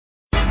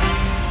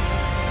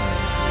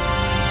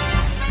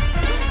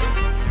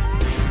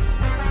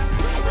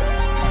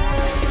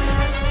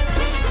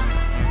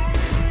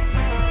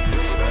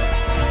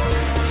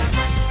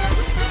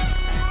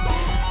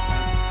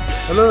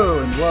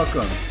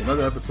welcome to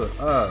another episode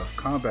of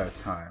Combat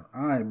Time.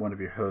 I'm one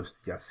of your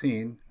hosts,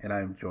 Yassine, and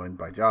I'm joined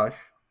by Josh.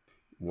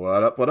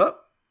 What up, what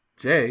up?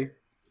 Jay.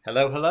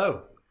 Hello,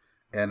 hello.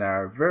 And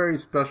our very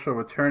special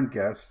return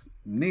guest,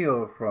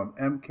 Neal from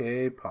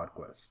MKA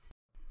PodQuest.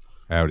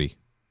 Howdy.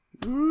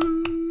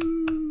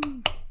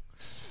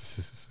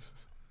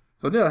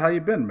 So, Neal, how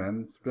you been,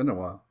 man? It's been a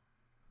while.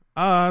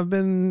 I've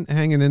been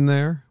hanging in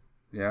there.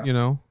 Yeah. You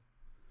know,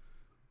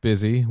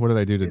 busy. What did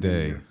I do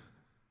today?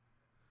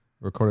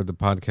 Recorded the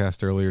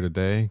podcast earlier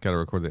today. Got to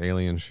record the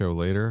Alien show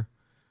later.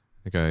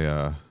 I think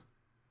I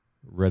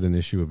read an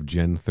issue of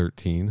Gen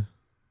 13.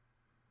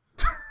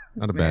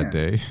 Not a bad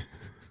day.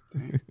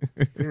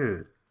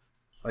 Dude,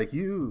 like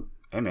you...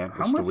 Hey, man,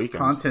 how much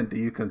content do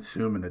you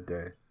consume in a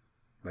day?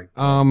 Like,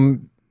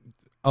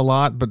 a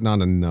lot, but not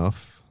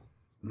enough.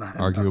 Not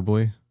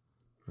arguably, enough.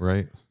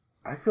 Right?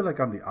 I feel like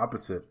I'm the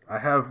opposite. I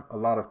have a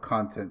lot of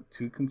content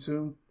to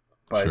consume,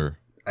 but sure.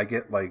 I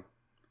get like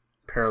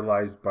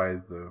paralyzed by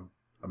the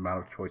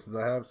amount of choices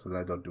I have, so that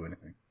I don't do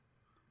anything.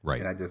 Right.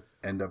 And I just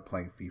end up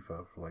playing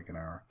FIFA for like an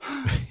hour.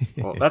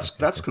 Well,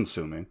 that's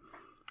consuming.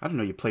 I didn't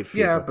know you played FIFA.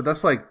 Yeah, but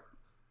that's like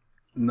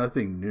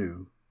nothing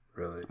new,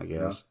 really. I guess. You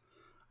know?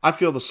 I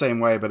feel the same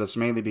way, but it's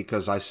mainly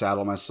because I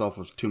saddle myself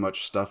with too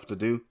much stuff to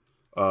do.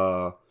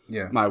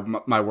 Yeah.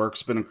 My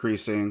work's been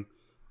increasing.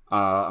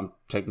 I'm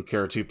taking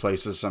care of two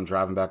places, so I'm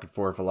driving back and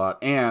forth a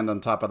lot. And on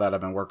top of that,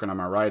 I've been working on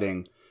my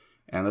writing.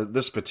 And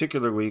this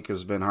particular week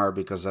has been hard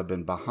because I've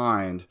been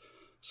behind.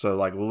 So,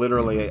 like,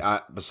 literally,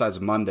 besides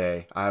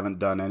Monday, I haven't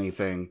done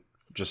anything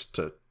just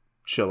to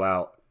chill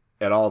out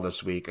at all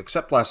this week,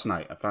 except last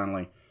night. I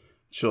finally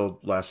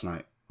chilled last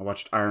night. I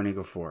watched Iron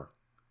Eagle 4.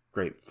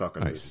 Great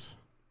fucking nice.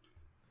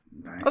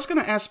 movie. I was going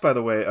to ask, by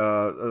the way,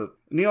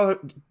 Neal,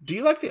 do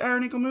you like the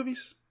Iron Eagle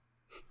movies?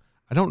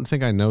 I don't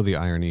think I know the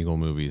Iron Eagle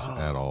movies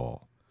at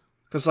all.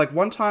 Because, like,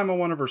 one time on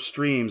one of her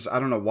streams, I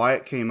don't know why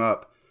it came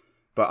up,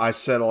 but I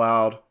said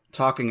aloud,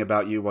 talking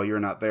about you while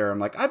you're not there, I'm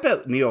like, I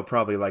bet Neal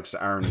probably likes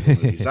the Iron Eagle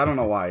movies. I don't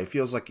know why. He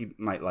feels like he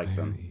might like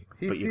them.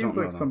 He but seems you don't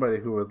know like them. somebody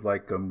who would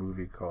like a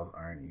movie called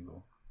Iron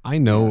Eagle. I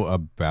know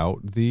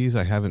about these.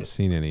 I haven't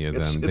seen any of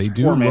them. It's They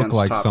do poor look man's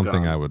like Top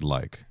something Gun. I would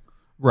like.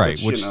 Right,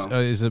 which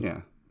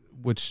yeah.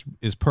 which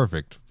is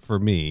perfect for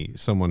me,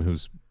 someone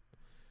who's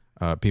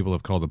people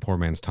have called the poor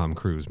man's Tom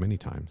Cruise many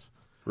times.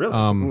 Really?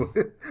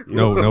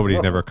 No,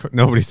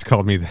 nobody's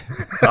called me that.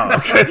 Oh,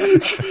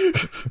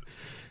 okay.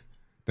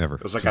 Never.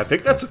 I was like, I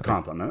think that's a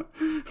compliment.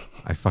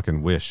 I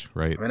fucking wish,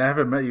 right? I mean, I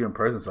haven't met you in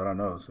person, so I don't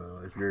know. So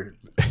if you're,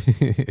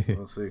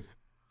 we'll see.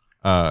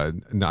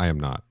 No, I am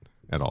not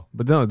at all.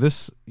 But no,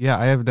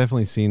 I have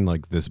definitely seen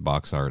like this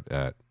box art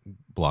at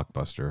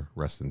Blockbuster.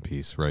 Rest in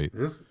peace, right?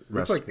 Is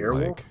this like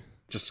Airwolf?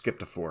 Just skip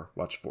to 4.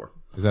 Watch 4.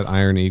 Is that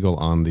Iron Eagle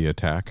on the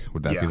Attack?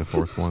 Would that be the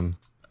fourth one?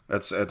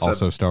 It's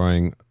also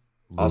starring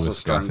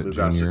Louis Lou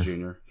Gossett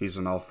Jr. He's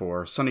in all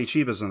 4. Sonny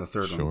Chiba's in the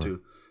third one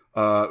too.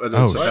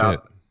 Shit.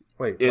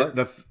 Wait,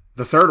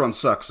 the third one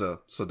sucks,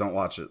 so don't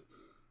watch it.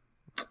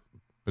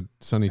 But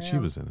Sonny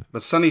Chiba's in it.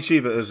 But Sonny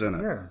Chiba is in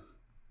it. Yeah.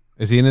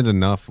 Is he in it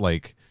enough?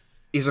 Like,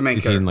 he's a main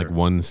is character. he in like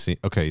one scene?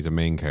 Okay, he's a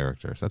main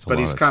character. So that's but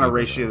he's kind of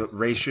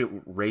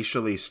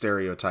racially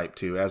stereotyped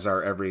too, as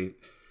are every.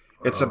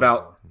 It's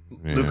about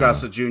Lou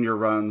Gossett Jr.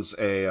 runs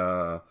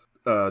a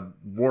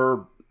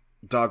war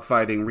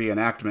dogfighting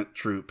reenactment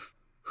troupe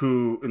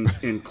who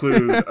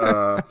include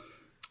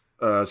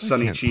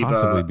Sonny can't Chiba.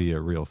 Possibly be a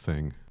real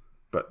thing.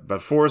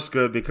 But 4 is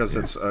good because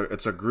it's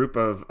a group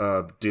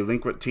of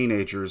delinquent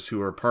teenagers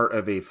who are part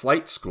of a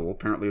flight school.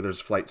 Apparently,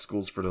 there's flight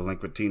schools for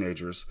delinquent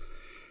teenagers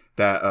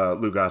that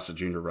Lou Gossett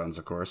Jr. runs,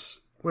 of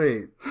course.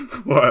 Wait.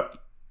 What?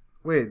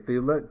 Wait, they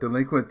let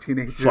delinquent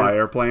teenagers fly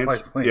airplanes?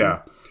 Fly planes?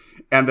 Yeah.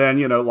 And then,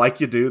 like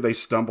you do, they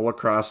stumble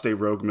across a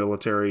rogue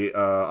military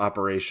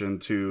operation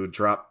to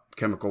drop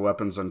chemical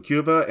weapons on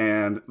Cuba,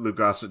 and Lou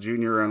Gossett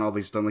Jr. and all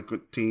these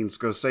delinquent teens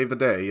go save the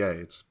day. Yay,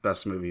 it's the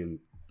best movie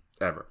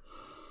ever.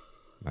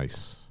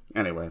 Nice.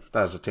 Anyway,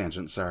 that was a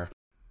tangent, sorry.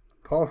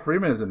 Paul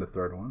Freeman is in the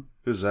third one.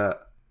 Who's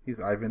that? He's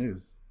Ivan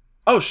Ooze.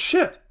 Oh,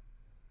 shit!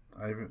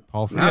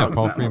 Paul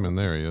Freeman,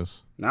 there he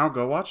is. Now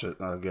go watch it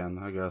again,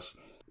 I guess.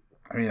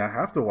 I mean, I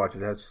have to watch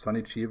it. It has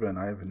Sonny Chiba and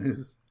Ivan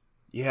Ooze.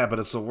 Yeah, but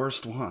it's the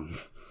worst one.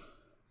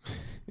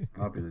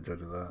 I'll be the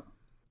judge of that.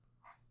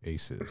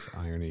 Aces,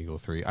 Iron Eagle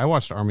 3. I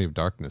watched Army of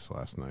Darkness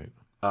last night.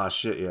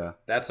 Shit, yeah.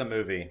 That's a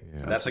movie.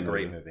 Yeah, that's a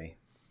great movie.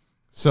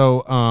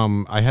 So,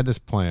 I had this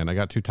plan. I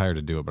got too tired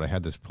to do it, but I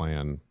had this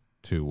plan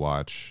to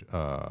watch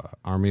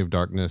Army of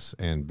Darkness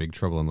and Big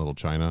Trouble in Little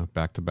China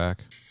back to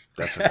back.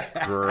 That's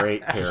a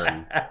great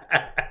pairing.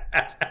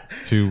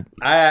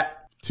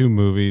 Two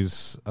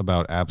movies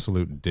about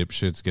absolute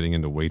dipshits getting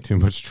into way too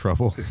much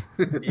trouble.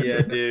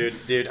 Yeah,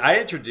 dude. I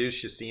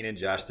introduced Yassine and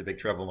Josh to Big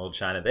Trouble in Little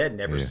China. They had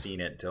never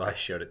seen it until I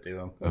showed it to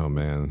them. Oh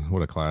man,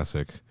 what a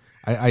classic!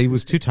 I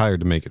was too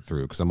tired to make it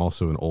through because I'm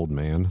also an old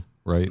man,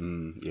 right?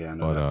 Yeah,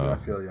 but I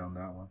feel you on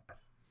that one.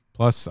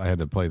 Plus, I had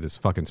to play this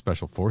fucking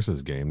Special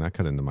Forces game that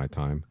cut into my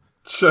time.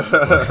 I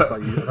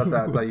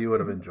thought you would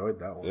have enjoyed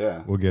that one.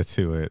 Yeah, we'll get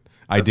to it.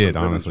 I did,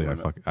 honestly.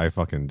 I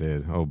fucking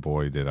did. Oh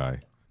boy, did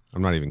I!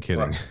 I'm not even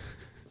kidding.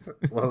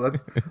 Well,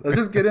 let's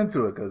just get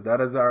into it, because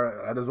that is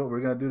what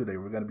we're gonna do today.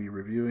 We're gonna be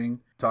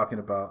talking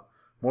about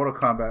Mortal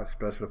Kombat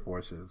Special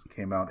Forces.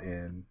 Came out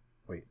in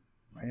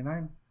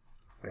 99,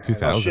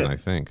 2000, I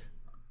think.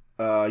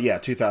 Yeah,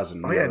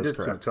 2000. Oh yeah, yeah, it that's did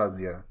correct. 2000.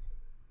 Yeah,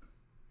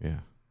 Yeah.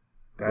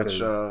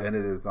 and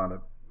it is on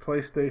a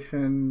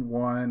PlayStation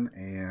 1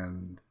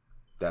 and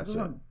That's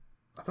it.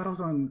 I thought it was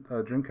on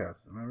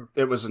Dreamcast. Remember?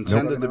 It was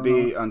intended to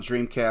be on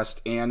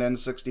Dreamcast and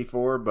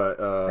N64, but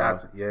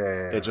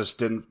it just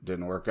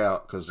didn't work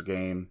out because the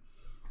game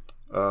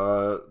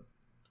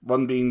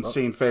wasn't being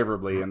seen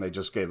favorably, and they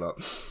just gave up.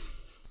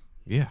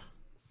 Yeah.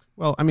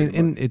 Well, I mean,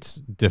 in its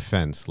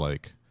defense,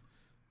 like,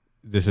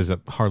 this is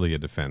hardly a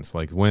defense.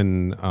 Like,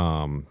 when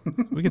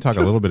we can talk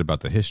a little bit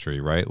about the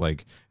history, right?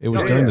 Like, it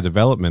was during the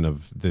development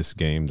of this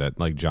game that,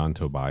 like, John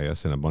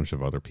Tobias and a bunch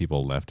of other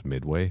people left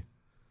Midway.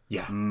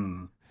 Yeah.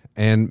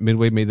 And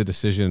Midway made the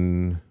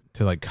decision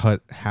to, like,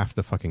 cut half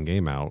the fucking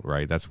game out,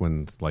 right? That's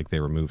when, like, they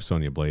removed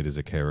Sonya Blade as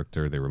a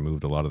character. They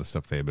removed a lot of the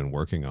stuff they had been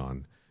working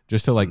on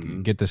just to,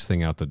 like, get this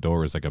thing out the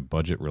door as, like, a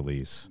budget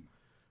release,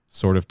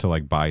 sort of to,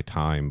 like, buy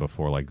time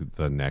before, like,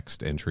 the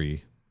next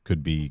entry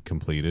could be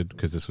completed,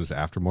 because this was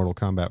after Mortal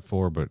Kombat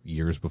 4, but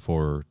years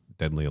before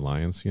Deadly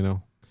Alliance, you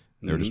know?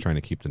 They were just trying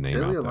to keep the name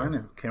Deadly out there.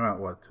 Alliance came out,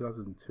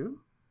 2002?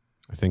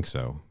 I think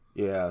so.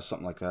 Yeah,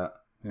 something like that.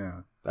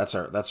 Yeah. That's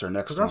our next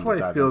one. So that's why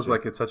it feels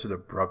like it's such an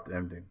abrupt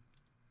ending.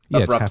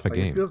 Yeah, Abrupt. it's half a Like,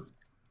 game. it feels,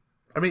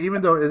 I mean,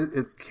 even though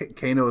it's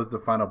Kano is the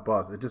final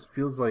boss, it just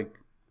feels like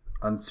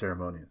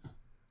unceremonious.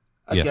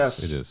 I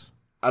guess it is.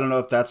 I don't know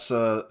if that's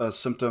a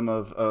symptom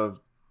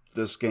of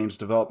this game's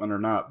development or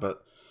not,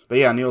 but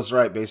yeah, Neal's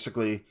right.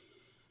 Basically,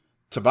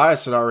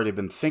 Tobias had already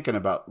been thinking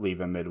about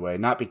leaving Midway,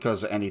 not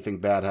because of anything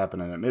bad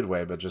happening at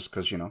Midway, but just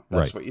because,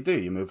 that's what you do.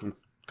 You move from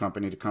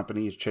company to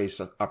company, you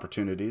chase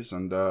opportunities,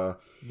 and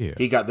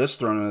he got this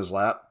thrown in his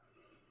lap,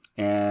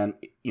 and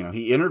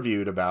he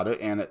interviewed about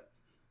it, and it,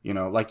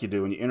 like you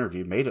do when you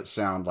interview, made it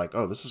sound like,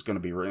 oh, this is going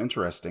to be really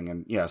interesting.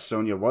 And yeah,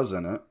 Sonya was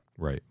in it.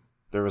 Right.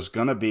 There was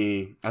going to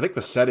be, I think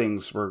the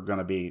settings were going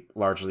to be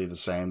largely the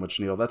same, which,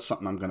 Neal, that's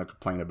something I'm going to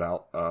complain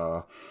about,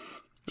 the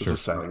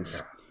settings.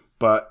 Oh, yeah.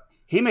 But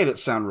he made it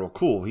sound real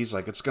cool. He's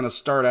like, it's going to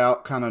start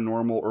out kind of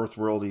normal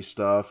Earthworldy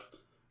stuff,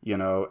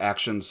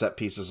 action set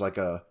pieces like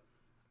a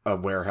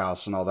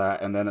warehouse and all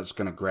that, and then it's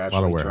going to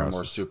gradually turn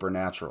more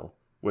supernatural,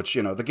 which,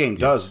 the game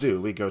does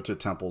do. We go to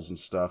temples and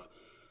stuff.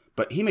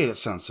 But he made it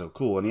sound so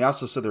cool. And he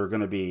also said there were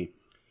going to be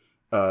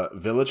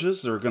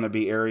villages. There were going to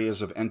be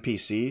areas of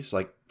NPCs,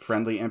 like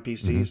friendly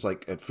NPCs,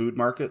 like at food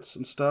markets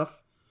and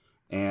stuff.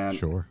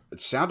 And it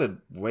sounded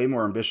way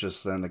more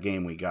ambitious than the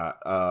game we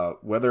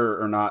got.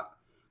 Whether or not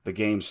the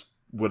games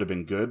would have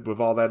been good with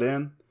all that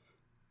in,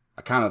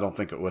 I kind of don't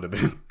think it would have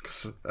been,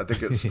 because I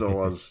think it still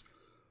was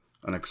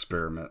an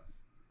experiment.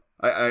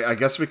 I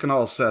guess we can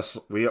all assess,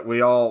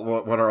 we all,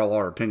 what all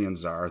our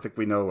opinions are. I think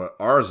we know what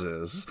ours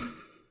is,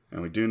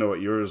 and we do know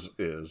what yours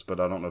is, but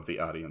I don't know if the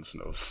audience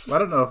knows. I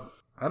don't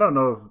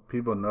know if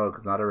people know,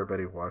 because not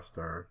everybody watched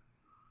our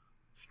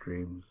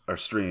streams. Our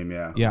stream,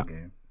 yeah. Yeah.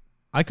 Game.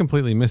 I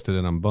completely missed it,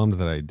 and I'm bummed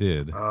that I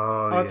did.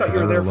 Oh, I thought you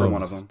were there for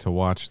one of them. To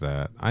watch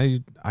that.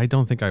 I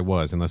don't think I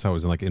was, unless I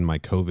was like in my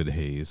COVID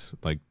haze,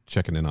 like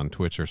checking in on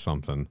Twitch or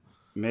something.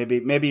 Maybe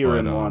you were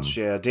in launch,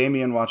 yeah.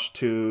 Damien watched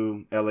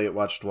 2, Elliot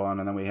watched 1,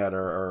 and then we had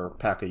our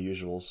pack of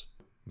usuals.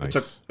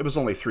 Nice. It was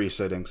only 3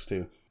 sittings,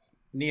 too.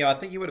 Neal, I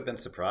think you would have been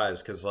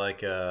surprised,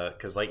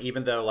 because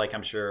even though, like,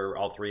 I'm sure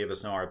all three of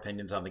us know our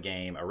opinions on the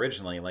game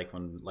originally, like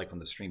when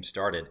the stream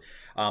started,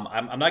 I'm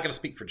not going to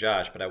speak for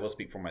Josh, but I will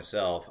speak for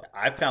myself.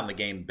 I found the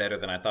game better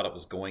than I thought it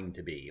was going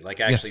to be.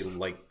 Like,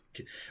 actually,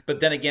 but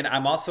then again,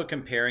 I'm also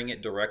comparing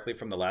it directly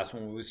from the last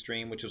one we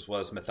streamed, which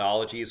was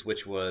Mythologies,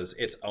 which was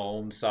its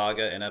own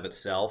saga in of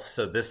itself.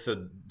 So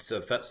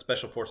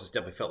Special Forces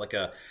definitely felt like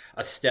a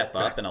step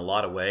up in a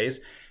lot of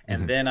ways.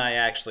 And then I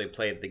actually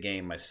played the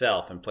game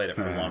myself and played it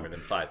for longer than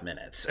 5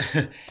 minutes.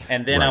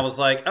 And then I was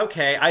like,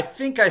 okay, I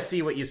think I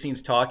see what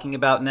Yassine's talking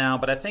about now,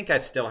 but I think I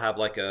still have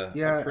like a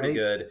pretty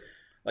good,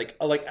 like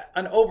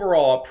an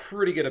overall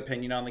pretty good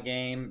opinion on the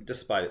game,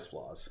 despite its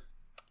flaws.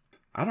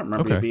 I don't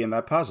remember it being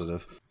that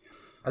positive.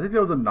 I think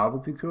there was a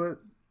novelty to it,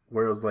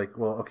 where it was like,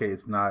 well, okay,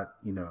 it's not,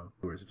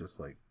 sewers,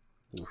 just like,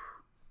 oof.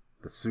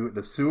 The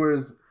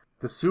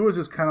sewers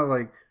is kind of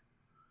like,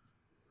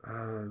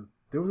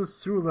 there was a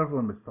sewer level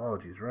in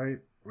Mythologies, right?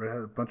 Where it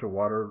had a bunch of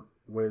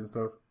waterways and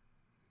stuff.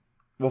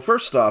 Well,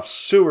 first off,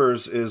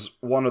 sewers is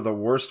one of the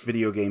worst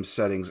video game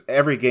settings.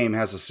 Every game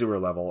has a sewer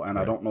level, and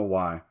I don't know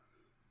why.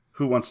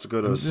 Who wants to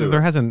go to a sewer? There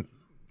haven't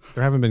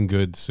been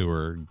good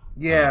sewer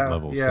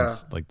levels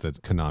since like the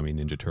Konami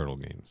Ninja Turtle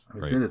games.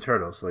 It's right? Ninja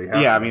Turtles, so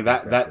I mean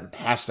that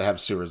has to have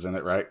sewers in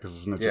it, right? Because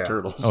it's Ninja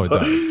Turtles. Oh, it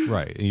does.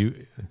 Right. You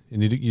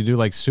do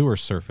like sewer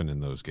surfing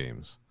in those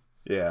games.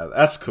 Yeah,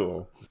 that's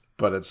cool.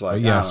 But it's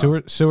like,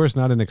 sewer's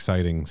not an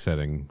exciting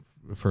setting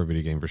for a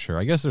video game for sure.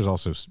 I guess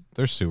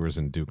there's sewers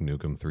in Duke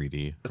Nukem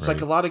 3D. It's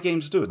like a lot of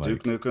games do it.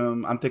 Duke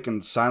Nukem. I'm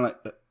thinking Silent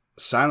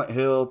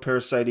Hill,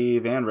 Parasite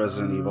Eve, and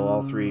Resident Evil.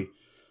 All three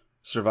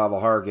survival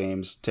horror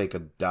games take a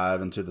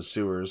dive into the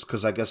sewers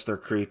because I guess they're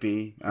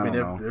creepy. I don't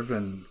know. There have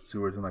been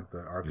sewers in like the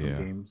Arkham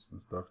games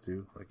and stuff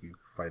too. Like you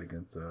fight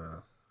against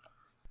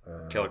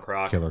Killer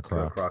Croc. Killer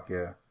Croc,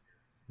 yeah.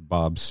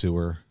 Bob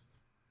Sewer.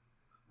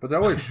 But they're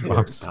always short.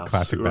 Bob's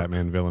classic Sewer.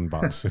 Batman villain,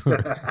 Bob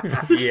Sewer.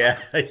 yeah.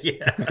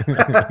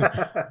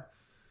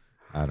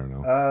 I don't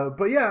know.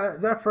 But yeah,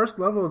 that first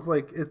level is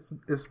like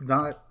it's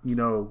not,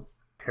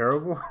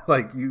 terrible.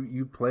 Like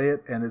you play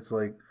it and it's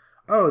like,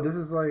 oh, this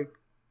is like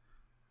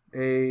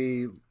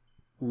a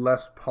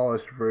less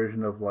polished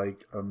version of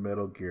like a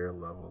Metal Gear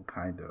level,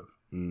 kind of.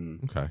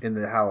 Okay.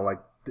 In how like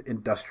the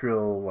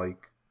industrial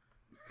like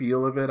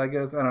feel of it, I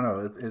guess. I don't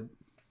know.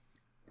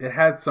 It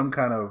had some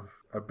kind of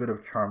a bit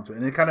of charm to it,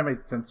 and it kind of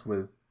made sense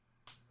with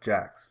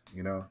Jax,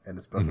 and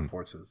the special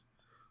forces.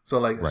 So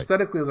like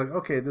aesthetically, it's like,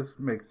 okay, this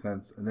makes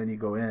sense. And then you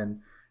go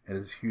in and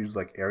it's huge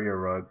like area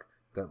rug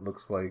that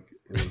looks like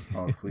it was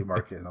from a flea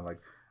market, and I'm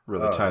like,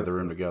 really tied the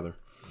room together.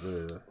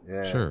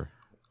 Yeah, sure.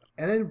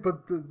 And then,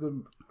 but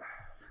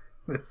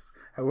this,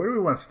 where do we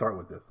want to start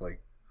with this?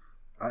 Like,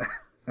 I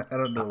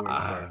don't know where to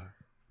start.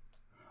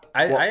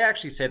 I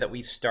actually say that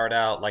we start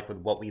out like with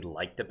what we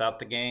liked about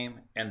the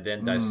game, and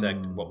then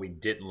dissect what we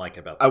didn't like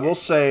about the game. I will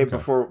say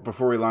before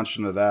we launch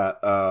into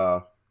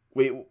that,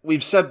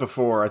 we've said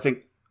before, I think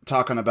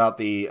talking about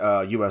the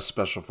U.S.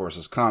 Special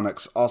Forces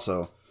comics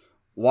also,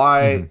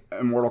 why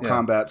Mortal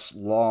Kombat's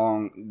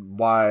long,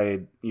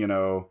 wide,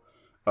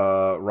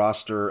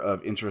 roster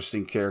of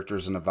interesting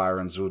characters and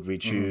environs would we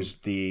choose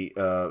the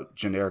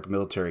generic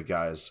military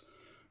guys?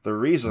 The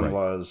reason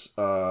was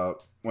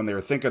when they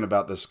were thinking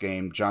about this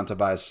game, John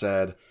Tobias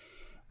said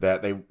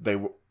that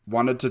they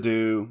wanted to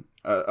do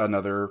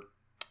another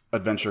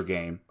adventure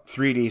game,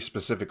 3D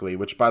specifically,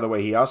 which, by the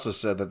way, he also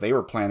said that they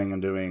were planning on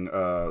doing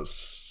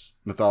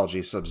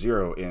Mythology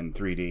Sub-Zero in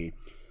 3D,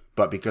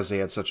 but because they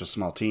had such a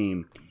small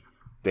team,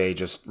 they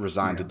just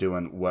resigned to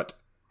doing what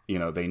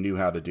they knew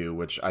how to do,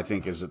 which I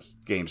think is its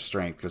game's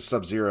strength, because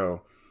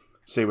Sub-Zero,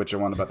 say what you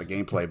want about the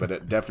gameplay, but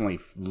it definitely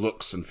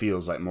looks and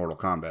feels like Mortal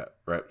Kombat,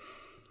 right?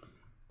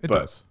 It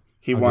does.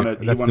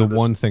 That's the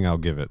one thing I'll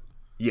give it.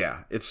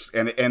 Yeah, it's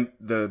and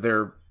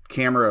their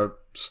camera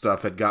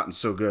stuff had gotten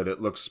so good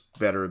it looks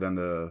better than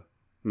the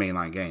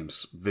mainline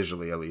games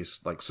visually, at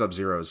least, like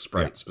Sub-Zero's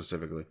sprite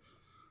specifically.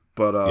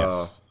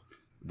 But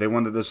they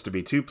wanted this to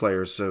be 2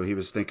 players, so he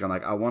was thinking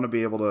like, I want to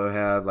be able to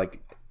have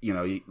like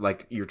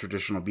your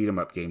traditional beat 'em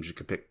up games, you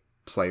could pick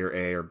player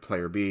A or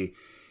player B,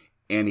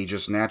 and he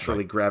just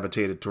naturally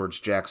gravitated towards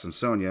Jax and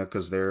Sonya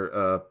because they're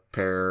a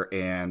pair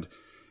and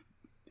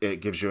it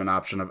gives you an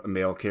option of a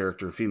male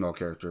character, female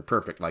character,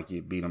 perfect, like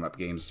you beat 'em up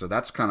games. So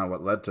that's kind of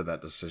what led to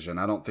that decision.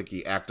 I don't think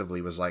he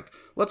actively was like,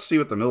 let's see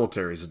what the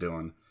military's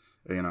doing.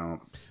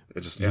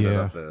 It just ended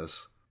up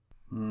this.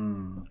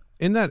 In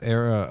that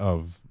era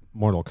of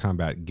Mortal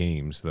Kombat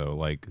games, though,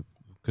 like,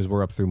 because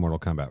we're up through Mortal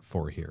Kombat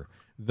 4 here,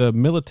 the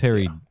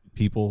military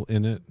people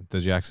in it,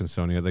 the Jax and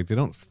Sonya, like, they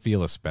don't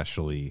feel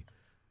especially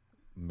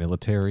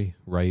military,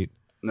 right?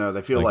 No,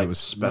 they feel like it was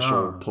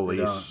special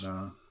police.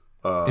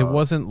 It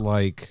wasn't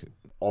like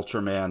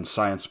Ultraman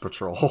Science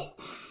Patrol.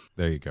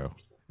 There you go.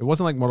 It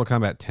wasn't like Mortal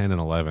Kombat 10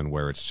 and 11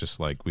 where it's just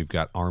like we've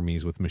got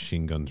armies with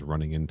machine guns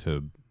running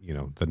into,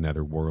 the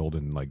nether world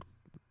and like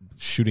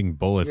shooting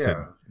bullets at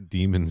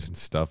demons and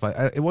stuff.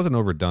 It wasn't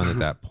overdone at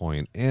that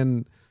point.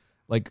 And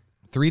like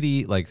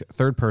 3D, like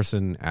third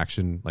person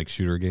action, like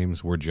shooter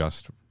games were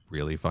just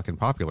really fucking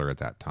popular at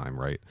that time,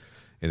 right?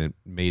 And it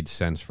made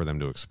sense for them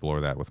to explore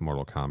that with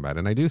Mortal Kombat.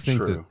 And I do think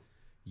that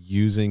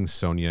using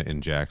Sonya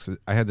and Jax,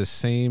 I had the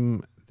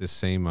same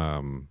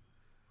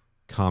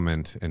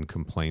comment and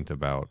complaint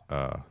about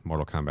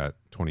Mortal Kombat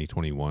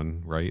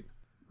 2021, right?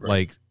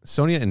 Like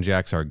Sonya and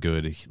Jax are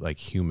good, like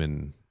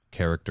human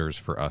characters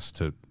for us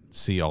to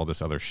see all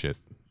this other shit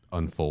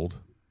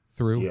unfold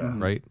through,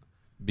 right?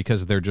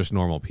 Because they're just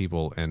normal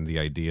people, and the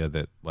idea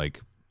that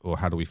like, well,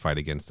 how do we fight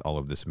against all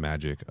of this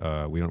magic?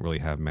 We don't really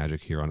have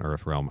magic here on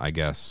Earthrealm. I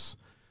guess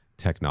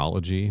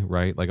technology,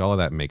 right? Like all of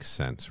that makes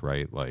sense,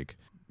 right? Like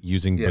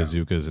using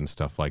bazookas and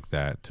stuff like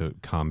that to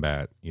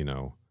combat,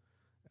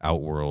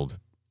 Outworld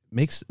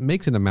makes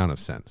an amount of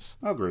sense.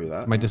 I'll agree with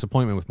that. My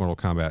disappointment with Mortal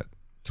Kombat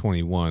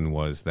 21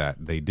 was that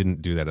they didn't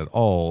do that at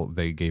all.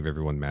 They gave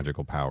everyone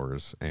magical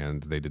powers,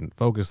 and they didn't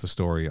focus the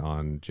story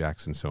on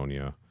Jax and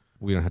Sonya.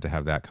 We don't have to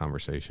have that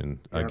conversation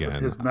again.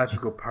 But his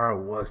magical power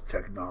was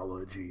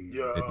technology.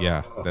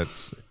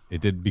 It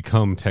did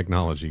become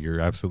technology. You're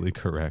absolutely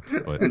correct.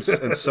 But and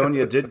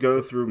Sonya did go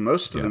through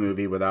most of the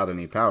movie without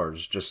any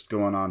powers, just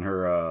going on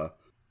her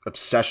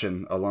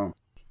obsession alone.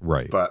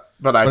 Right. But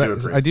I do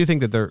agree. I do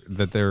think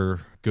that they're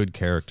good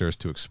characters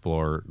to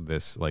explore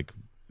this, like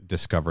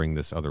discovering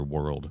this other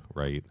world,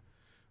 right?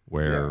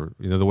 Where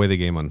the way the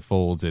game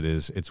unfolds,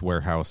 it's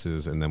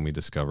warehouses, and then we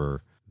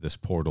discover this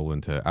portal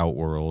into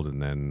Outworld,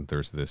 and then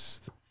there's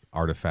this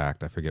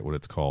artifact, I forget what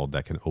it's called,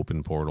 that can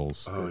open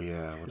portals. Oh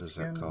yeah, what is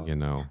that called?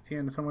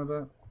 Something like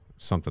that.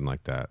 Something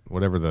like that.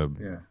 Whatever the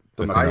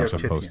thing I'm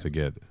supposed to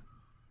get.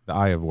 The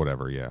Eye of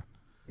whatever, Yeah.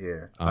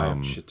 Eye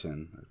of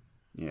Chitin.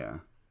 Yeah.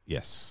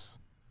 Yes.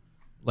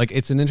 like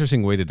it's an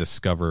interesting way to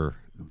discover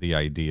the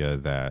idea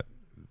that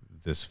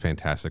this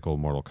fantastical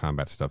Mortal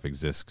Kombat stuff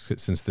exists,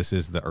 since this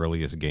is the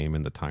earliest game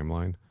in the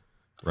timeline,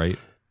 right?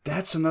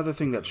 That's another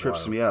thing that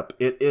trips me up.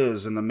 It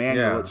is in the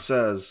manual. It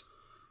says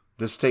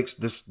this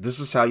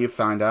is how you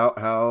find out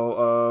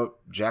how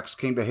Jax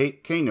came to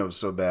hate Kano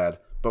so bad.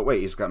 But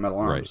wait, he's got metal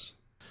arms. Right.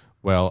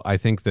 Well, I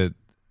think that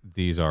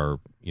these are,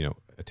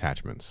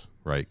 attachments,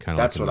 right? Kind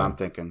of. That's what I'm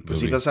thinking,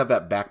 because he does have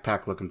that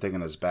backpack looking thing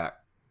in his back.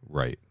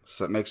 Right.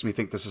 So it makes me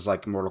think this is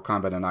like Mortal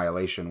Kombat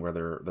Annihilation, where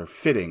they're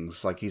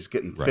fittings, like he's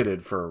getting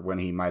fitted for when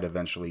he might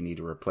eventually need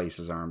to replace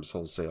his arms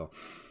wholesale.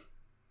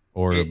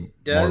 Or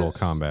Mortal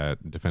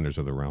Kombat Defenders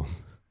of the Realm.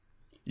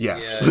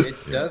 Yes. Yeah,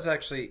 it does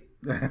actually.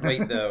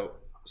 Wait, though.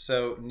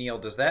 So, Neal,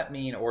 does that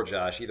mean, or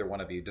Josh, either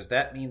one of you, does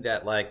that mean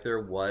that like there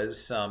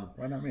was some?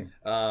 Why not me?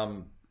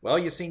 Well,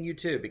 you've seen you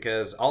too,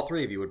 because all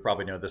three of you would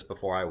probably know this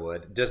before I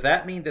would. Does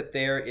that mean that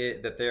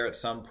there at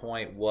some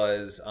point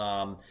was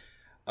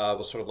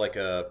sort of like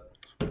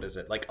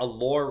like a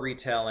lore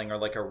retelling or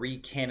like a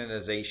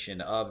recanonization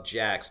of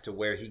Jax to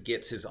where he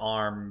gets his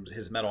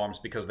metal arms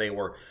because they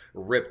were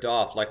ripped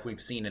off, like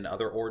we've seen in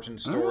other origin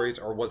stories,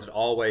 or was it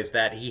always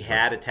that he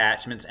had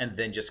attachments and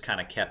then just kind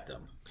of kept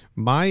them?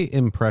 My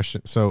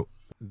impression, so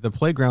the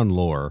Playground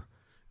lore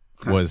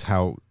was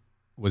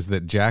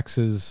that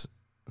Jax's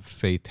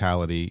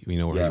fatality, where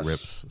he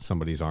rips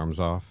somebody's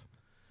arms off.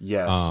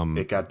 Yes,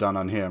 it got done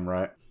on him,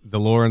 right? The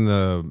lore on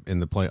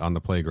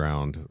the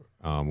Playground,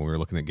 when we were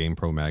looking at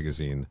GamePro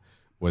magazine,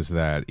 was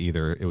that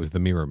either it was the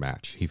mirror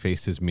match. He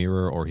faced his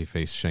mirror, or he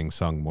faced Shang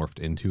Tsung morphed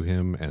into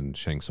him, and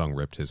Shang Tsung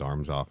ripped his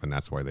arms off, and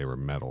that's why they were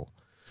metal.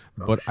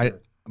 But I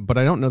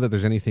don't know that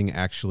there's anything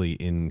actually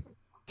in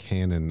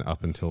canon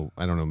up until,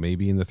 I don't know,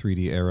 maybe in the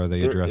 3D era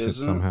they address it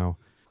somehow.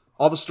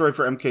 All the story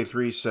for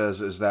MK3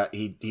 says is that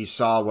he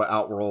saw what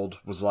Outworld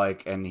was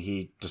like, and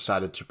he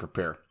decided to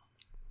prepare.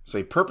 So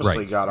he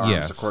purposely got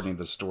arms, according to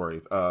the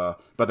story.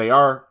 But they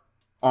are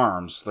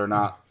arms. They're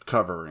not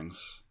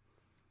coverings.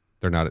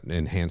 They're not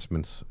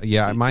enhancements.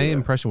 Yeah, my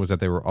impression was that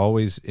they were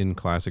always in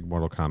classic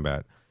Mortal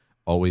Kombat,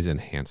 always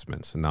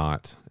enhancements,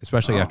 not,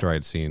 especially after I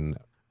had seen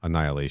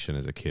Annihilation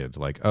as a kid.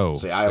 Like, he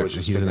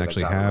doesn't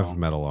actually have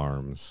metal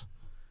arms.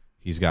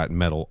 He's got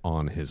metal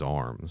on his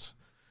arms.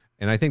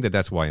 And I think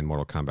that's why in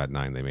Mortal Kombat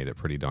 9 they made it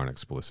pretty darn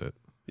explicit.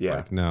 Yeah.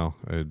 Like, no,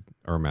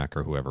 Ermac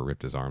or whoever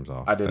ripped his arms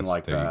off. I didn't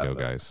like that. There you go,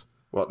 guys.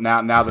 Well,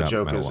 now the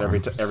joke is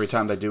every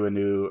time they do a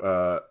new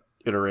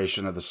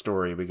iteration of the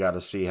story, we got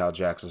to see how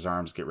Jax's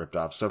arms get ripped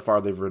off. So far,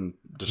 they've been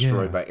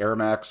destroyed by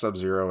Ermac,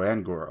 Sub-Zero,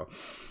 and Goro.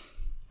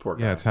 Poor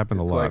guy. Yeah, it's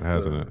happened a lot,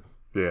 hasn't it?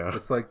 Yeah.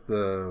 It's like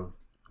the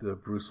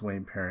Bruce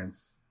Wayne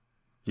parents.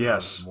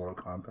 Yes. Mortal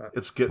Kombat.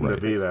 It's getting to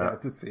be that. I have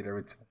to see it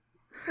every time.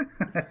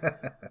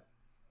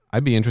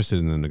 I'd be interested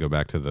in them to go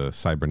back to the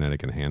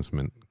cybernetic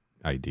enhancement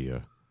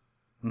idea.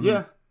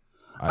 Yeah.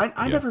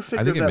 I never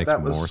figured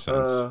that was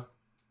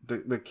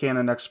the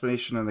canon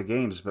explanation in the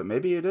games, but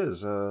maybe it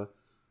is.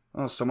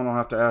 Someone will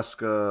have to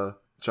ask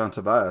John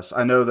Tobias.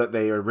 I know that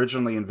they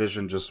originally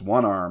envisioned just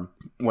one arm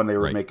when they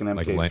were making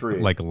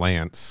MK3. Like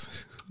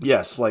Lance.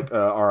 Yes, like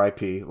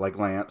R.I.P., like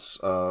Lance,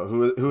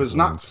 who is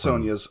not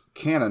Sonya's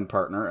canon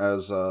partner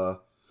as...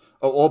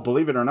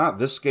 believe it or not,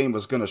 this game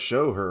was going to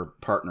show her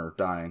partner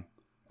dying,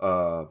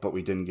 but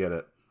we didn't get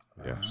it.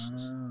 Yes.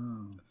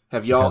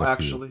 Have y'all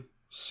actually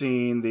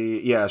seen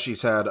the... Yeah,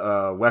 she's had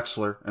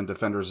Wexler in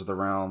Defenders of the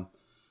Realm,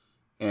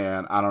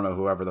 and I don't know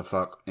whoever the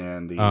fuck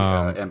in the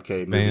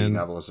MK movie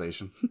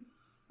novelization.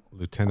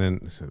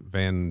 Lieutenant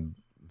Van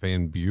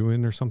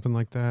Buren or something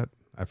like that.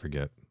 I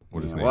forget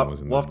what his name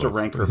was. We'll have to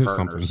rank her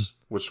partners,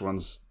 which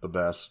one's the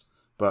best.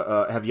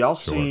 But have y'all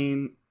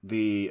seen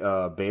the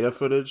beta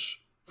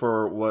footage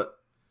for what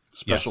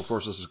Special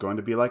Forces is going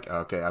to be like?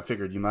 Okay, I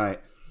figured you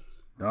might.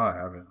 No, I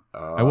haven't.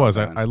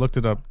 I looked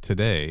it up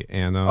today,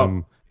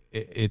 and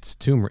it's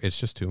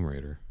just Tomb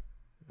Raider.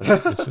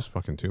 It's just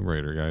fucking Tomb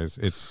Raider, guys.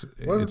 The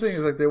thing is,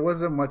 like, there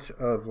wasn't much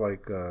of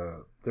like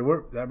there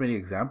weren't that many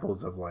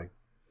examples of like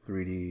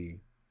 3D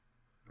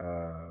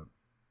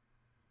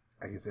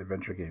I guess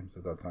adventure games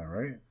at that time,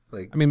 right?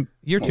 Like, I mean,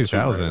 year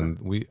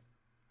 2000,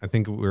 I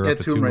think we were up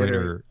to Tomb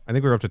Raider. I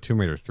think we were up to Tomb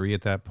Raider 3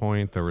 at that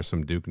point. There were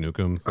some Duke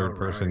Nukem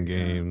third-person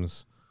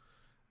games.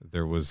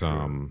 There was Duke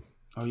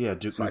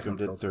Nukem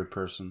did third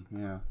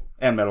person,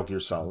 and Metal Gear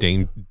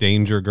Solid.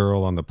 Danger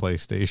Girl on the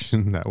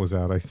PlayStation that was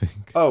out, I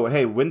think. Oh,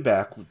 hey,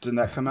 Winback, didn't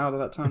that come out at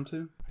that time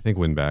too? I think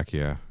Winback,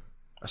 yeah.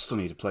 I still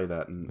need to play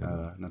that in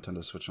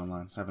Nintendo Switch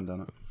Online. Haven't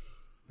done it.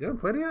 You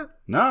haven't played it yet?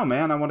 No,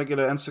 man. I want to get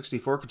an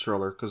N64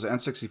 controller because the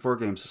N64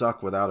 games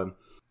suck without him.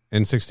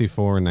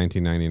 N64 in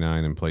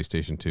 1999 and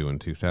PlayStation 2 in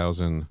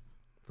 2000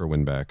 for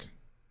Winback.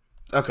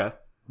 Okay.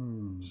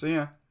 So,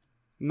 yeah.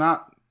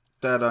 Not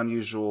that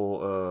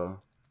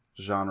unusual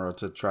genre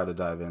to try to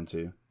dive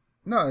into.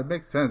 No, it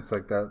makes sense.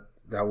 Like, that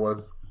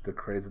was the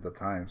craze at the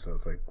time. So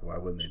it's like, why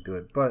wouldn't they do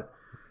it? But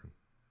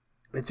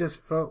it just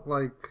felt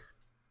like...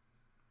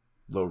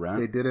 low rent?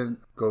 They didn't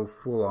go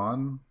full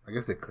on. I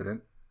guess they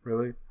couldn't,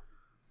 really.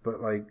 But,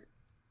 like,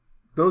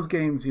 those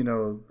games, a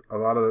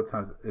lot of the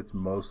times it's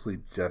mostly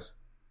just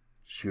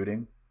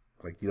shooting.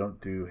 Like, you don't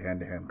do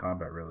hand-to-hand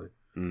combat, really,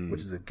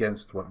 which is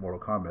against what Mortal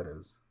Kombat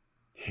is.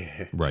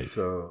 Yeah. Right.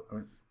 So, I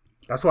mean,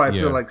 that's why I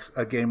feel like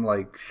a game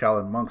like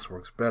Shaolin Monks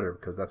works better,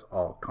 because that's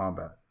all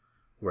combat.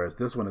 Whereas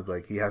this one is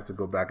like, he has to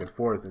go back and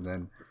forth, and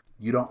then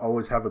you don't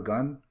always have a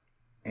gun,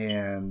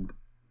 and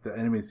the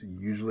enemies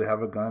usually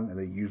have a gun, and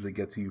they usually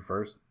get to you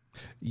first.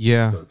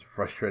 Yeah. So it's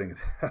frustrating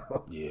as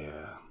hell.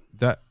 Yeah.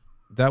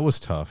 That was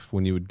tough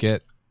when you would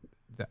get.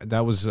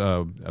 That was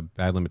a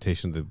bad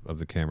limitation of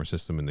the camera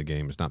system in the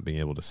game, is not being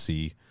able to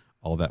see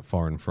all that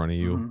far in front of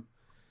you. Mm-hmm.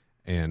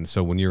 And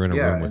so when you're in a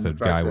room with a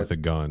guy with a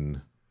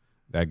gun,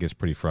 that gets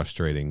pretty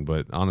frustrating.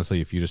 But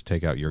honestly, if you just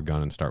take out your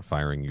gun and start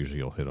firing, usually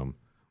you'll hit them.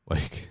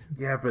 Like,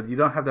 yeah, but you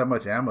don't have that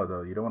much ammo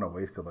though. You don't want to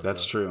waste it.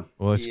 That's true.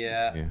 Well,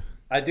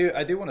 I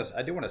do want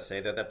to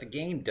say that the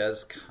game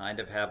does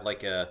kind of have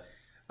like a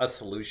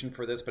solution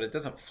for this, but it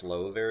doesn't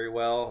flow very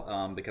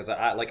well because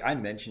I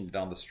mentioned it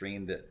on the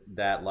stream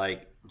that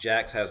like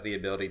Jax has the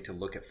ability to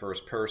look at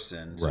first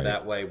person, so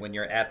that way when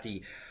you're at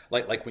the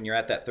when you're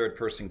at that third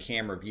person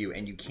camera view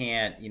and you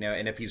can't,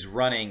 and if he's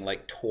running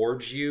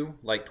towards you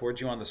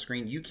on the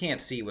screen, you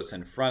can't see what's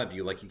in front of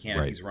you like you can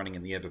if he's running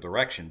in the other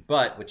direction.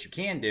 But what you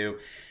can do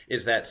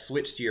is that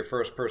switch to your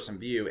first person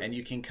view, and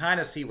you can kind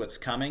of see what's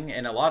coming,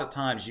 and a lot of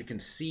times you can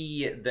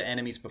see the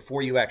enemies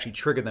before you actually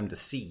trigger them to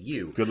see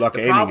you. Good luck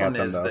aiming at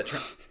them, though.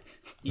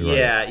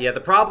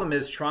 The problem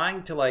is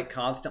trying to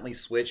constantly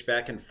switch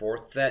back and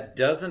forth. That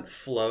doesn't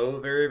flow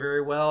very,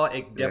 very well.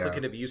 It definitely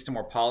could have used some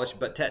more polish,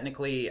 but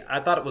technically I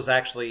thought it was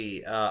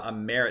actually a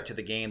merit to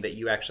the game that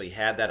you actually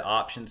had that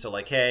option. So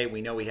hey,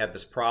 we know we have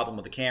this problem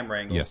with the camera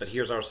angles, but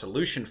here's our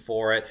solution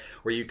for it,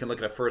 where you can look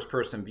at a first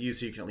person view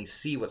so you can at least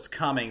see what's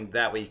coming.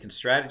 That way you can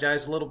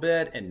strategize a little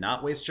bit and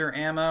not waste your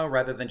ammo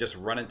rather than just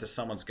run into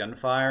someone's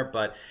gunfire.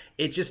 But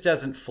it just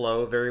doesn't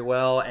flow very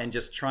well, and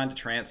just trying to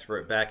transfer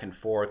it back and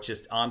forth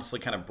just honestly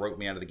kind of broke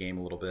me out of the game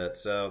a little bit.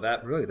 So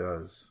that really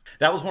does.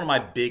 That was one of my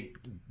big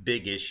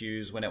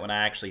issues when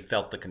I actually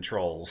felt the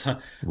controls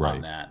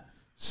on that.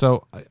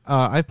 So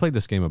I played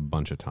this game a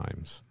bunch of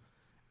times,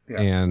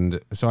 and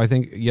so I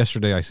think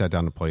yesterday I sat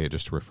down to play it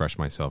just to refresh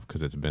myself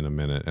because it's been a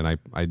minute. And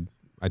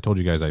I told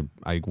you guys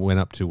I went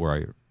up to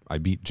where I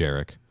beat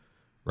Jarek,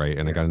 right?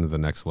 And I got into the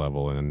next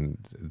level, and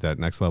that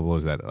next level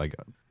is that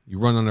you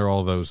run under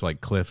all those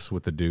cliffs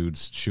with the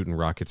dudes shooting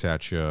rockets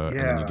at you, and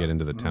then you get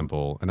into the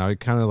temple. And I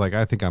kind of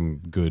I think I'm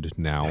good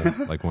now.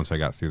 Once I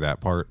got through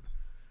that part,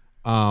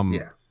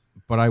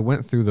 but I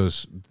went through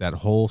that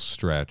whole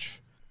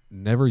stretch,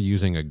 never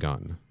using a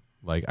gun.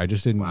 I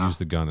just didn't use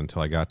the gun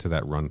until I got to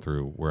that run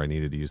through where I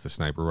needed to use the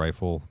sniper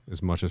rifle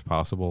as much as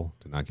possible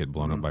to not get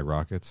blown up by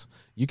rockets.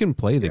 You can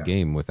play the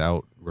game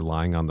without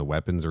relying on the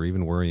weapons or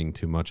even worrying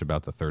too much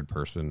about the third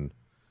person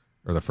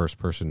or the first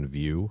person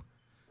view.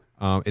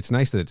 It's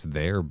nice that it's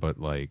there, but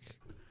I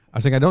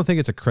was I don't think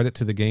it's a credit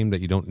to the game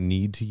that you don't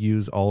need to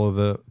use all of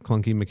the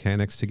clunky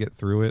mechanics to get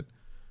through it,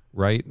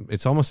 right?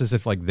 It's almost as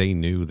if they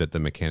knew that the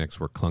mechanics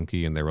were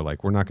clunky and they were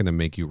we're not going to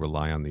make you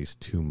rely on these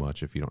too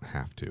much if you don't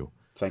have to.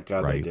 Thank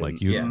God they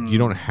didn't. You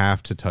don't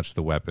have to touch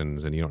the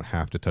weapons, and you don't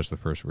have to touch the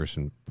first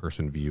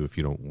person view if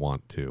you don't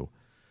want to.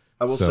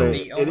 I will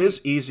say it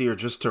is easier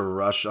just to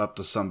rush up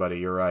to somebody,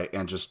 you're right,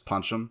 and just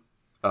punch them.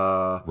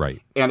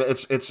 Right. And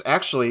it's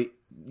actually,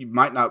 you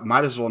might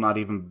as well not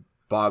even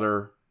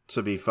bother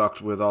to be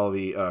fucked with all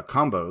the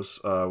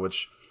combos,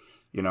 which,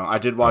 I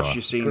did watch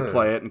Yassine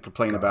play it and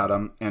complain about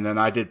them, and then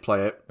I did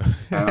play it,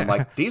 and I'm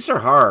like, these are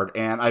hard,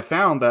 and I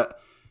found that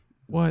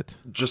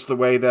just the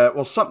way that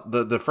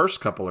the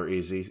first couple are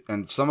easy,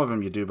 and some of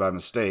them you do by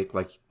mistake,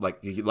 like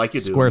you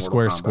do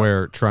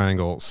square,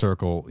 triangle,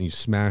 circle, and you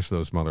smash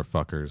those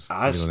motherfuckers.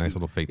 A nice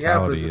little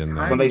fatality, and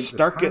when they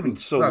start getting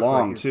so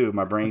long too,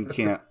 my brain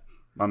can't.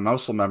 My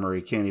muscle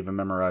memory can't even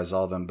memorize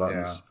all them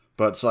buttons.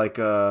 But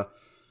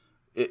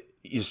it's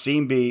you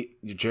seen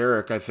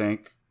Jarek, I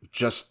think,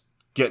 just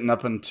getting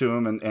up into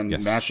him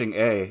and mashing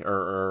A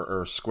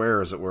or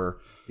square, as it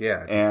were.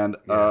 Yeah. And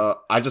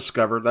I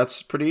discovered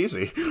that's pretty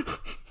easy.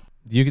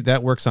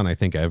 That works on, I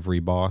think, every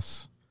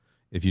boss.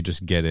 If you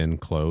just get in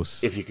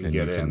close. If you can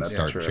get in, that's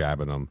start true.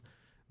 Jabbing them.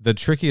 The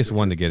trickiest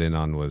one to get in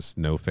on was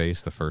No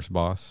Face, the first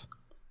boss.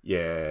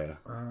 Yeah.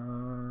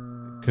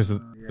 Because the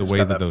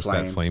way that that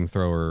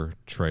flamethrower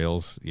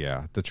trails.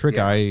 Yeah. The trick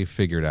I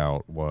figured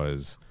out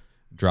was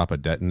drop a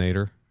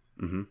detonator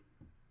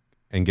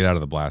and get out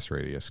of the blast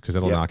radius, because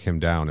it'll knock him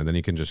down, and then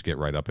you can just get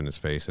right up in his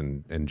face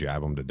and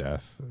jab him to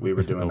death. We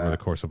were doing over that the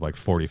course of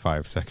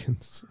 45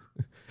 seconds.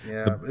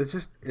 Yeah, it's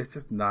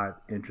just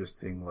not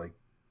interesting.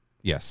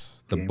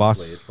 The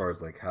boss, as far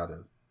as how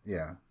to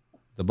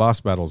the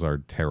boss battles are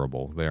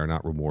terrible. They are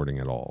not rewarding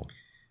at all.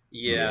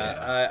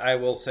 Yeah, I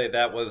will say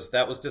that was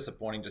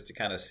disappointing just to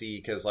kind of see,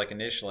 because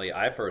initially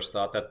I first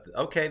thought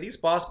that these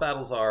boss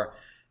battles are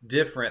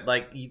different.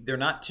 They're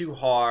not too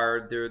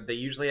hard. They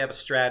usually have a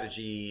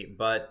strategy,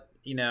 but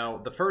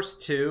the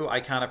first two I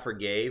kind of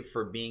forgave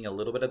for being a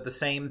little bit of the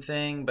same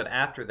thing. But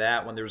after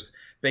that, when there's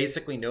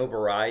basically no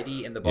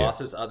variety in the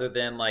bosses other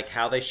than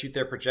how they shoot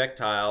their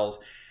projectiles,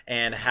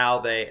 and how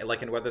they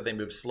like, and whether they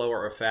move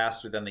slower or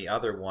faster than the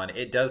other one,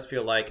 it does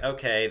feel like,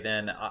 okay,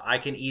 then I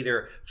can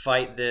either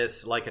fight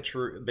this like a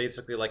true,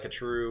 basically like a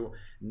true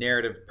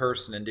narrative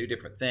person and do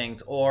different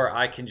things, or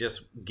I can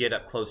just get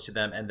up close to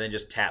them and then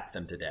just tap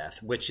them to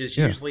death, which is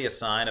usually a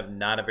sign of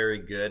not a very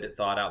good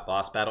thought out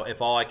boss battle.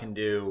 If all I can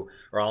do,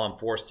 or all I'm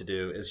forced to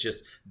do, is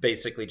just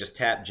basically just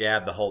tap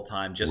jab the whole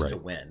time just to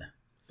win.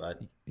 But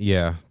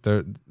yeah,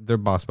 their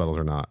boss battles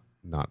are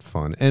not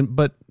fun.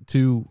 But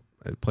to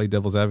play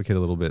devil's advocate a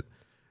little bit,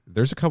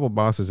 there's a couple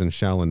bosses in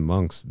Shaolin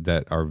Monks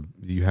that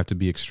you have to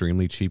be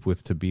extremely cheap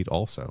with to beat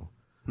also,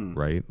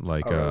 right?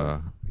 Like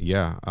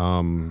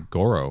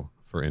Goro,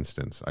 for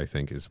instance, I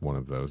think is one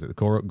of those.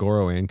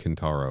 Goro and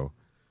Kintaro,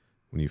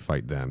 when you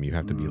fight them, you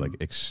have to be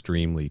like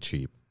extremely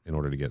cheap in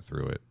order to get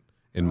through it.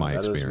 In my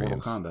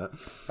experience, is Mortal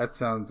Kombat. That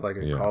sounds like a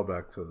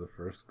callback to the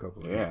first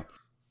couple of games.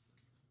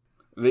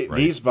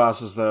 These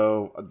bosses,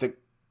 though,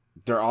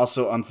 they're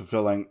also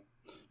unfulfilling.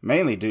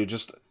 Mainly due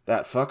just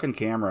that fucking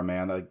camera,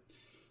 man. Like,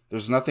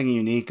 there's nothing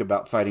unique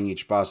about fighting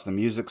each boss. The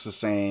music's the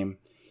same.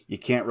 You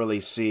can't really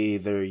see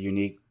their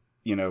unique,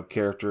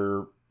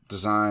 character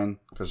design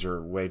because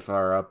you're way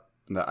far up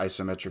in the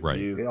isometric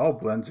view. They all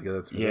blend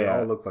together. They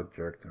all look like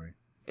jerk to me.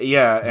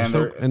 Yeah,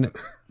 and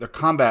their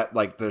combat,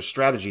 like their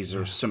strategies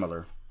are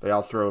similar. They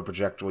all throw a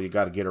projectile. You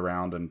got to get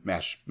around and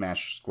mash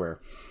square.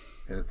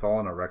 And it's all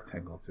in a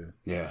rectangle too.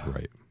 Yeah,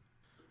 right.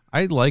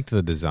 I liked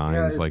the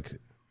designs. Like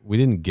we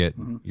didn't get.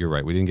 You're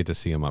right. We didn't get to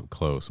see them up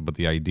close. But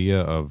the idea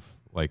of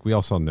like we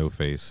all saw No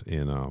Face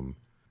in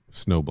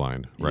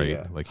Snowblind, right?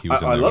 Yeah. Like he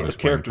was. I love the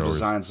character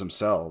designs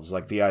themselves.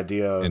 Like the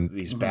idea of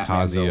these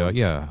Batman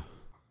villains.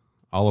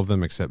 All of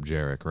them except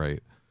Jarek,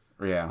 right?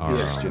 Yeah,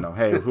 just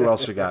hey, who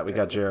else we got? We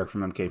got Jarek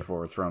from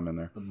MK4. Throw him in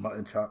there. The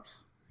mutton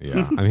chops.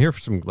 Yeah, I'm here for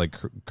some like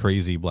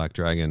crazy Black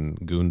Dragon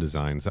goon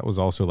designs. That was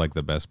also like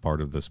the best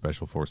part of the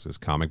Special Forces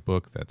comic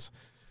book. That's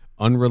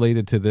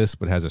unrelated to this,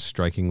 but has a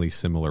strikingly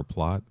similar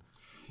plot.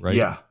 Right.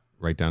 Yeah.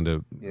 Right down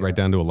to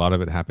a lot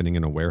of it happening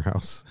in a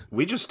warehouse.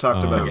 We just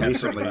talked about it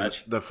recently.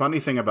 The funny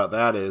thing about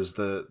that is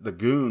the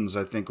goons,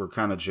 I think, were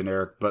kind of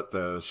generic, but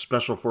the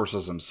Special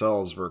Forces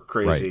themselves were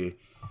crazy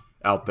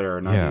out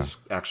there, 90s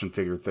action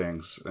figure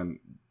things. And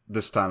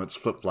this time it's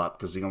flip-flop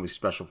because the only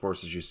Special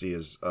Forces you see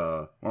is,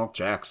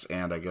 Jax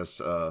and I guess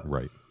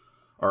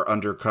our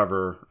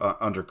undercover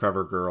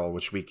girl,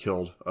 which we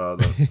killed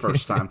the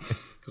first time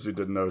because we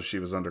didn't know she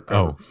was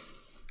undercover. Oh.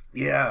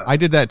 Yeah. I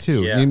did that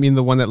too. Yeah. You mean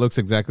the one that looks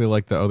exactly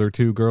like the other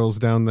two girls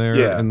down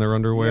there in their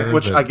underwear? Yeah.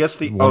 Which I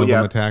guess one of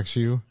them attacks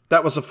you?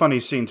 That was a funny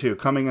scene too,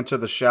 coming into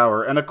the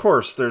shower. And of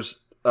course, there's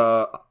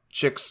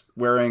chicks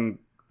wearing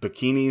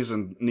bikinis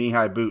and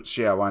knee-high boots.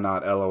 Yeah, why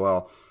not?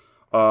 LOL.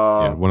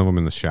 One of them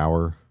in the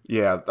shower.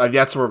 Yeah,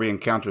 that's where we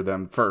encountered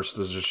them first,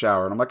 is the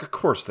shower. And I'm like, of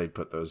course they'd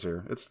put those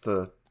here. It's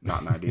the,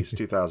 not 90s,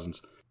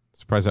 2000s.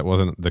 Surprised that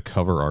wasn't the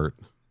cover art.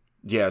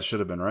 Yeah, it should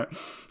have been, right?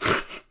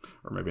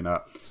 Or maybe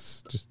not.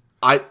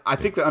 I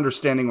think the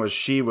understanding was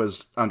she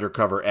was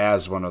undercover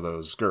as one of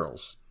those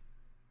girls.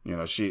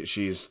 She's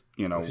she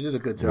did a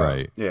good job.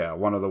 Right. Yeah,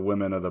 one of the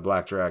women of the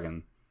Black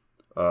Dragon.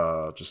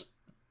 Just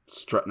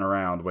strutting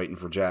around waiting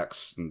for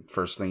Jax, and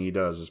first thing he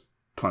does is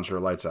punch her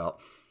lights out.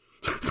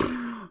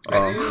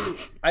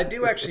 I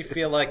do actually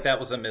feel like that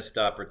was a missed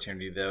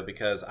opportunity, though,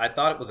 because I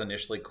thought it was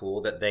initially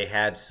cool that they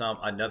had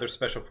another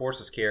Special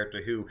Forces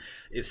character who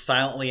is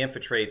silently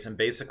infiltrates and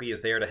basically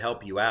is there to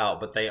help you out,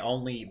 but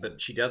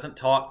she doesn't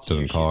talk to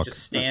you. She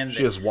just stands.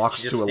 She just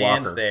walks to a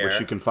locker, which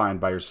you can find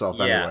by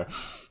yourself anyway.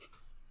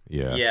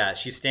 Yeah,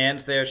 she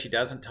stands there, she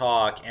doesn't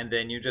talk, and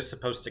then you're just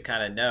supposed to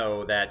kind of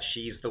know that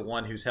she's the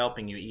one who's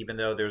helping you, even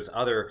though there's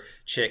other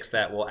chicks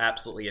that will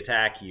absolutely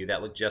attack you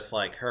that look just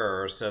like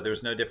her, so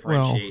there's no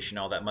differentiation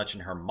all that much in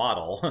her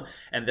model.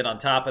 And then on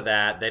top of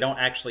that, they don't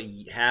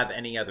actually have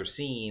any other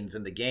scenes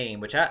in the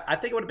game, which I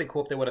think it would have been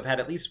cool if they would have had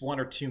at least one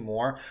or two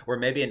more, where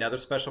maybe another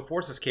Special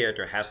Forces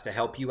character has to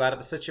help you out of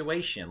a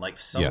situation, like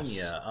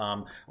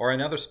Sonya, or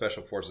another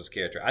Special Forces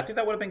character. I think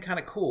that would have been kind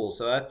of cool,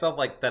 so I felt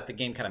like that the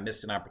game kind of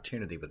missed an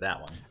opportunity with that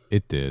one.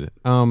 It did.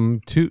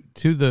 To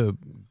the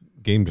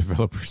game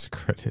developers'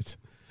 credit,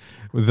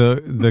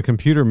 the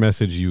computer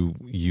message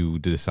you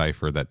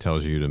decipher that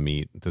tells you to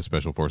meet the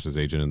Special Forces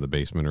agent in the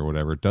basement or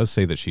whatever does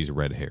say that she's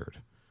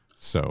red-haired.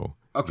 So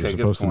you're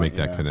supposed to make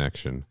that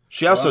connection.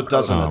 She also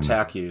doesn't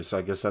attack you, so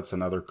I guess that's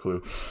another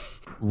clue.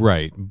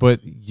 Right, but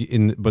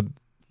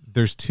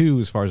there's two,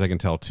 as far as I can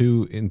tell,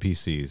 two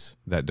NPCs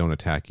that don't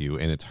attack you,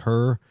 and it's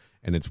her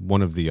and it's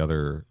one of the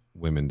other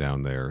women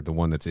down there, the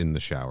one that's in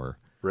the shower.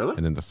 Really?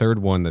 And then the third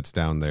one that's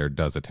down there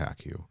does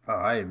attack you. Oh,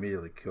 I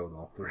immediately killed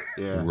all three.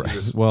 Yeah.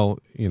 Right. Well,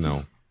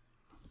 you're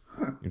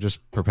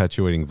just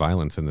perpetuating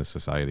violence in this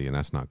society, and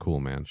that's not cool,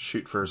 man.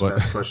 Shoot first,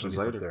 ask questions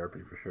later.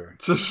 Therapy for sure.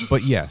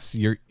 But yes,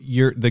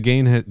 the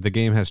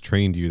game has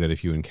trained you that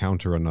if you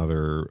encounter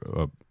another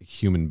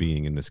human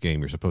being in this game,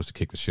 you're supposed to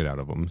kick the shit out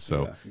of them.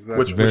 So,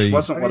 which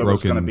wasn't what it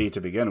was going to be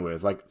to begin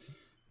with. Like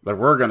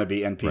we're going to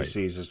be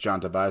NPCs as John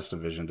Tobias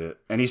envisioned it.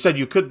 And he said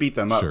you could beat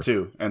them up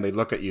too. And they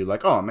look at you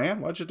like, oh man,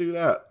 why'd you do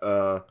that?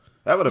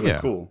 That would have been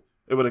cool.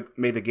 It would have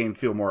made the game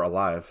feel more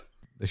alive.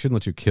 They shouldn't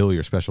let you kill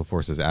your special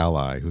forces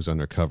ally who's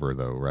undercover,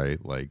 though, right?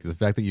 Like, the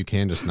fact that you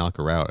can just knock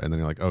her out and then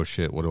you're like, oh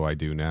shit, what do I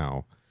do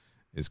now?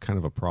 Is kind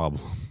of a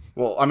problem.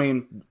 Well, I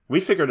mean, we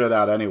figured it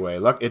out anyway.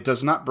 It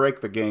does not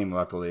break the game,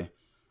 luckily.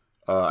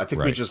 I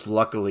think we just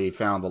luckily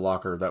found the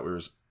locker that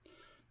was...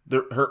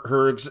 Her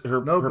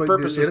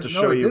purpose is to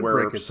show you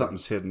where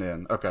something's hidden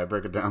in. Okay,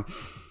 break it down.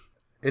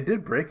 It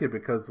did break it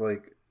because,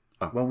 like,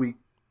 when we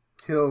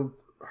killed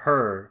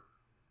her,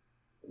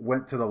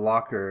 went to the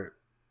locker,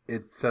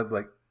 it said,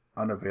 like,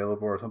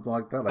 unavailable or something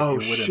like that.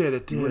 Like,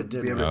 it did. You wouldn't be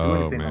able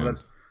to do anything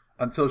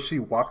until she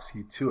walks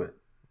you to it.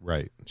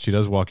 Right. She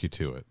does walk you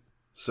to it.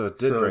 So it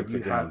did break the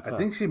game. I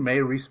think she may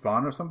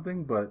respawn or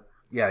something, but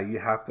yeah, you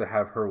have to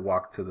have her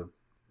walk to the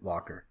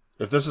locker.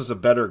 If this is a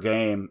better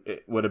game,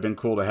 it would have been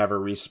cool to have her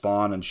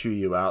respawn and chew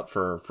you out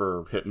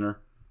for hitting her.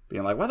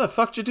 Being like, why the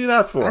fuck did you do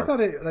that for? I thought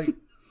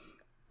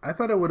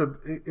it would have.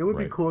 It would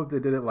be cool if they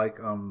did it like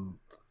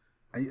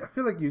I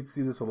feel like you'd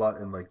see this a lot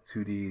in like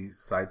 2D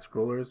side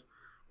scrollers,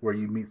 where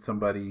you meet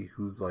somebody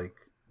who's like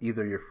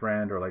either your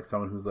friend or like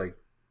someone who's like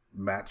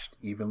matched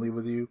evenly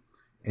with you,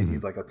 and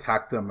you like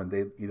attack them and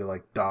they either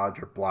like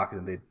dodge or block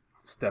and they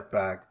step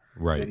back.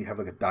 Right. Then you have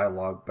like a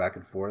dialogue back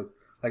and forth.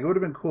 Like, it would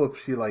have been cool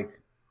if she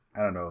like,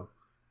 I don't know,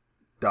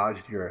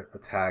 dodged your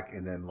attack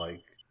and then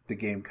like the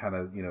game kind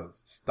of, you know,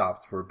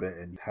 stops for a bit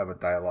and you have a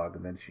dialogue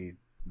and then she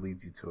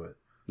leads you to it.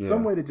 Yeah.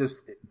 Some way to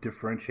just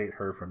differentiate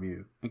her from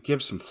you. It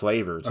gives some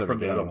flavor to from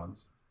the other game.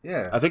 Ones.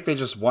 Yeah. I think they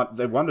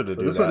wanted to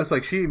do this that. One is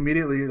like she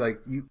immediately,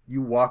 like,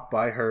 you walk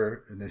by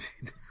her and then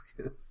she just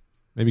gets...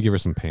 Maybe give her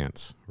some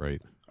pants,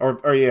 right?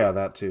 Or yeah,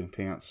 that too,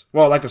 pants.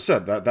 Well, like I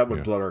said, that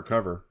would blow her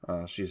cover.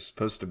 She's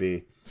supposed to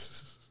be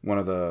one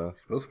of the...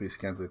 Supposed to be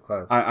scantily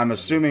clad. I'm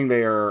assuming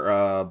they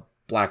are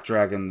Black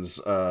Dragon's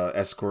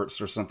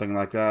escorts or something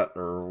like that,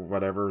 or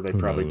whatever. They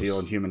probably deal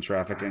in human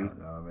trafficking.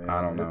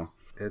 I don't know.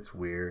 It's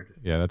weird.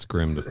 Yeah, that's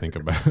grim to think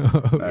about.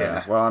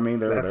 Yeah. Well, I mean,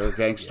 they're a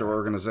gangster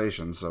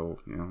organization, so,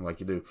 you know, like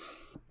you do.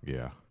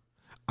 Yeah.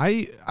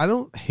 I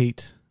don't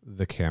hate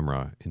the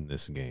camera in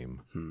this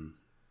game.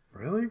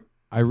 Really?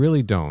 I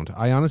really don't.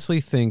 I honestly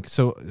think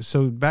so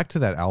back to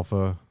that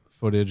alpha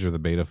footage or the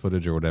beta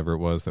footage or whatever it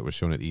was that was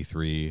shown at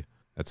E3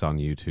 that's on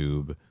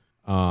YouTube.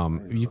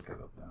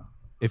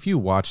 If you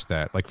watch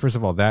that, like, first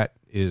of all, that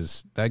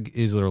is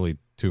literally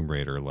Tomb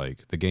Raider.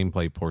 Like, the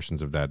gameplay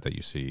portions of that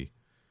you see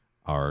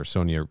are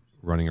Sonya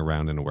running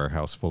around in a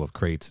warehouse full of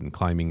crates and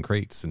climbing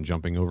crates and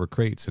jumping over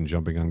crates and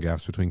jumping on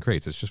gaps between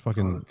crates. It's just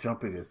fucking... the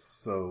jumping is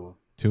so...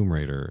 Tomb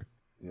Raider.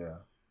 Yeah.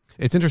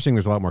 It's interesting.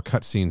 There's a lot more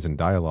cutscenes and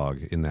dialogue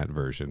in that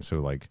version. So,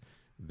 like,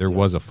 there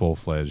was a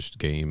full-fledged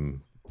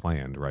game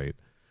planned, right?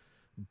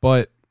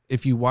 But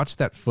if you watch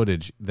that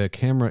footage, the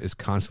camera is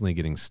constantly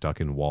getting stuck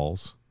in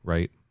walls,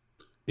 right?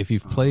 If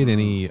you've played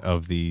any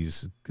of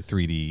these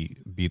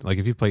 3D like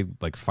if you've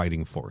played like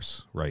Fighting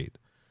Force, right?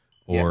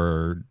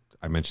 Or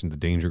I mentioned the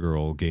Danger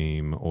Girl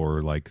game,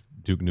 or like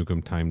Duke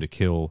Nukem Time to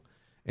Kill,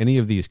 any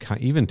of these,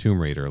 even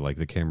Tomb Raider, like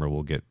the camera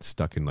will get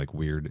stuck in like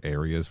weird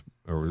areas,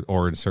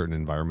 or in certain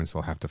environments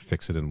they'll have to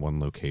fix it in one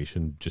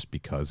location just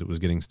because it was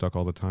getting stuck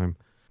all the time.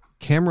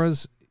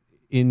 Cameras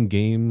in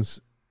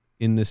games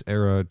in this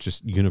era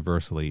just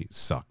universally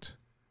sucked.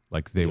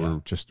 Like, they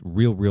were just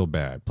real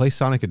bad. Play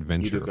Sonic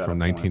Adventure from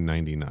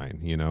 1999,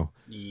 you know?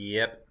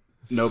 Yep.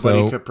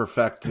 Nobody could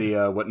perfect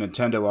the what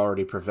Nintendo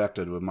already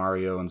perfected with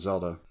Mario and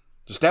Zelda.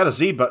 Just add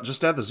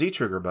the Z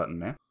trigger button,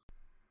 man.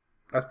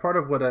 That's part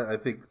of what I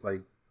think,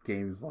 like,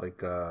 games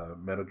like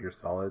Metal Gear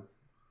Solid,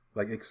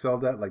 like,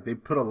 excelled at. Like, they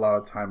put a lot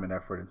of time and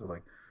effort into,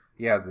 like,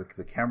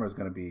 the camera's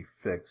going to be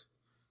fixed,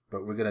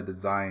 but we're going to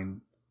design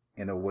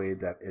in a way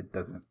that it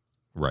doesn't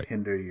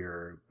hinder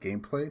your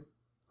gameplay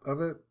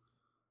of it.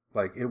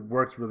 Like, it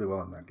works really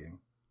well in that game.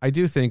 I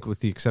do think, with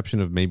the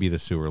exception of maybe the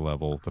sewer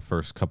level, the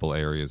first couple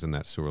areas in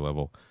that sewer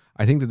level,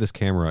 I think that this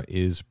camera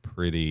is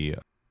pretty...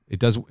 It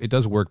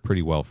does work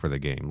pretty well for the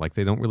game. Like,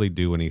 they don't really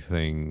do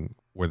anything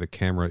where the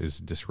camera is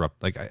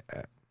disrupt. Like,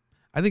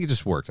 I think it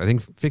just works. I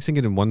think fixing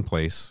it in one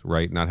place,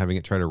 right, not having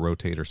it try to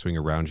rotate or swing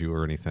around you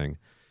or anything,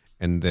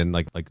 and then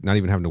like not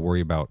even having to worry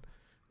about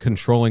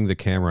controlling the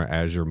camera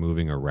as you're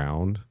moving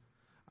around.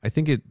 I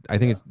think it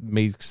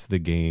makes the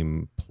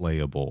game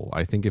playable.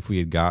 I think if we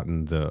had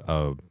gotten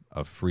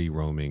a free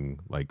roaming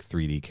like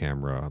 3D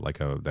camera, like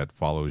that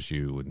follows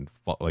you and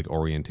like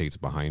orientates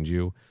behind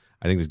you,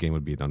 I think this game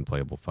would be an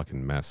unplayable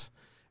fucking mess.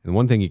 And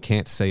one thing you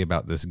can't say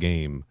about this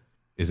game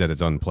is that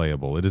it's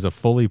unplayable. It is a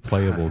fully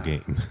playable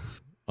game.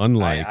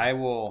 Unlike, I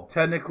will...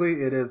 Technically,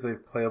 it is a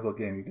playable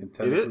game. You can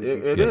technically...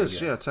 It is,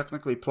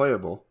 technically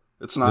playable.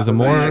 It's not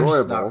enjoyable.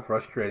 It's not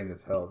frustrating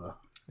as hell, though.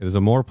 It is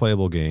a more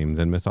playable game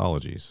than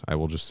Mythologies. I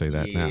will just say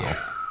that now.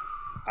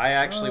 I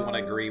actually want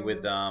to agree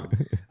with I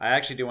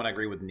actually do want to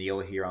agree with Neal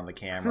here on the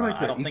camera. I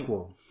feel like they're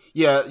equal.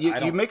 Yeah,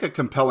 you make a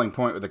compelling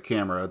point with the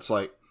camera. It's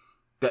like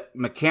that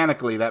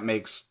mechanically that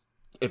makes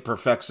it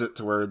perfects it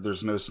to where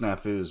there's no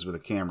snafus with a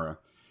camera.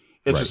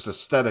 It's just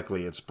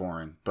aesthetically it's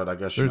boring, but I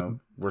guess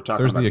we're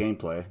talking about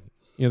gameplay.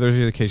 there's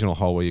the occasional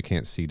hallway you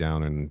can't see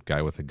down and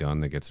guy with a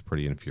gun that gets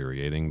pretty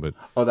infuriating. But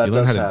that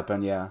does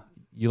happen, yeah.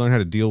 You learn how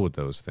to deal with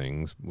those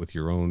things with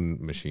your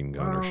own machine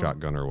gun or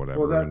shotgun or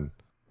whatever. Well,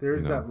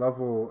 there's that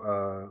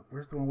level.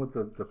 Where's the one with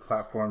the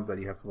platforms that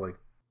you have to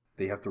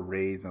they have to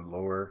raise and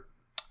lower?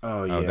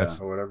 Oh yeah,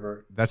 or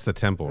whatever. That's the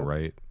temple,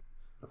 right?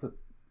 Is it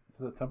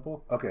the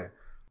temple? Okay,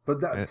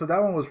 but that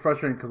one was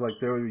frustrating because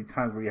there would be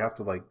times where you have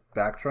to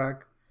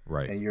backtrack,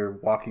 right? And you're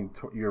walking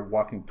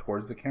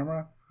towards the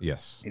camera.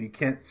 Yes, and you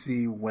can't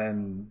see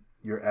when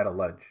you're at a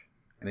ledge,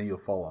 and then you'll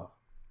fall off.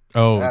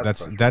 Oh,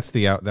 that's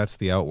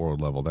the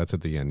outworld level. That's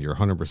at the end. You're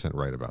 100%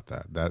 right about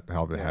that. That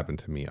happened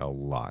to me a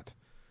lot.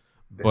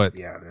 But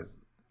yeah, it is.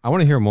 I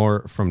want to hear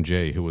more from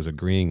Jay, who was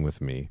agreeing with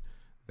me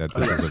that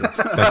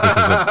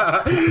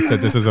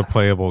this is a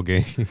playable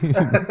game.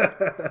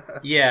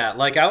 Yeah,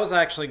 I was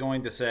actually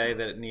going to say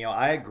that, Neal,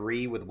 I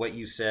agree with what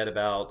you said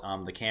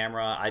about the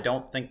camera. I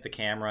don't think the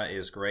camera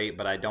is great,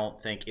 but I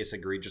don't think it's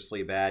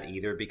egregiously bad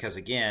either because,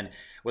 again,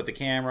 with the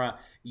camera,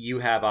 you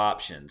have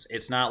options.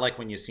 It's not like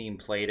when you seen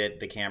played it,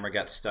 the camera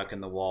got stuck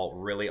in the wall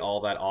really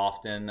all that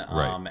often.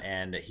 Right.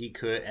 And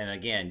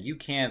again, you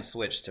can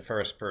switch to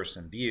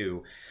first-person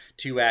view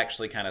to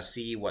actually kind of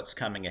see what's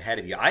coming ahead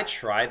of you. I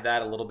tried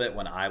that a little bit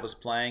when I was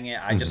playing it.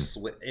 I just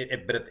but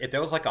if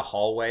there was a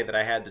hallway that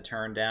I had to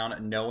turn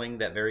down, knowing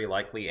that very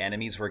likely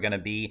enemies were going to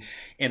be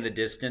in the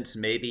distance,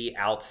 maybe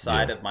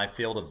outside of my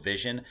field of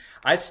vision,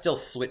 I still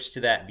switched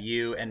to that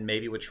view and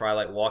maybe would try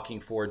walking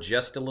forward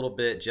just a little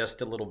bit, just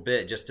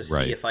to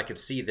see if I could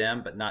see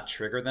them but not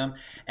trigger them.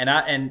 And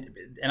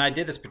I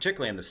did this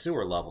particularly in the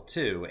sewer level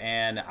too,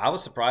 and I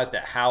was surprised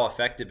at how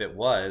effective it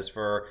was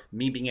for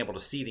me being able to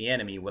see the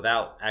enemy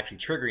without actually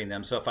triggering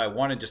them. So if I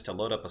wanted just to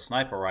load up a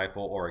sniper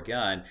rifle or a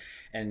gun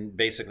and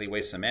basically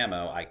waste some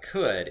ammo, I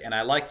could. And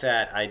I like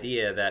that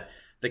idea that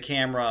the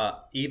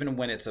camera, even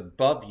when it's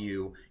above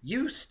you,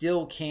 you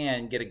still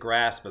can get a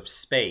grasp of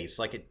space.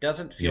 It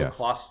doesn't feel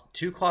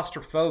too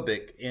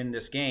claustrophobic in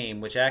this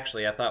game, which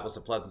actually I thought was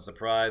a pleasant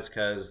surprise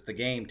because the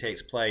game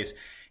takes place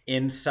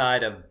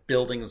inside of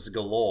buildings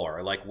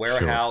galore,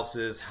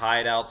 warehouses,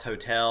 hideouts,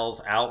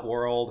 hotels,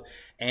 outworld,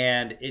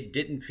 and it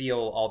didn't feel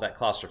all that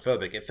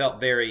claustrophobic. It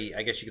felt very,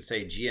 I guess you could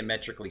say,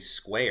 geometrically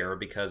square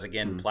because,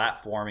 again,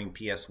 platforming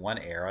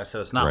PS1 era, so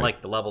it's not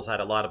like the levels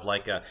had a lot of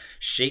a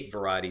shape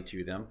variety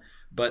to them,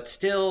 but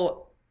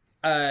still,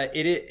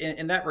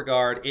 in that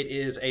regard, it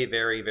is a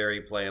very,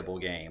 very playable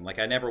game.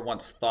 I never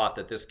once thought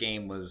that this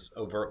game was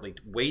overtly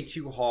way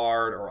too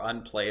hard or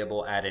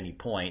unplayable at any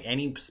point.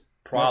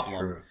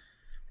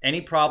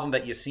 Any problem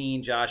that you've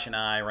seen Josh and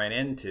I ran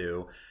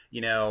into,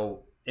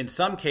 in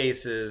some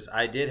cases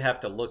I did have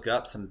to look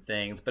up some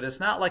things, but it's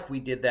not like we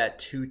did that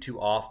too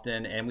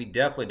often, and we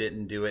definitely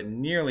didn't do it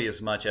nearly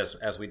as much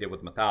as we did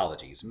with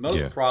mythologies.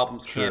 Most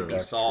problems can be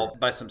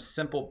solved by some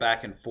simple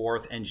back and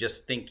forth and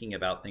just thinking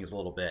about things a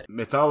little bit.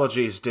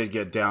 Mythologies did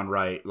get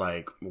downright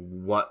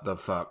what the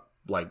fuck,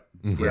 the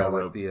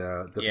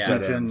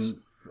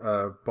Legion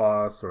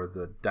boss or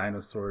the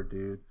dinosaur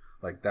dude,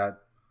 that.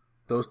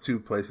 Those two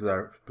places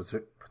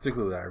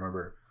particularly I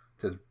remember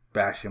just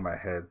bashing my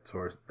head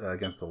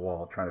against the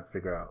wall trying to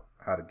figure out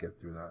how to get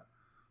through that.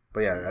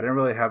 But yeah, I didn't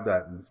really have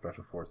that in the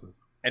Special Forces.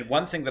 And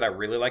one thing that I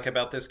really like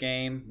about this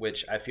game,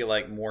 which I feel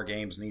like more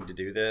games need to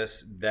do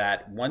this,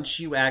 that once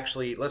you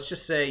actually, let's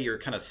just say you're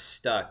kind of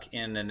stuck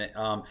in an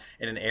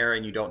area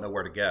and you don't know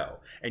where to go,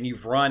 and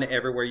you've run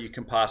everywhere you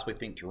can possibly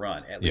think to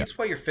run. At least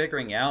while you're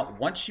figuring out,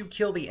 once you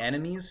kill the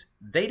enemies,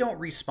 they don't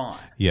respawn.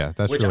 Yeah,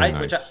 that's really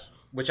nice.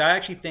 Which I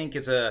actually think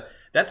is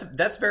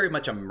that's very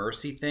much a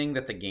mercy thing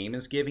that the game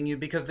is giving you,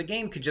 because the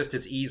game could just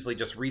as easily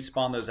just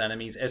respawn those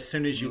enemies as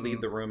soon as you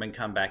leave the room and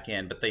come back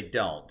in, but they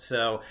don't.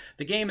 So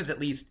the game is at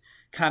least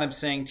kind of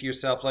saying to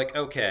yourself,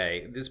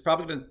 okay, this is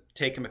probably going to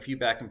take them a few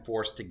back and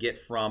forths to get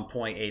from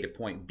point A to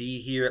point B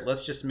here.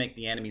 Let's just make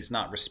the enemies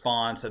not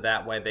respawn so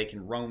that way they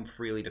can roam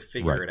freely to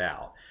figure it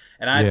out.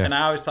 And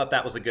I always thought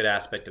that was a good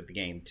aspect of the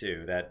game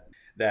too, that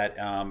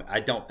I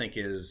don't think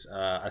is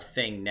a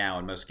thing now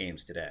in most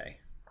games today.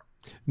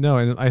 No,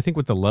 and I think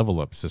with the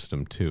level up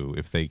system too,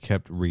 if they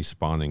kept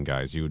respawning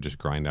guys, you would just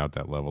grind out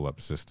that level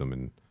up system,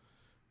 and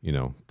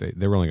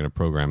they were only going to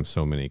program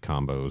so many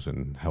combos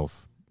and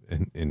health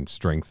and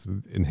strength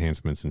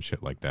enhancements and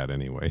shit like that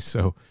anyway.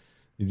 So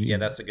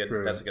that's a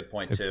good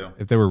point too.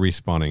 If they were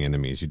respawning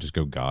enemies, you just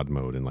go God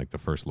mode in the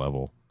first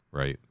level,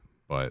 right?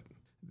 But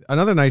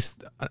another nice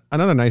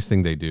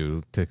thing they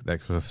do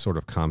that sort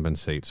of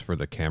compensates for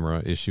the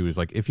camera issue is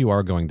if you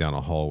are going down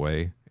a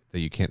hallway that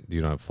you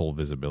don't have full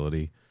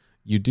visibility,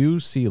 you do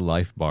see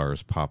life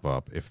bars pop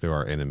up if there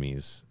are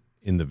enemies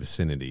in the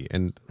vicinity,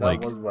 and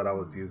that was what I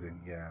was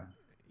using.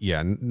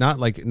 Yeah, not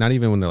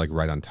even when they're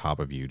right on top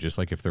of you, just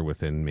if they're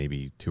within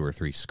maybe 2 or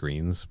 3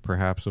 screens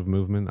perhaps of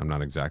movement. I'm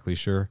not exactly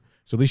sure.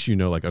 So at least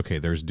okay,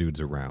 there's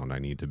dudes around. I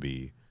need to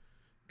be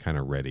kind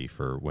of ready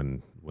for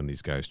when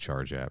these guys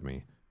charge at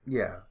me.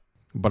 Yeah.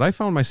 But I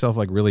found myself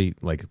really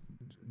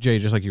Jay,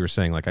 just like you were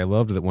saying, I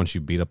loved that once you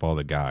beat up all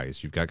the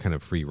guys, you've got kind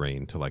of free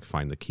reign to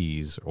find the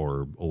keys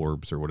or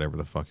orbs or whatever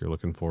the fuck you're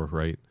looking for,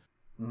 right?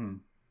 Mm-hmm.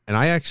 And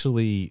I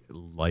actually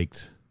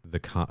liked the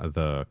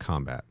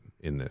combat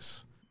in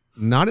this.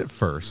 Not at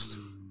first.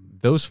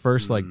 Those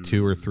first like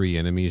 2 or 3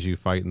 enemies you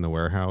fight in the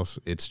warehouse,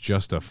 it's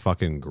just a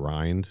fucking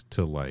grind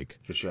to like.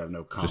 Because you have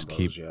no combos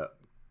just yet.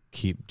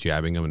 Keep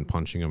jabbing them and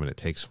punching them, and it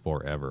takes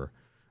forever.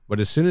 But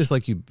as soon as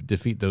like you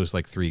defeat those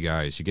like 3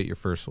 guys, you get your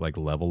first like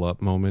level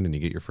up moment, and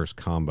you get your first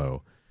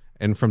combo,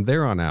 and from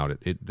there on out,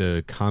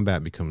 the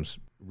combat becomes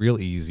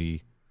real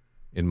easy,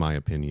 in my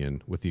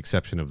opinion, with the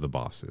exception of the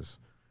bosses.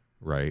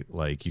 Right,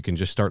 like you can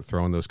just start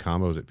throwing those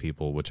combos at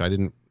people, which I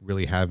didn't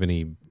really have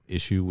any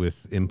issue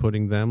with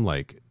inputting them.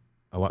 Like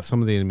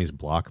some of the enemies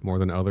block more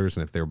than others,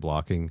 and if they're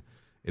blocking,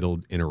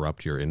 it'll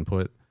interrupt your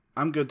input.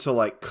 I'm good to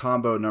like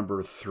combo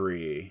number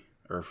 3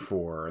 or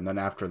 4, and then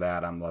after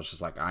that, I'm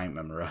just like I ain't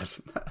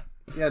memorizing that.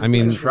 Yeah, I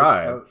mean,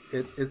 try.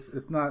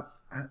 It's not.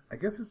 I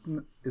guess is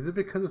it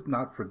because it's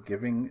not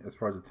forgiving as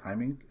far as the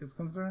timing is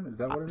concerned? Is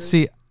that what it is?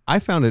 See, I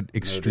found it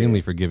extremely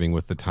forgiving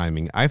with the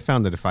timing. I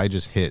found that if I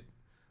just hit,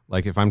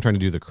 like if I'm trying to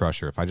do the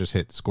crusher, if I just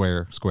hit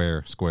square,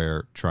 square,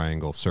 square,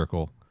 triangle,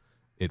 circle,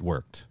 it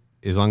worked.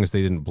 As long as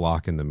they didn't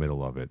block in the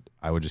middle of it,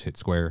 I would just hit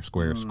square,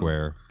 square,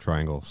 square,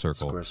 triangle,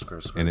 circle,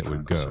 square, and it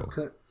would go.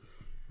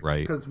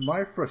 Right. Because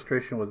my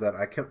frustration was that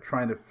I kept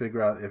trying to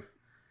figure out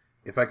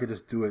if I could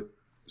just do it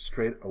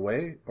straight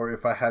away, or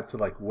if I had to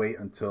like wait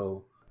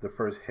until the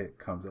first hit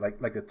comes,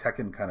 like a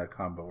Tekken kind of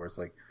combo where it's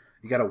like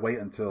you gotta wait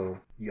until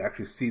you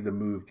actually see the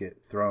move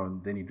get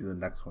thrown, then you do the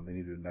next one, then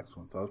you do the next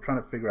one. So I was trying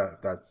to figure out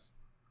if that's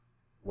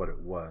what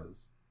it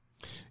was,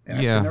 and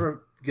I could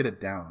never get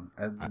it down,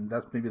 and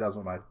that's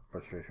what my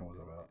frustration was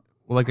about.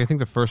 Well, like I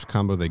think the first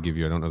combo they give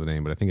you, I don't know the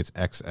name, but I think it's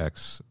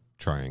XX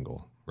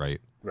triangle,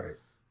 right? Right.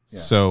 Yeah.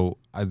 So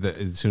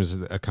as soon as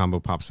a combo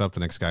pops up, the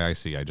next guy I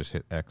see, I just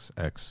hit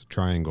XX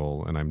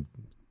triangle, and I'm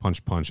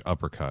punch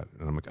uppercut,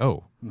 and I'm like,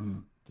 oh,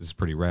 this is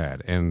pretty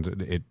rad,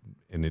 and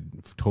it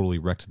totally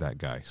wrecked that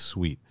guy.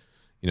 Sweet.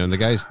 You know, and the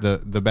guys,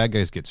 the bad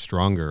guys get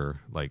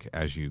stronger like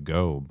as you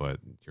go, but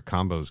your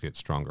combos get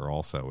stronger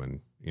also.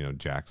 And you know,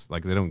 jacks,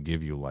 like they don't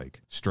give you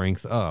like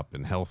strength up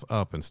and health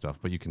up and stuff,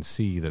 but you can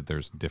see that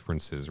there's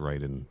differences, right?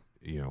 And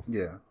you know,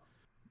 yeah,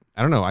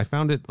 I don't know. I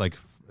found it like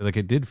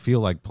it did feel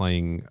like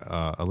playing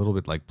a little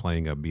bit like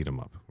playing a beat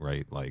 'em up,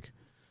 right? Like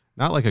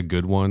not like a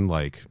good one,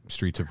 like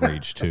Streets of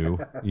Rage 2,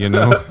 you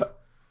know.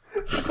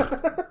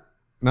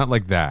 Not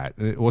like that.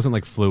 It wasn't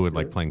like fluid,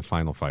 like playing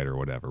Final Fight or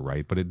whatever,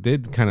 right? But it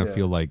did kind of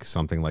feel like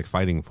something like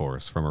Fighting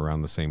Force from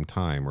around the same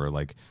time, or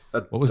like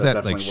what was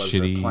that like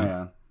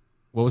shitty?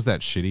 What was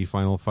that shitty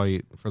Final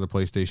Fight for the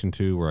PlayStation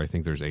 2 where I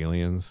think there's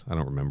aliens? I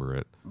don't remember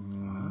it,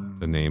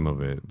 the name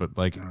of it, but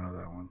like I don't know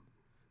that one.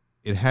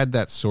 It had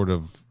that sort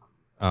of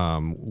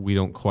we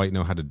don't quite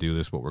know how to do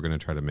this, but we're going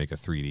to try to make a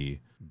 3D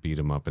beat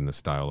 'em up in the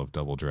style of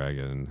Double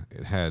Dragon.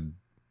 It had,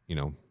 you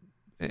know,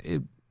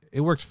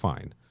 it worked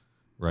fine,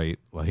 right?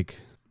 Like.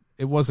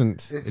 It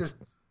wasn't.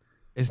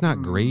 It's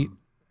not great,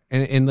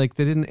 and like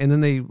they didn't. And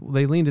then they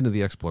leaned into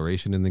the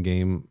exploration in the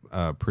game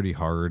pretty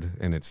hard,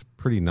 and it's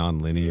pretty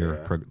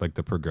non-linear, like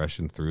the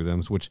progression through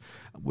them, which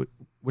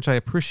I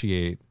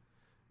appreciate,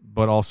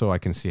 but also I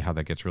can see how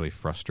that gets really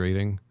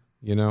frustrating.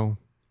 You know.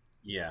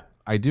 Yeah.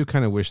 I do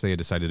kind of wish they had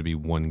decided to be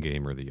one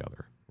game or the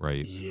other,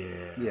 right?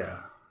 Yeah. Yeah.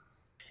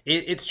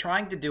 It's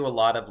trying to do a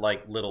lot of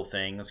like little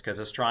things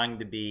because it's trying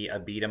to be a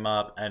beat 'em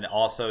up and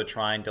also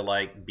trying to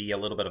like be a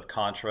little bit of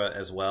Contra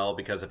as well,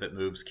 because if it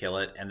moves, kill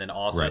it. And then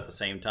also at the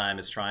same time,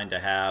 it's trying to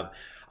have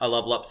a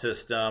level up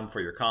system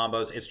for your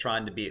combos. It's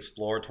trying to be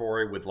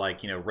exploratory with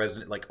like, you know,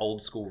 like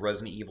old school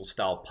Resident Evil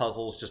style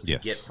puzzles just to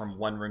get from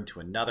one room to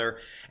another.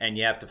 And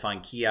you have to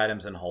find key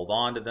items and hold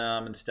on to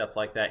them and stuff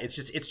like that.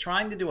 It's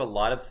trying to do a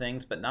lot of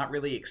things, but not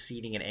really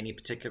exceeding in any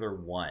particular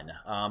one.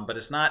 But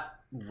it's not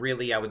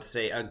really, I would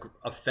say,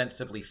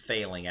 offensively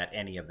failing at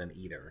any of them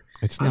either.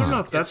 I don't know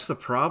if that's the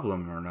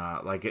problem or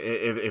not. Like,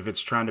 if it's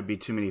trying to be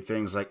too many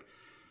things, like,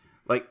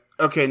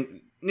 okay,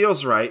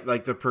 Neal's right.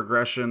 Like the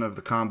progression of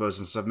the combos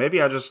and stuff.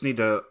 Maybe I just need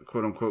to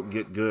quote unquote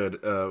get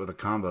good with the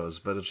combos,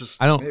 but it's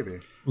just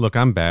look.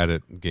 I'm bad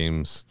at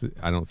games.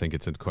 I don't think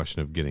it's a question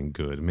of getting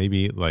good.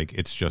 Maybe like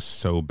it's just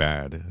so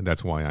bad.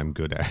 That's why I'm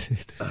good at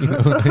it. You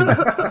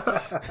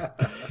know?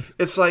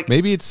 It's like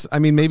maybe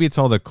it's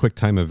all the quick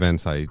time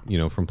events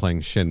from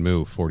playing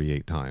Shenmue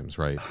 48 times,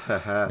 right?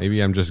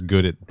 Maybe I'm just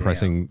good at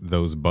pressing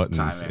those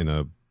buttons in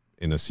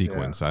a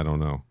sequence. I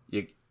don't know.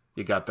 You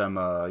got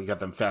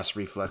them fast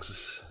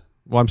reflexes.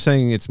 Well, I'm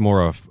saying it's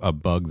more of a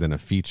bug than a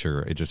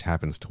feature. It just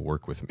happens to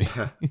work with me.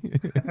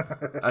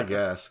 I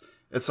guess.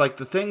 It's like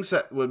the things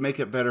that would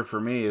make it better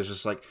for me is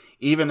just like,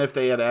 even if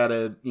they had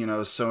added,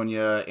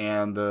 Sonya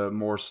and the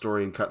more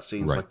story and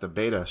cutscenes like the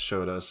beta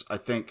showed us, I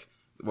think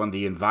when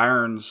the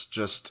environs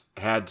just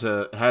had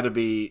to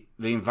be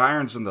the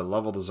environs and the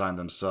level design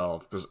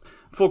themselves, because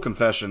full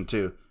confession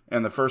too,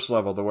 in the first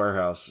level, the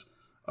warehouse,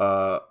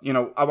 I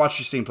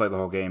watched you play the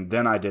whole game.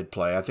 Then I did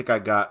play. I think I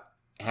got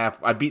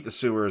I beat the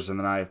sewers, and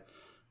then I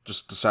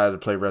just decided to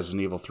play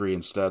Resident Evil 3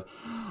 instead.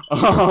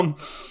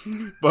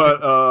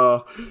 But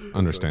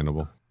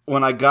understandable.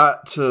 When I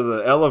got to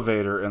the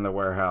elevator in the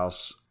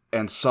warehouse,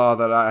 and saw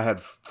that I had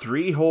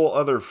 3 whole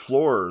other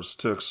floors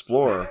to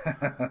explore,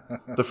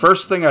 the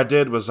first thing I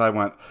did was I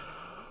went,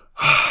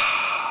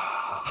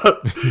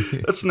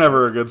 that's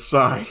never a good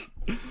sign.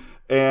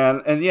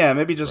 And yeah,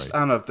 maybe just,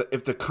 right. I don't know,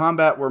 if the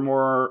combat were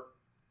more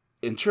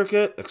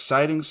intricate,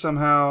 exciting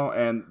somehow,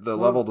 and the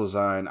level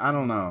design, I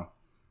don't know.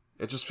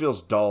 It just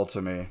feels dull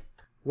to me.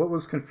 What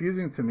was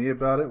confusing to me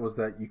about it was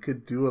that you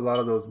could do a lot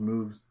of those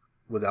moves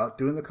without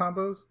doing the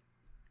combos.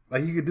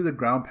 Like, you could do the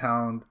ground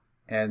pound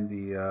and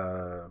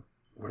the,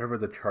 whatever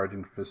the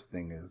charging fist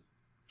thing is.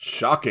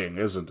 Shocking,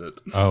 isn't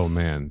it? Oh,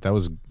 man. That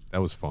was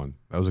fun.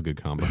 That was a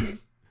good combo.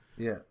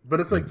 Yeah, but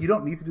it's like you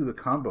don't need to do the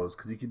combos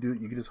because you could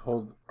just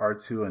hold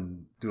R2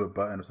 and do a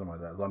button or something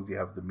like that as long as you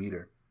have the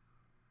meter.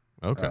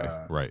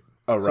 Okay, right.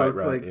 Oh, so right, it's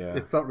right. like yeah.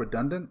 It felt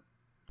redundant,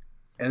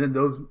 and then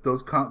those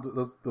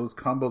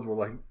combos were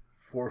like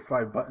 4 or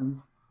 5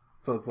 buttons.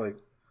 So it's like,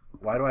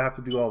 why do I have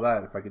to do all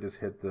that if I could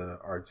just hit the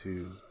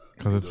R2?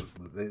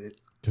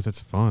 Because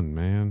it's fun,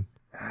 man.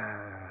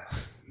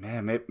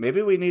 Man,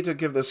 maybe we need to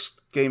give this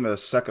game a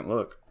second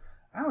look.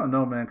 I don't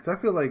know, man, because I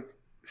feel like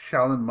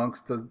Shaolin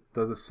Monks does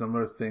a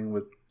similar thing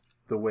with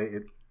the way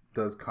it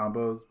does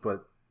combos,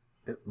 but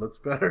it looks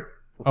better.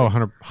 Oh,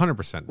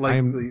 100%.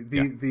 Like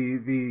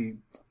the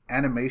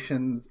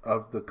animations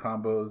of the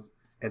combos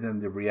and then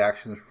the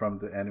reactions from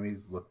the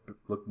enemies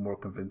look more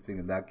convincing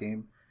in that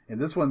game. In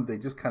this one, they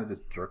just kind of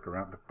just jerk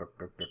around,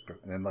 and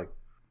then like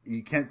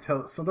you can't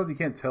tell. Sometimes you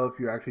can't tell if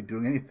you're actually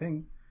doing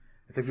anything.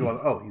 It takes you a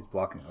while. Oh, he's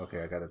blocking.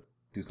 Okay, I gotta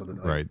do something.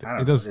 Like, right. I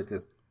don't know. It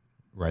just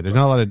right. There's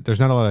not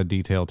a lot of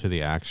detail to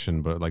the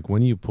action, but like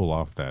when you pull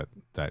off that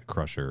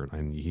crusher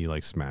and he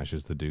like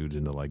smashes the dudes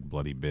into like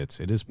bloody bits,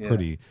 it is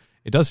pretty.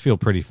 It does feel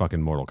pretty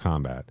fucking Mortal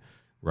Kombat,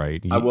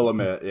 right? I will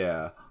admit,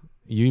 yeah.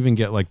 You even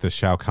get like the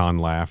Shao Kahn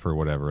laugh or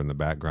whatever in the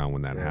background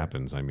when that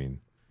happens. I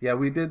mean, yeah,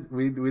 we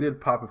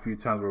did pop a few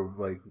times where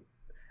like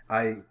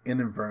I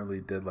inadvertently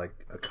did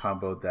like a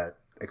combo that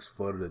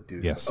exploded a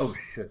dude. Yes. Oh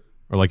shit.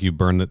 Or like you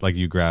burn it, like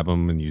you grab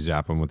them and you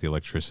zap them with the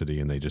electricity,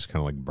 and they just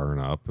kind of like burn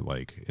up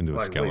like into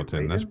a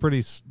skeleton. That's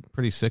pretty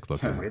sick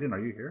looking. Raiden, are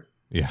you here?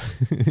 Yeah.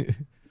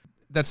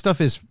 That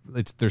stuff is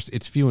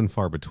it's few and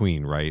far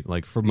between, right?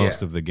 Like for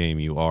most of the game,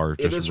 you are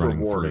just running through. It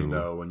is rewarding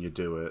though when you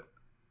do it.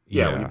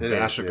 Yeah, when you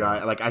dash a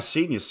guy. Like I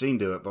seen you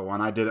do it, but when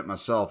I did it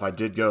myself, I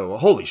did go, well,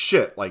 holy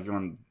shit! Like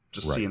when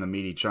just seeing the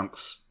meaty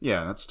chunks.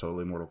 Yeah, that's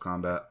totally Mortal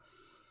Kombat.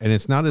 And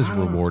it's not as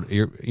rewarding.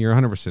 You're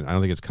 100%. I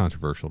don't think it's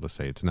controversial to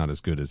say it's not as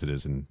good as it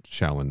is in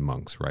Shaolin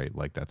Monks, right?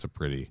 Like that's a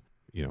pretty,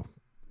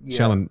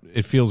 Shaolin.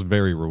 It feels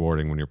very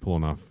rewarding when you're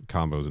pulling off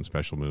combos and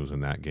special moves in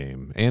that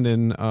game, and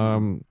in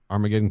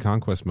Armageddon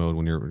Conquest mode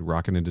when you're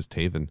rocking into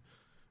Taven,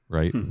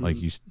 right? Like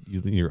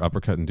you're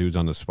uppercutting dudes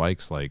on the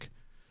spikes, like.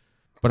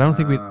 But I don't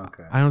think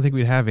I don't think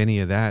we'd have any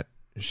of that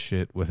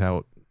shit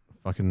without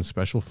fucking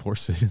special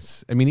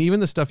forces. I mean, even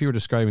the stuff you were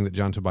describing that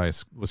John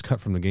Tobias was cut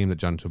from the game that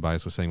John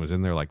Tobias was saying was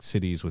in there, like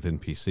cities with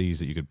NPCs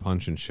that you could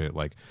punch and shit.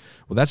 Like,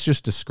 well, that's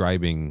just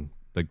describing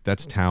like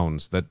that's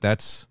towns.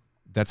 That's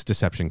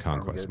Deception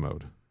Conquest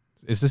mode.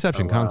 It's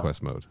Deception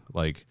Conquest mode.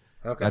 Like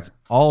that's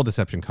all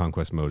Deception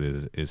Conquest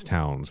mode is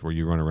towns where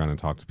you run around and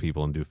talk to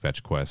people and do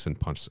fetch quests and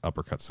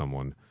uppercut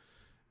someone.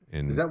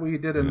 And is that what you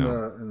did in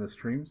the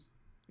streams?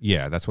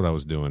 Yeah, that's what I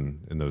was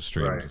doing in those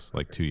streams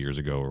like 2 years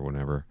ago or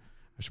whenever.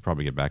 I should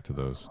probably get back to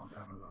those.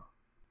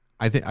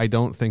 I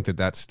don't think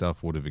that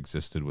stuff would have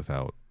existed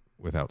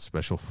without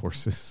special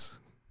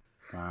forces.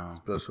 Wow.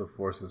 Special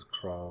forces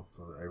crawl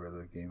so that every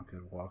other game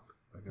could walk.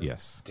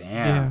 Yes.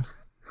 Damn.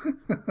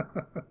 Yeah.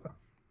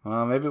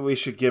 Well, maybe we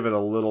should give it a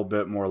little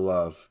bit more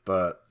love,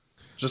 but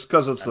just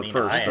because it's the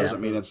first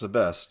doesn't mean it's the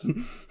best.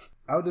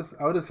 I would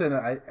just say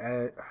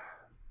that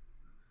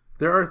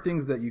there are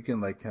things that you can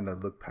like kind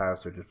of look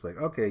past or just like,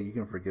 okay, you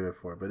can forgive it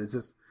for, but it's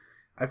just,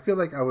 I feel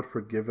like I would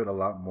forgive it a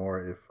lot more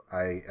if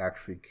I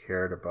actually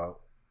cared about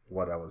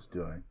what I was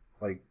doing.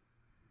 Like,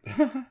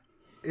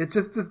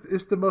 it's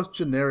the most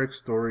generic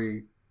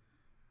story,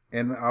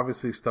 and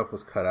obviously stuff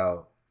was cut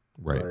out.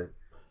 Right. But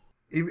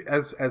even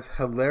as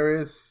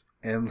hilarious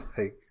and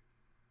like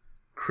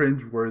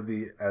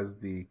cringeworthy as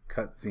the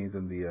cutscenes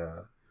and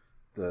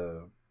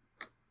the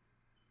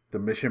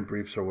mission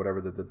briefs or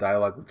whatever, the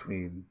dialogue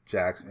between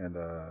Jax and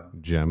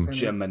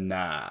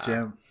Gemini,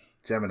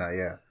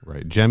 yeah.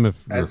 Right. Gem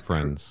if we're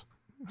friends.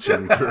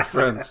 Gem if we're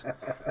friends.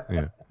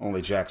 Yeah.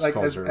 Only Jax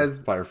calls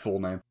her by her full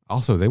name.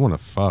 Also, they want to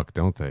fuck,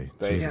 don't they?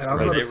 They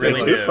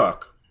really do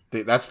fuck.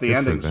 That's the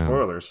ending.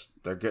 Spoilers.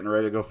 They're getting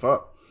ready to go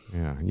fuck.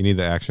 Yeah. You need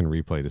the action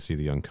replay to see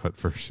the uncut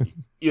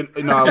version.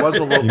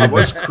 I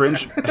was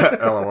cringe.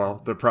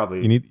 LOL. They're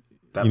probably. You need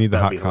the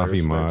hot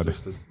coffee mod.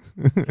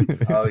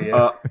 Oh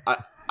yeah.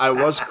 I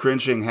was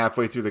cringing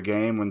halfway through the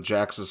game when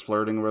Jax is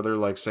flirting with her,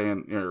 like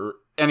saying,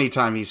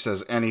 anytime he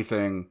says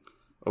anything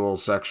a little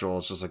sexual,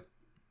 it's just like,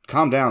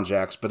 calm down,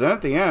 Jax. But then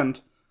at the end,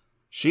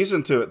 she's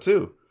into it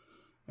too.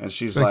 And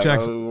she's like,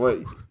 Jax, oh, what,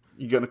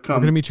 you gonna come?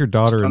 I'm gonna meet your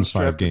daughter in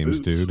 5 games,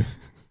 dude.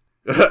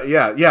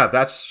 yeah,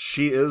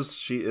 she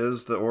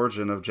is the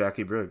origin of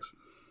Jackie Briggs.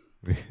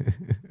 I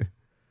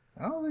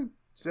don't think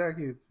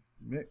Jackie is,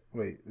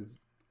 wait,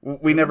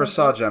 We never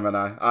saw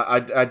Gemini.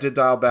 I did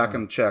dial back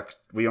and check.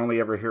 We only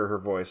ever hear her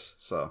voice.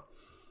 So.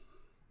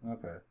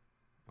 Okay.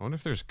 I wonder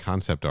if there's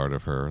concept art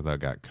of her that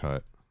got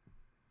cut.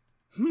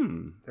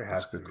 There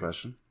has That's a to good be.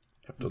 question.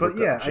 But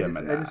yeah,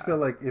 I just feel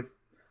like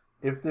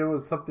if there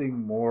was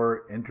something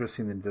more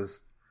interesting than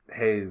just,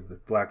 hey, the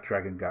Black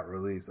Dragon got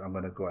released, I'm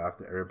gonna go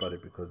after everybody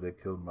because they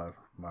killed my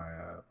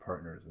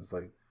partners. It's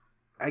like,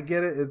 I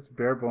get it, it's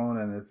bare bone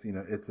and it's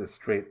it's a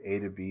straight A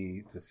to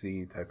B to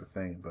C type of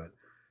thing, but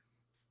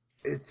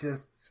it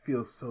just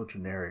feels so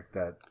generic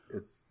that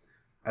it's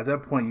at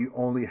that point you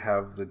only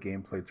have the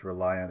gameplay to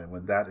rely on, and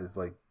when that is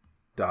like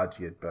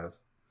dodgy at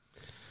best,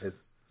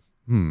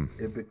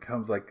 it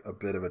becomes like a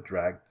bit of a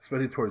drag,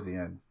 especially towards the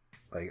end.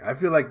 Like, I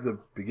feel like the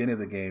beginning of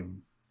the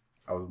game,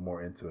 I was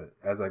more into it.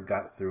 As I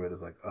got through it,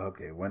 it's like, oh,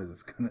 okay, when is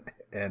this going to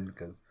end?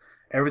 Because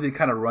everything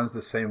kind of runs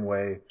the same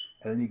way.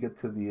 And then you get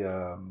to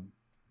the,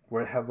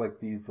 where it had like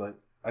these, like,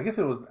 I guess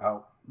it was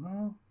out.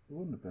 No, it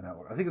wouldn't have been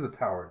outward. I think it was the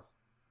towers.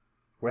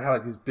 Where it had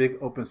like these big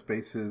open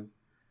spaces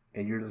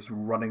and you're just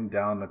running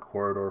down the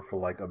corridor for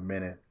like a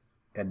minute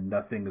and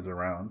nothing is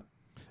around.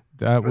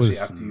 That Especially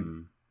was, after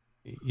you.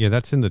 Yeah,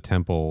 that's in the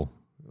temple.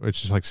 It's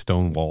just like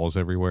stone walls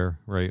everywhere,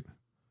 right?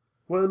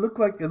 Well, it looked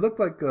like I don't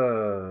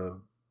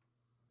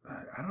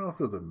know if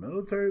it was a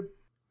military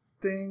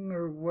thing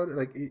or what.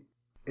 Like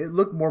it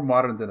looked more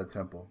modern than a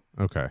temple.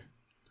 Okay.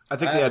 I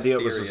think the idea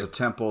was as a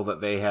temple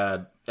that they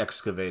had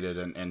excavated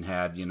and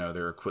had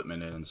their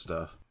equipment in and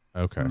stuff.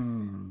 Okay.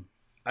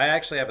 I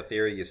actually have a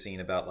theory, Yassine,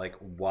 about like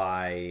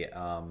why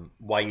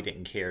you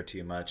didn't care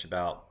too much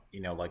about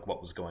like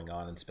what was going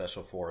on in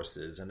Special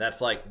Forces, and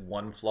that's like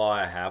one flaw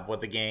I have with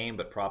the game,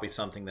 but probably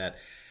something that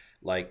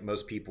like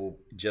most people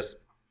just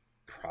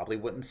probably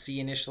wouldn't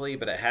see initially.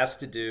 But it has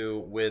to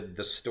do with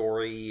the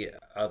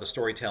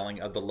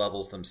storytelling of the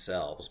levels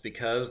themselves,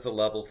 because the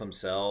levels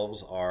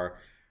themselves are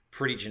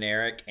pretty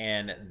generic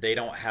and they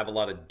don't have a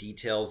lot of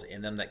details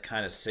in them that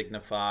kind of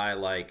signify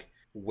like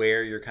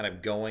where you're kind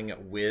of going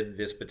with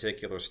this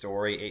particular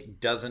story. It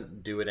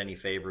doesn't do it any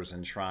favors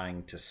in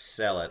trying to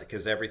sell it,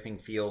 because everything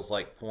feels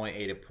like point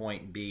A to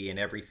point B and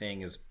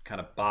everything is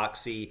kind of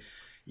boxy.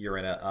 You're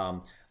in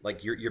a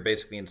like you're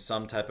basically in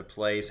some type of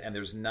place, and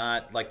there's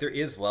not like, there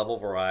is level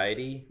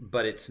variety,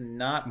 but it's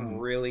not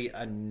really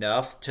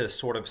enough to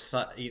sort of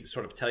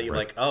tell you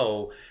like,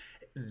 oh,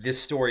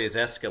 this story is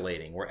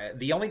escalating. Where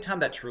the only time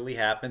that truly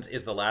happens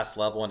is the last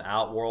level in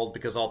Outworld,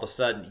 because all of a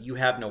sudden you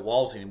have no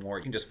walls anymore.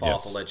 You can just fall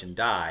off the ledge and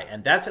die,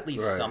 and that's at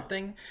least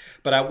something.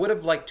 But I would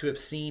have liked to have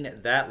seen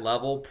that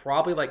level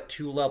probably like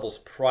 2 levels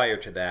prior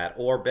to that,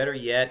 or better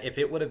yet, if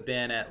it would have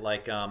been at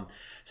like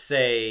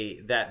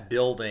say that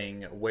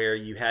building where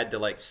you had to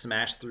like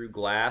smash through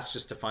glass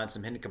just to find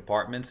some hidden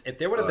compartments. If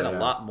there would have been a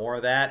lot more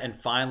of that, and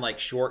find like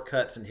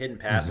shortcuts and hidden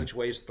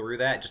passageways through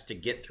that just to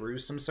get through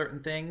some certain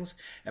things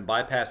and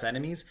bypass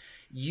enemies,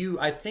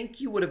 I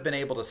think you would have been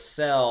able to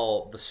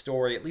sell the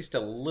story at least a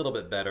little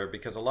bit better,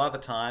 because a lot of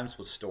the times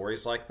with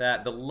stories like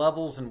that, the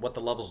levels and what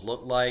the levels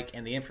look like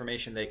and the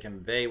information they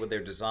convey with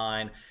their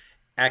design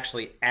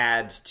actually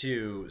adds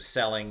to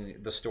selling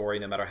the story,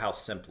 no matter how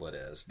simple it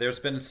is. There's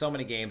been so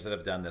many games that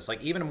have done this.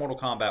 Like even Mortal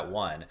Kombat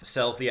 1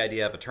 sells the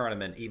idea of a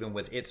tournament even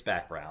with its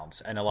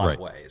backgrounds in a lot of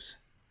ways.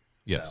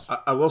 Yes. So.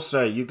 I will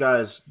say, you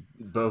guys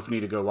both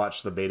need to go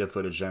watch the beta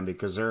footage then,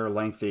 because there are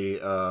lengthy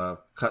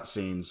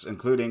cutscenes,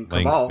 including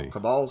Cabal.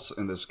 Cabal's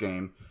in this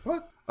game.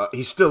 What?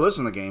 He still is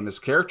in the game. His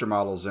character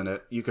model's in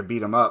it. You could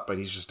beat him up, but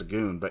he's just a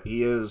goon. But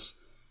he is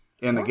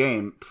in the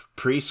game.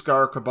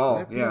 Pre-Scar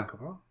Cabal. Yeah.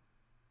 Cabal?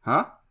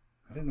 Huh?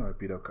 I didn't know I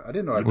beat up. I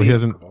didn't know I Well, beat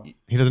up Cabal.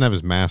 He doesn't have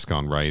his mask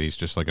on, right? He's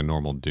just like a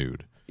normal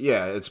dude.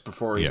 Yeah, it's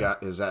before he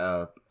got his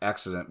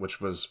accident, which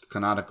was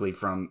canonically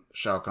from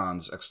Shao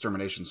Kahn's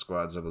extermination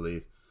squads, I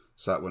believe.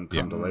 So that wouldn't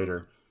come to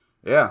later.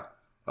 Yeah.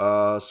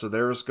 So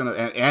there's gonna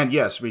and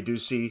yes, we do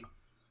see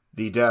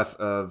the death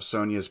of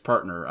Sonya's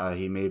partner.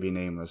 He may be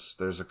nameless.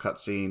 There's a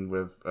cutscene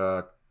with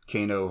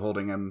Kano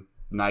holding a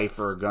knife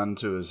or a gun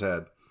to his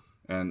head,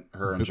 and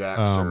her and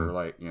Jax are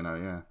like,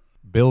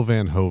 Bill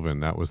Van Hoven,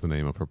 that was the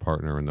name of her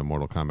partner in the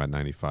Mortal Kombat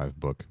 95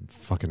 book.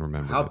 Fucking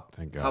remembered it.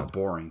 Thank God. How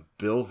boring.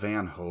 Bill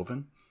Van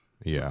Hoven?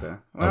 Yeah. Okay.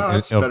 Well,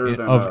 that's better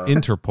than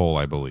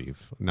Interpol, I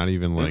believe. Not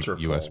even like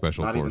Interpol. U.S.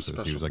 Special Not Forces. Even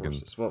Special He was like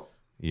Forces. in. Well,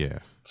 yeah.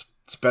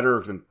 It's better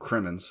than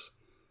Crimmins.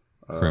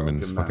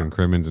 Crimmins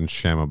and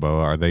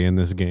Shamaboa. Are they in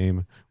this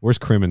game? Where's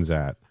Crimmins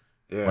at?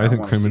 Yeah, why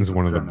isn't Crimmins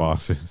one of the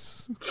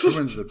bosses?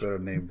 Crimmins is a better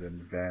name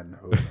than Van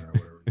Hoven or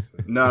whatever you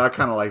say. No, I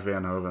kind of like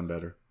Van Hoven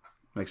better.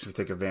 Makes me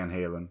think of Van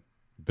Halen.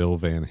 Bill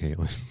Van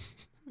Halen.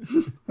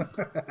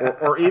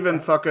 or even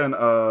fucking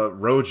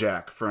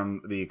Rojak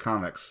from the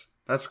comics.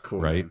 That's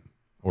cool. Right. Name.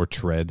 Or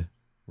Tread.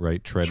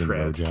 Right? Tread and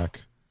Rojak.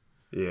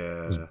 Yeah.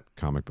 Those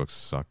comic books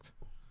sucked.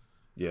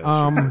 Yeah.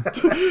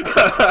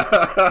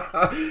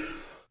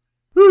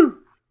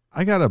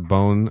 I got a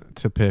bone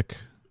to pick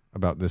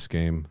about this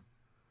game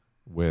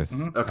with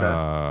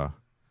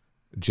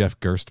Jeff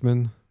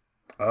Gerstmann.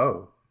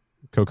 Oh.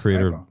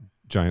 Co-creator of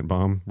Giant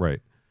Bomb. Right.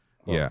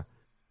 Well, yeah.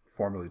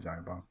 Formerly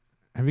Giant Bomb.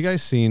 Have you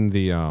guys seen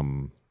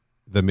the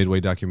The Midway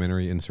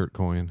documentary, Insert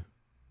Coin?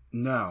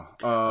 No.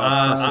 No,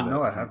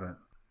 I haven't.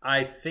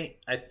 I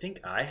think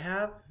I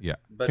have. Yeah.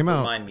 But Came out,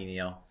 remind me,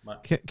 Neal.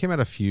 came out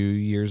a few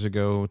years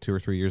ago, 2 or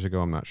 3 years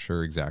ago. I'm not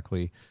sure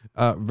exactly.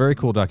 Very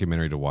cool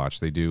documentary to watch.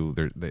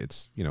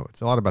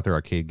 It's a lot about their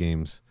arcade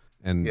games.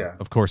 And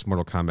of course,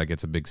 Mortal Kombat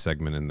gets a big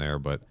segment in there,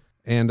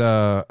 and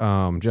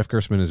Jeff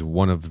Gerstmann is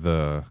one of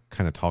the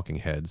kind of talking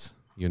heads,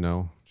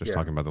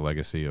 talking about the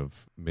legacy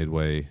of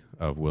Midway,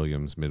 of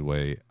Williams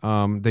Midway.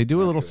 They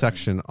do a little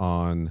section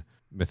on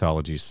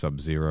Mythology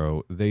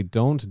Sub-Zero. They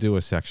don't do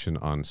a section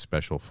on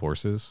Special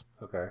Forces.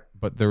 Okay.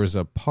 But there is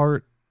a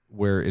part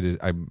where it is,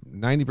 I'm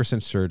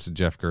 90% sure it's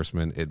Jeff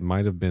Gerstmann. It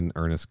might have been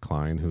Ernest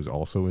Cline who's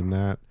also in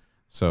that.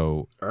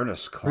 So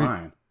Ernest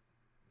Cline.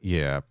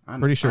 Yeah,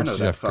 pretty sure it's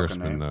Jeff Gerstmann,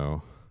 name.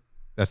 Though.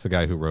 That's the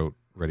guy who wrote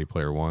Ready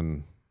Player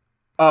One.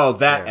 Oh,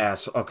 that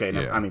ass. Okay,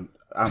 no, Yeah. I mean,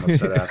 I almost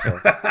said asshole.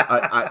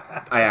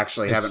 I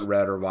actually haven't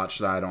read or watched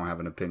that. I don't have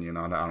an opinion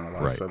on it. I don't know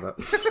why I said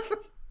that.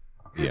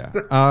 Yeah.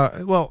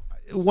 Well,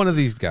 one of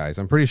these guys,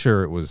 I'm pretty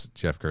sure it was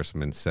Jeff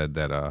Gerstmann, said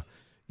that,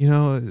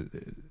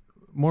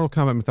 Mortal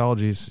Kombat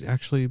Mythology is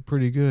actually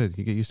pretty good.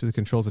 You get used to the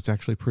controls, it's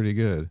actually pretty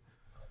good.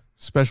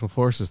 Special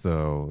Forces,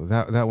 though,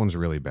 that one's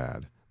really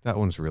bad. That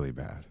one's really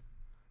bad.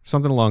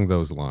 Something along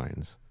those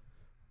lines.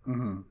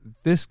 Mm-hmm.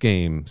 This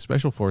game,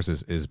 Special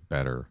Forces, is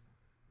better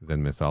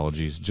than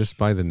Mythologies just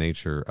by the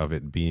nature of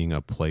it being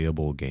a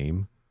playable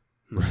game.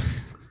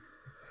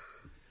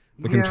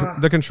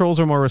 The controls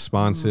are more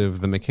responsive.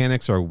 The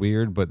mechanics are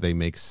weird, but they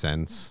make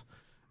sense.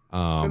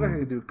 I feel like I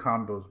can do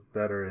combos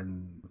better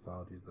in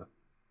Mythologies, though.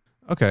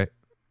 Okay.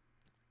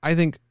 I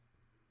think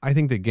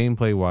that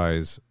gameplay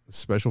wise,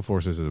 Special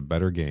Forces is a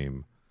better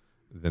game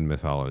than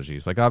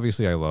Mythologies. Like,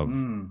 obviously I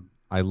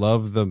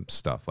love the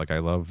stuff. Like, I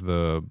love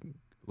the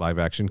live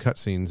action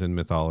cutscenes in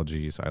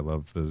Mythologies. I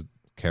love the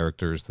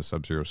characters, the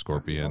Sub-Zero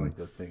Scorpion,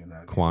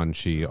 Quan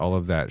Chi, all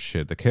of that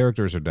shit. The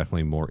characters are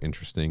definitely more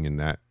interesting in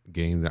that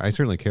game. I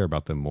certainly care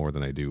about them more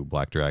than I do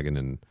Black Dragon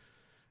and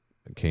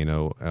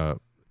Kano.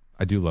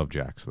 I do love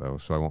Jax though,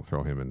 so I won't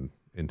throw him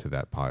into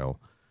that pile.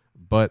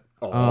 But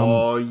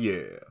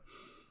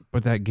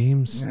but that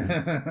game's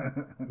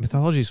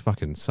Mythologies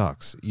fucking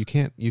sucks. You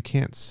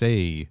can't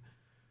say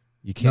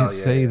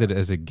that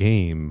as a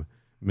game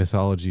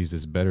Mythologies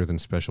is better than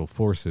Special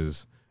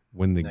Forces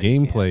when the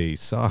gameplay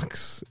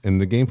sucks. And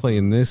the gameplay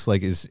in this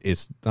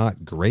it's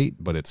not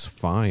great, but it's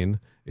fine.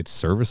 It's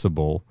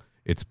serviceable.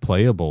 It's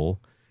playable,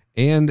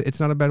 and it's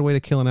not a bad way to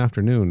kill an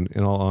afternoon.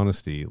 In all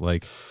honesty,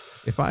 like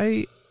if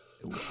I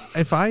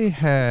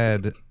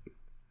had,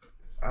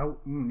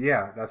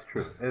 that's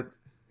true.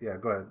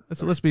 Go ahead.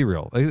 Let's be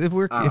real.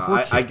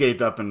 I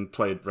gave up and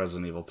played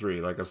Resident Evil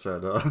 3. Like I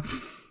said,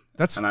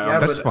 that's fine. I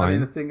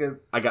mean, the thing is,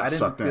 I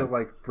didn't feel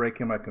like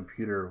breaking my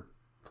computer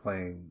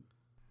playing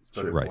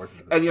Special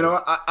Forces. And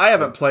I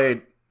haven't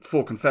played.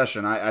 Full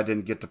confession, I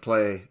didn't get to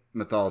play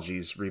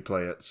Mythologies,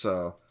 replay it,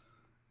 so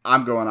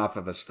I'm going off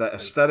of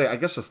aesthetic. I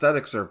guess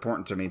aesthetics are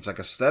important to me. It's like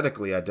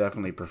aesthetically, I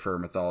definitely prefer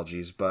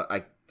Mythologies, but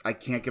I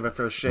can't give it a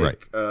fair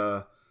shake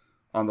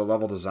on the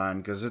level design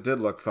because it did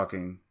look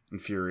fucking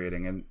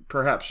infuriating and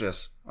perhaps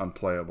just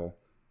unplayable.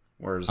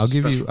 Whereas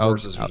Special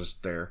Forces are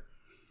just there.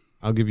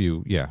 I'll give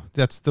you,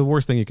 that's the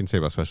worst thing you can say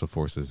about Special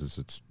Forces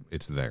is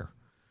it's there.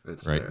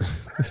 It's right.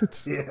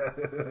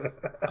 There.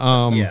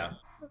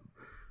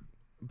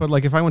 But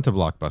like if I went to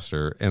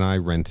Blockbuster and I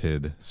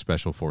rented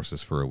Special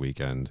Forces for a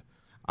weekend,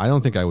 I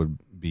don't think I would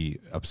be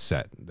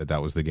upset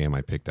that was the game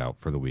I picked out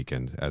for the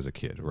weekend as a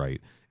kid, right?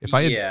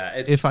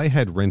 If I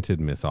had rented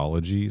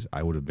Mythologies,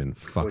 I would have been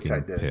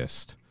fucking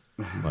pissed.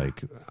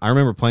 Like I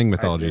remember playing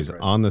Mythologies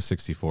on the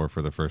 64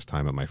 for the first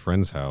time at my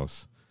friend's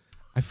house.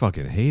 I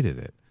fucking hated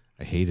it.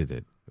 I hated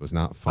it. It was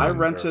not fun. I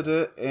rented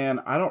it and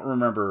I don't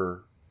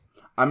remember.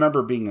 I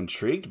remember being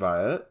intrigued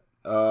by it.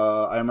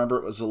 I remember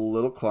it was a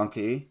little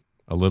clunky.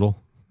 A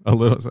little.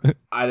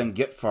 I didn't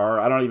get far.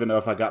 I don't even know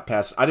if I got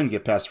past. I didn't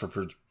get past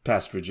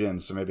for Jin,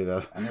 so maybe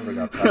that. I never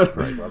got past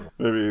first level.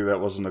 Maybe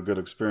that wasn't a good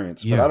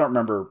experience. But I don't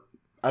remember.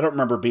 I don't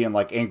remember being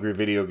like angry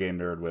video game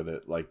nerd with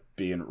it, like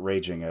being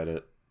raging at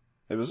it.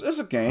 It's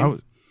a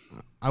game.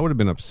 I would have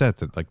been upset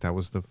that like that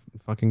was the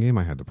fucking game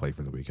I had to play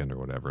for the weekend or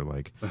whatever.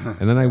 Like,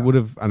 and then I would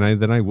have,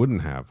 then I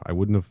wouldn't have. I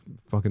wouldn't have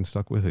fucking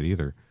stuck with it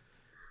either.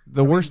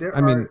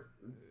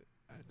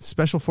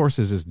 Special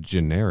Forces is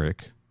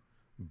generic,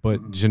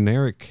 but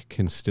generic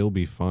can still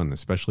be fun,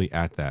 especially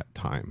at that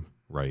time,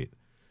 right?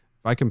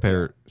 If I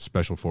compare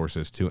Special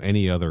Forces to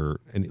any of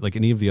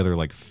the other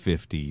like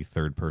 50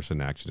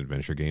 third-person action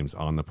adventure games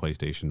on the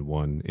PlayStation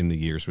 1 in the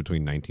years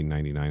between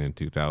 1999 and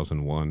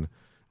 2001,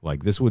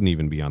 like this wouldn't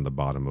even be on the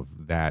bottom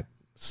of that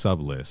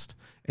sub-list.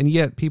 And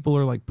yet people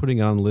are like putting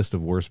it on a list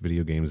of worst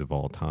video games of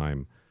all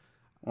time.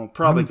 Well,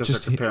 probably because they're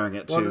comparing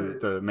it to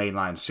the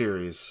mainline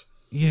series.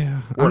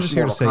 Yeah. Worst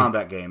Mortal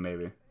Kombat game,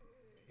 maybe.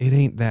 It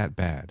ain't that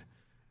bad.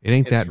 It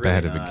ain't that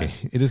bad of a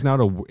game. It is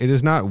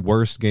not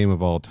worst game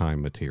of all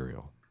time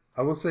material.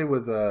 I will say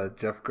with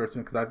Jeff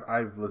Gerstmann, because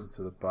I've listened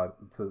to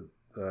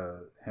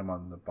him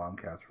on the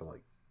Bombcast for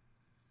like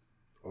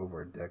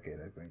over a decade,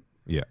 I think.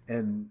 Yeah.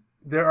 And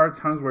there are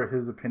times where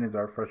his opinions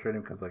are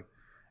frustrating because like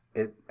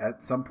it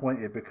at some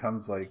point it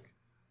becomes like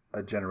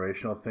a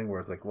generational thing where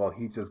it's like, well,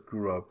 he just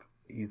grew up.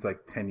 He's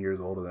like 10 years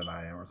older than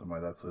I am or something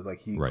like that. So it's like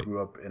he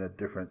grew up in a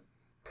different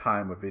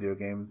time of video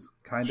games,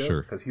 kind of,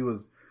 because he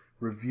was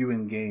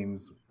reviewing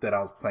games that I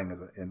was playing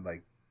in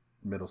like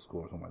middle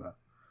school or something like that.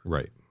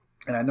 Right.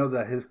 And I know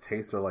that his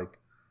tastes are like,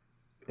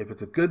 if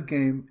it's a good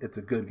game, it's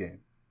a good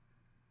game.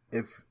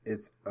 If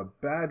it's a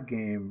bad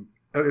game,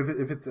 or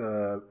if it's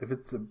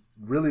a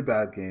really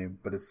bad game,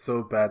 but it's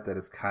so bad that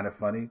it's kind of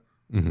funny,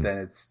 then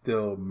it's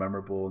still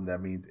memorable, and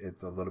that means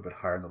it's a little bit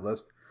higher on the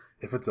list.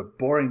 If it's a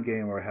boring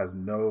game or it has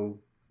no,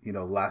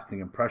 lasting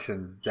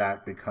impression,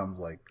 that becomes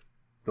like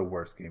the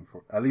worst game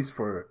for, at least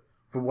for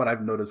what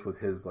I've noticed with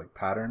his like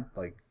pattern.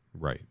 Like,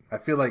 right. I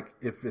feel like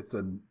if it's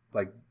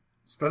like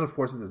Special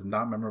Forces is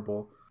not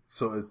memorable,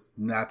 so it's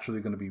naturally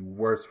going to be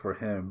worse for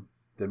him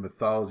than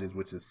Mythologies,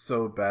 which is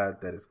so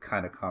bad that it's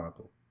kind of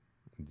comical.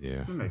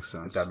 Yeah, that makes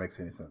sense. If that makes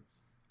any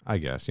sense. I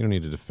guess you don't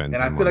need to defend.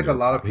 And him I feel like a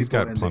lot of people he's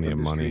got in plenty the of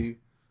industry, money.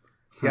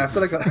 Yeah, I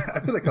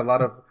feel like a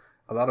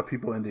lot of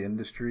people in the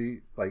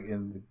industry, like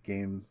in the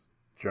games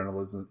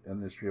journalism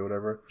industry or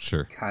whatever,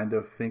 kind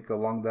of think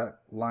along that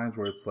lines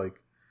where it's like,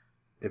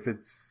 if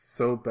it's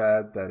so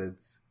bad that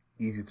it's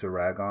easy to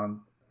rag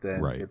on,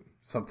 then it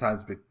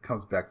sometimes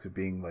comes back to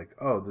being like,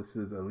 oh, this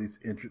is at least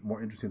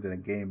more interesting than a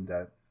game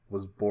that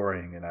was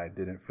boring and I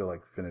didn't feel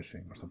like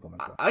finishing or something like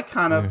that.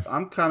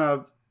 I'm kind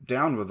of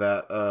down with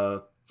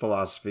that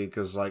philosophy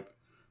because, like,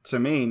 to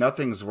me,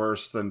 nothing's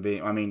worse than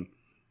being. I mean,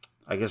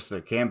 I guess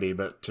there can be,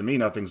 but to me,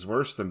 nothing's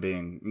worse than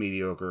being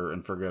mediocre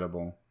and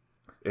forgettable.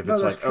 If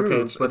it's like, true,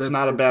 okay, it's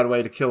not a bad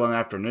way to kill an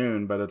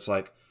afternoon, but it's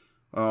like,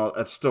 well,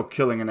 it's still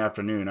killing an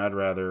afternoon. I'd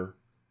rather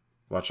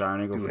watch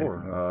Iron Eagle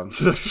 4.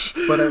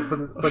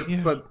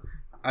 But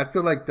I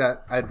feel like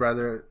that I'd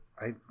rather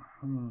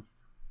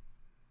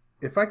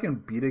if I can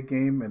beat a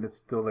game and it's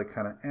still like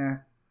kind of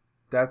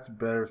that's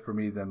better for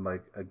me than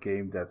like a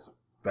game that's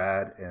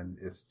bad and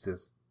it's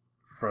just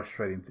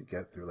frustrating to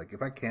get through. Like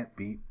if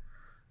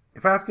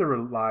I have to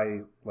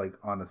rely like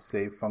on a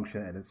save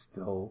function and it's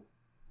still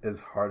as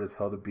hard as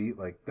hell to beat,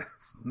 like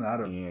that's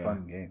not a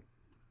fun game.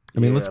 I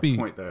mean, let's be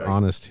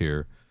honest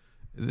here.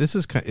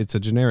 It's a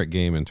generic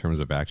game in terms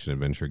of action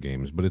adventure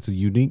games, but it's a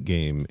unique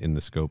game in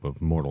the scope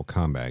of Mortal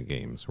Kombat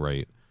games,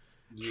 right?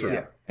 Sure.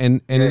 Yeah.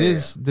 And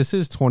this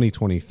is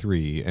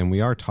 2023, and we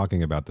are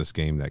talking about this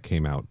game that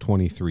came out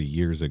 23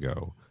 years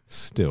ago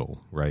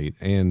still, right?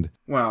 And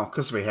well,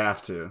 because we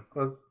have to.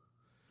 Well, it's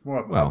more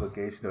of an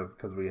obligation of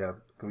because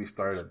we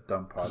started a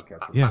dumb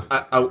podcast. Yeah.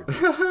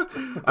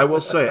 I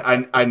will say,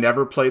 I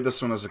never played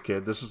this one as a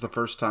kid. This is the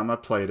first time I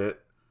played it.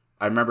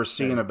 I remember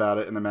seeing about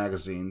it in the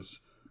magazines.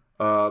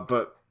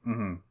 But,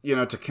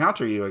 to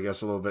counter you, I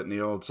guess, a little bit,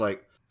 Neal, it's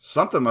like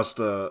something must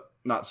have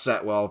not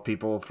sat well with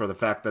people for the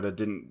fact that it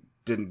didn't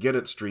get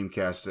its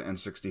Dreamcast and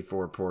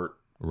N64 port.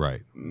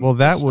 Right. Well,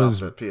 that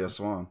was at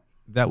PS1.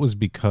 That was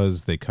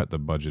because they cut the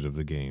budget of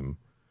the game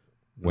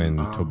when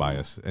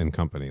Tobias and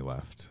company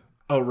left.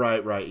 Oh,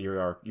 right. You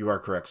are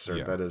correct, sir.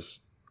 Yeah. That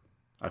is,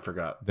 I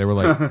forgot. They were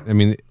like, I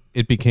mean,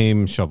 it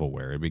became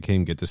shovelware. It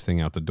became get this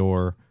thing out the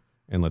door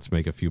and let's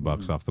make a few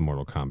bucks off the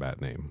Mortal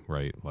Kombat name,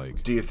 right?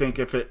 Like, do you think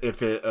if it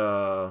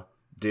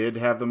did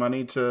have the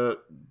money to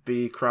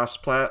be cross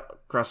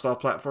all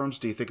platforms,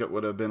 do you think it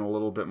would have been a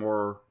little bit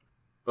more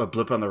a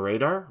blip on the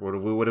radar? Would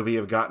we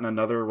have gotten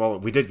another? Well,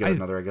 we did get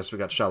another. I guess we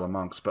got Shadow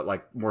Monks, but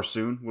like more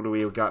soon, would we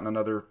have gotten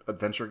another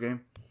adventure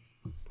game?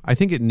 I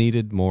think it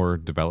needed more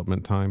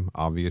development time.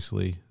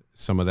 Obviously,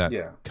 some of that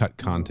cut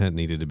content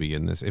needed to be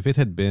in this. If it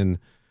had been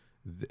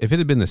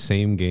the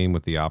same game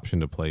with the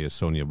option to play as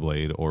Sonya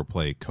Blade or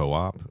play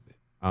co-op,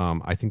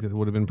 I think that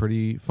would have been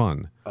pretty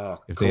fun.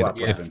 If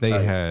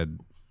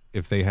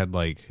they had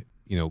like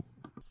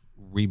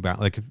rebound,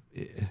 like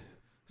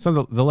some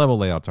of the level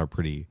layouts are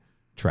pretty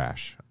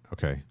trash.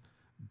 Okay,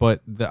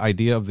 but the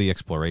idea of the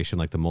exploration,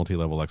 like the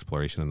multi-level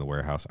exploration in the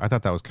warehouse, I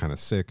thought that was kind of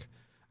sick.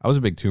 I was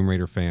a big Tomb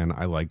Raider fan.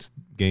 I liked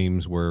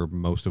games where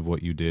most of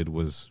what you did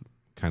was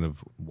kind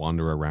of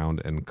wander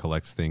around and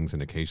collect things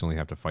and occasionally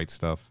have to fight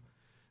stuff.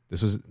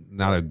 This was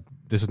not a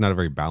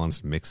very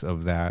balanced mix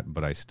of that,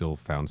 but I still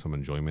found some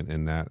enjoyment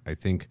in that. I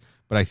think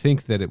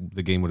that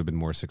the game would have been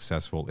more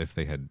successful if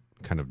they had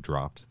kind of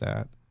dropped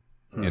that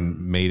and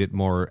made it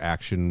more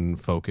action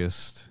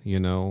focused,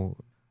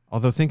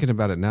 Although thinking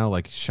about it now,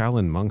 like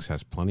Shaolin Monks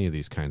has plenty of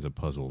these kinds of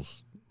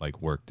puzzles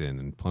like worked in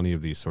and plenty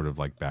of these sort of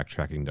like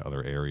backtracking to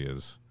other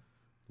areas.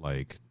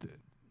 Like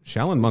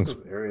Shaolin Monks,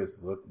 those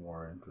areas look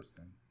more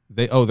interesting.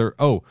 They're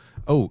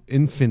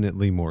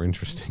infinitely more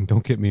interesting.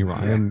 Don't get me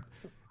wrong.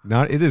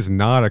 It is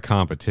not a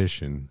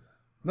competition.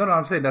 No,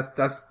 I'm saying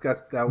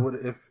that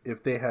would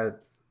if they had,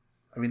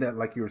 I mean that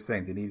like you were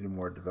saying, they needed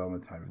more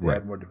development time. If they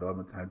had more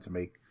development time to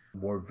make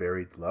more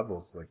varied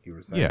levels, like you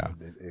were saying,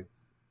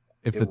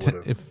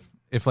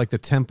 if like the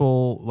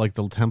temple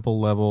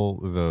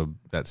level,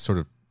 that sort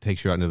of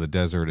takes you out into the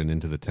desert and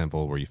into the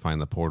temple where you find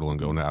the portal and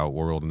go into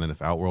Outworld, and then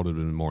if Outworld had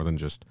been more than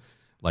just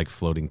like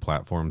floating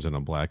platforms in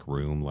a black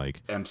room,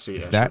 like MC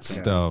that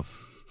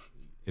stuff.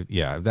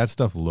 if that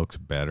stuff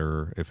looked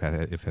better, if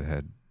it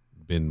had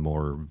been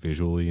more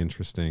visually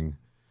interesting,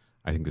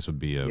 I think this would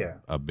be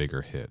a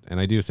bigger hit. And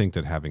I do think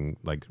that having,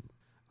 like,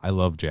 I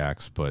love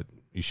Jax, but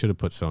you should have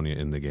put Sonya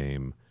in the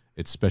game.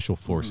 It's Special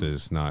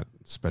Forces, not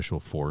Special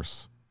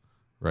Force,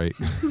 right?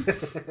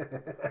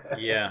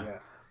 Yeah.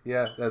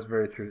 Yeah, that's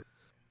very true.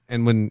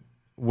 And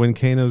when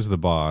Kano's the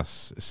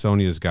boss,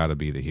 Sonya's got to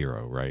be the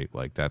hero, right?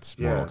 Like, that's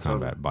Mortal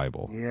Kombat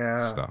Bible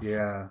stuff.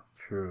 Yeah,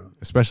 true.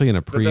 Especially in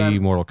a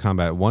pre-Mortal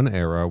Kombat 1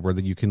 era where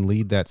you can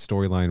lead that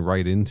storyline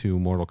right into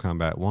Mortal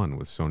Kombat 1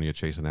 with Sonya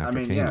chasing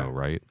after Kano,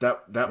 right?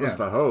 That was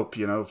the hope,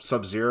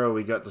 Sub-Zero,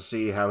 we got to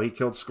see how he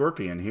killed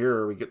Scorpion.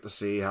 Here we get to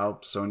see how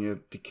Sonya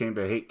came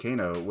to hate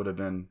Kano. That would have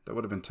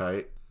been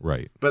tight.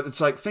 Right. But it's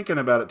like, thinking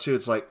about it too,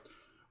 it's like,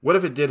 what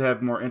if it did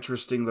have more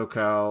interesting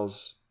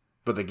locales,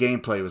 but the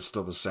gameplay was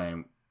still the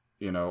same?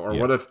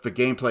 What if the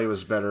gameplay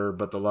was better,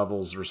 but the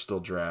levels were still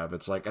drab?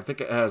 It's like, I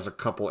think it has a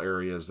couple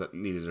areas that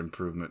needed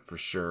improvement for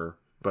sure.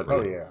 But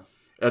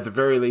at the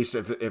very least,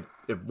 if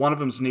one of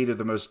them's needed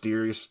the most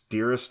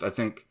dearest, I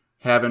think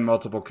having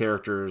multiple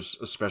characters,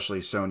 especially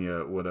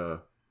Sonya, would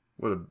have,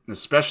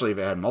 especially if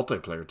it had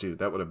multiplayer too,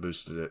 that would have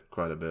boosted it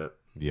quite a bit.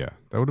 Yeah,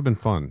 that would have been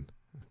fun.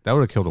 That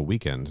would have killed a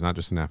weekend, not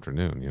just an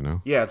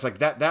afternoon, Yeah, it's like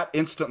that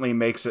instantly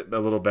makes it a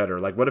little better.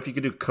 Like, what if you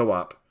could do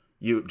co-op?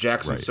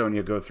 Jax and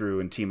Sonya go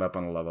through and team up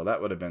on a level.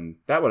 That would have been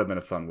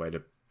a fun way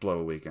to blow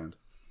a weekend.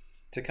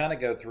 To kind of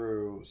go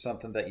through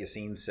something that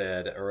Yassine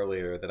said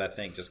earlier that I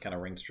think just kind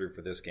of rings true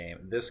for this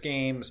game. This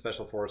game,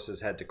 Special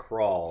Forces had to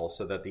crawl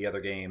so that the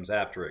other games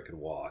after it could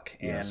walk.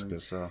 And yes, I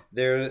guess so.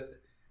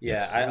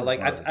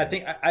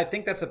 I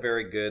think that's a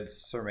very good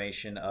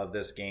summation of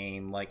this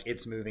game. Like,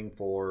 it's moving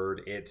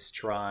forward, it's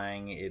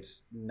trying,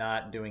 it's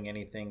not doing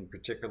anything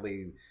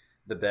particularly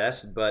the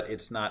best, but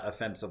it's not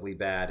offensively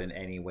bad in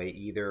any way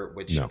either,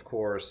 which of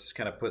course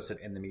kind of puts it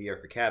in the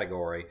mediocre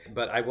category.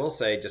 But I will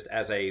say, just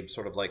as a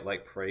sort of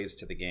like praise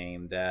to the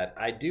game, that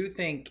I do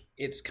think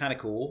it's kind of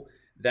cool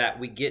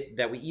that we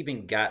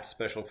even got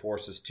Special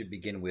Forces to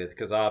begin with,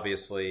 because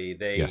obviously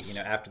they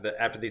after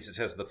the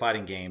success of the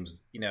fighting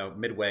games,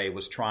 Midway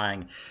was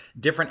trying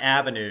different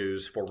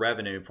avenues for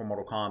revenue for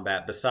Mortal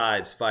Kombat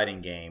besides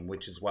fighting game,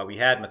 which is why we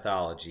had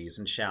mythologies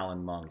and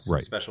Shaolin monks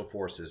and Special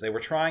Forces. They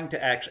were trying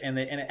to actually, and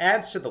it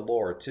adds to the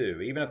lore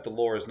too, even if the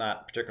lore is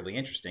not particularly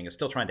interesting, it's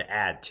still trying to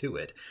add to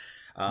it.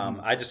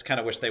 I just kind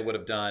of wish they would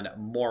have done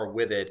more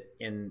with it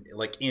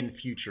in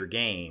future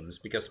games,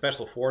 because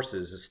Special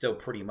Forces is still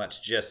pretty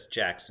much just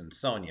Jax and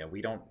Sonya.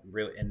 We don't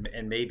really,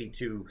 and maybe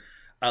to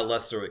a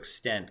lesser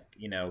extent,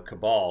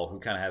 Cabal, who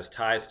kind of has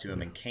ties to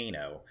him, and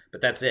Kano,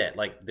 but that's it.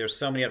 Like, there's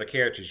so many other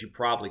characters you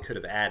probably could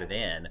have added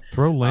in.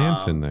 Throw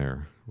Lance in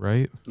there,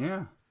 right?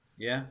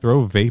 Yeah.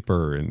 Throw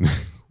Vapor and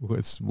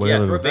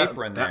whatever. Yeah, throw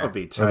Vapor in there. That would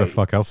be tight. Where the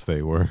fuck else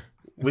they were.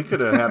 We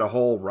could have had a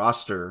whole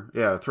roster.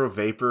 Yeah, throw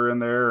Vapor in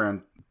there,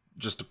 and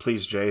just to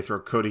please Jay, throw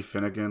Cody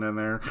Finnegan in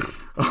there.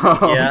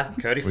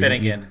 Cody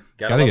Finnegan.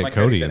 Gotta get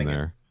Cody in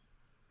there.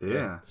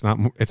 Yeah.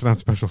 It's not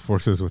Special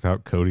Forces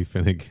without Cody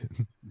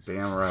Finnegan.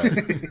 Damn right.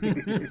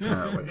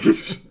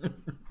 Apparently.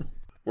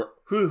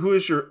 Who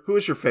is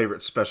your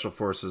favorite Special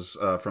Forces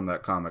from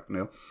that comic,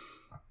 Neal?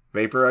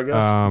 Vapor, I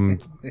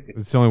guess?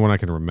 It's the only one I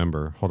can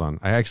remember. Hold on.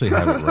 I actually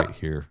have it right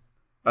here.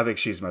 I think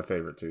she's my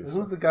favorite too.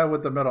 Who's the guy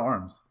with the metal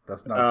arms?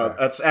 That's not.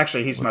 That's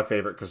actually, he's my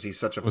favorite because he's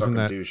such a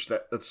fucking douche.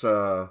 That's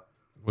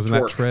Wasn't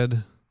Torque. that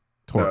Tread?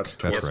 Torque. No, it's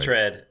Torque. It's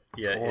Tread.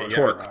 Yeah,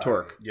 Torque.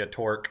 Yeah,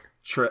 Torque.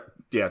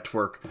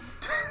 Twerk.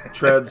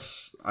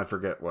 Treads, I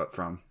forget what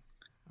from.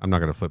 I'm not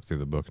going to flip through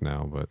the book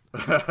now, but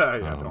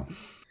don't.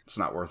 It's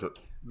not worth it.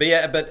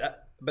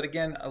 But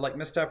again, like,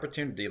 missed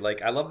opportunity.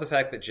 Like, I love the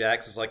fact that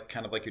Jax is like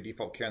kind of like your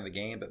default character in the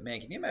game. But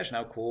man, can you imagine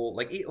how cool?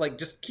 Like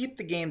just keep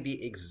the game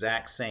the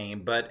exact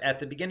same. But at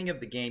the beginning of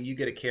the game, you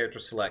get a character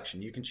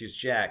selection. You can choose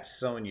Jax,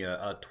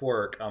 Sonya,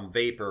 Twerk,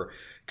 Vapor,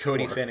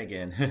 Cody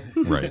Finnegan,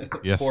 right?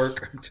 Yes,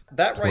 Twerk.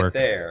 That right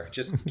there.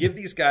 Just give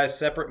these guys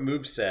separate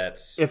move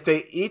sets. If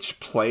they each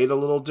played a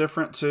little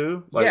different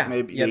too,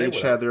 maybe they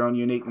each had their own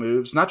unique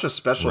moves, not just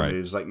special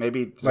moves. Like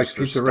maybe like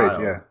Streets of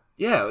Rage,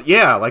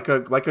 Yeah, like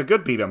a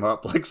good beat 'em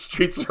up, like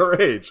Streets of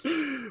Rage.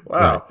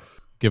 Wow. Right.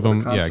 Give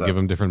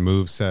them different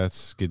move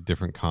sets, get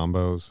different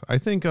combos. I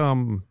think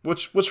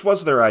which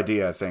was their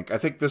idea, I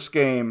think this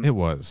game, it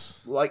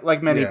was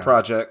like many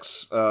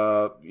projects,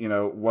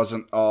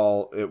 wasn't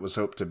all it was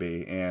hoped to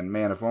be. And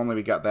man, if only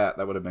we got that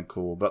would have been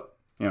cool. But,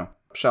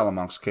 Shaolin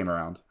Monks came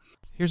around.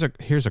 Here's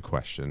a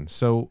question.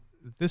 So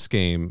this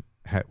game,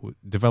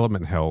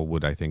 development hell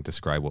would, I think,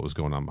 describe what was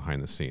going on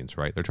behind the scenes,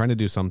 right? They're trying to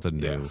do something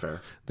new. Yeah,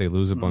 fair. They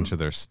lose a bunch of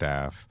their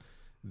staff.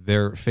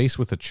 They're faced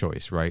with a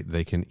choice, right?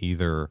 They can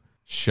either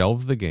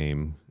shelve the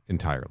game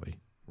entirely,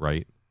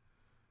 right?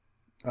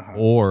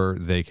 Or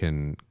they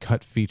can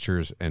cut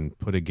features and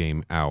put a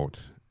game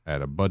out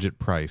at a budget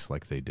price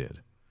like they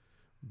did.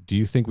 Do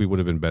you think we would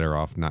have been better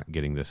off not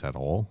getting this at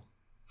all?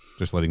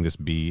 Just letting this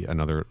be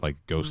another, like,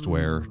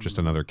 Ghostware, just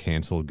another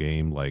canceled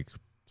game like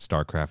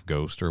StarCraft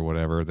Ghost or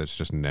whatever that's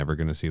just never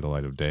going to see the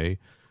light of day?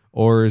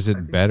 Or is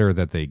it better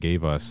that they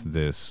gave us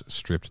this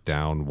stripped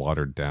down,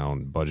 watered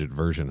down budget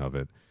version of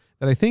it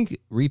that I think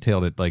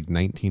retailed at like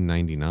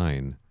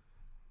 $19.99?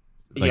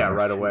 Like yeah,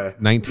 right away.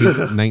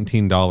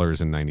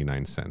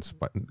 $19.99,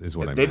 but is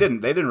what I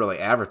meant. They didn't really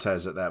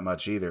advertise it that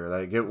much either.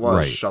 Like it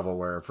was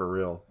shovelware for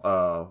real.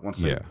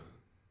 Once they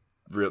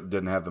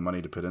didn't have the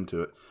money to put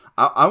into it.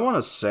 I want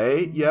to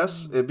say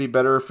yes, it'd be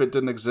better if it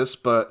didn't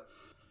exist, but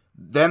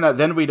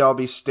then we'd all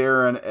be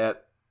staring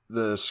at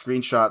the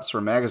screenshots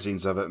from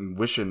magazines of it and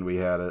wishing we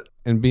had it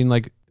and being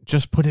like,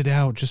 just put it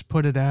out,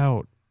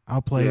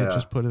 I'll play it,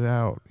 just put it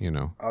out.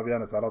 I'll be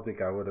honest, I don't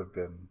think I would have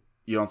been.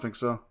 You don't think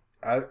so?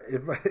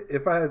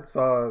 If I had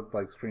saw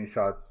like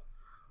screenshots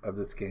of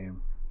this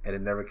game and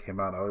it never came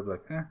out, I would be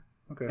like,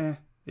 okay.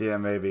 Yeah,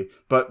 maybe.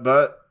 But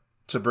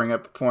to bring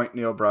up a point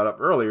Neal brought up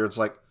earlier, it's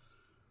like,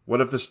 what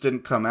if this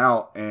didn't come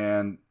out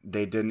and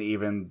they didn't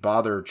even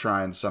bother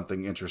trying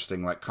something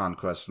interesting like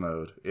Conquest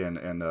mode in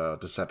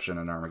Deception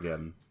and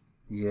Armageddon?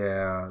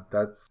 Yeah,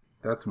 that's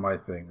my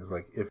thing. It's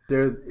like, if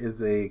there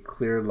is a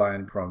clear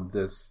line from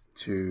this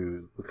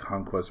to the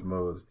Conquest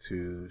modes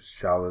to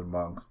Shaolin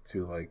Monks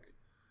to like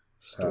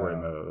story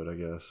mode, I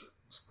guess.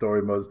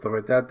 Story mode, stuff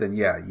like that, then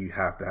yeah, you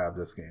have to have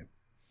this game.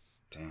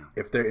 Damn.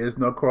 If there is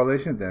no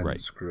correlation, then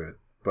screw it.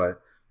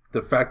 But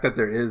the fact that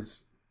there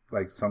is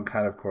like some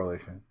kind of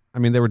correlation. I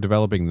mean, they were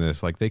developing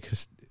this, like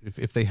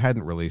if they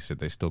hadn't released it,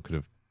 they still could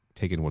have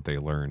taken what they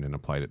learned and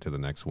applied it to the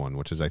next one,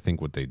 which is I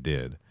think what they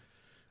did.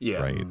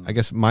 Yeah. Right. I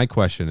guess my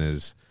question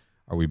is,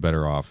 are we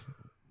better off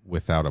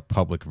without a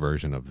public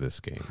version of this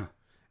game?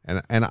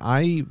 And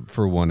I,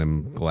 for one,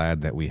 am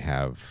glad that we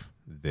have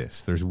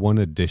this. There's one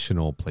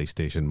additional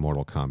PlayStation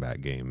Mortal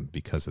Kombat game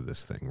because of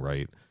this thing,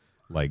 right?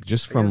 Like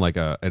just from like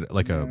a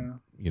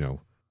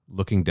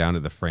looking down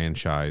at the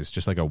franchise,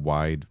 just like a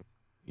wide,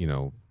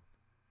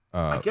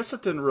 I guess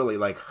it didn't really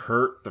like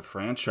hurt the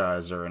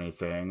franchise or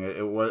anything.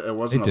 It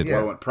wasn't a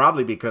blow,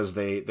 probably because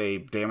they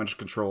damage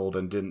controlled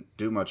and didn't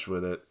do much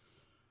with it.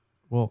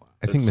 Well,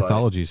 I think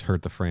Mythologies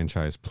hurt the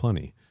franchise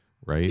plenty,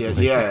 right?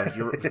 Yeah,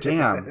 you're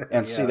damn.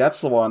 And see,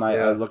 that's the one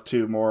I look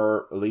to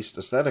more, at least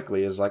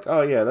aesthetically, is like,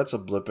 oh yeah, that's a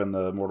blip in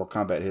the Mortal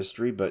Kombat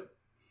history, but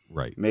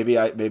maybe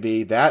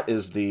that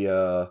is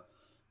the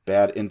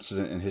bad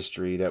incident in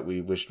history that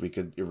we wished we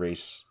could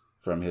erase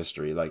from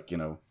history, like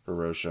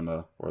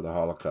Hiroshima or the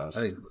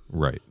Holocaust.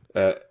 Right.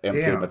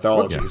 MK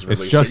Mythologies.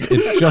 It's just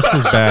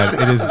as bad.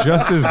 It is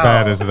just as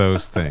bad as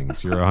those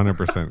things. You're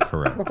 100%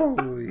 correct.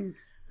 Holy.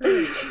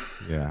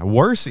 Yeah,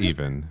 worse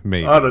even,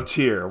 maybe. On a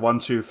tier, 1,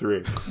 2,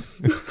 3.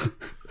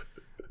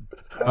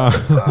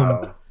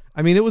 Wow.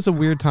 I mean, it was a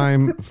weird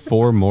time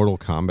for Mortal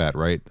Kombat,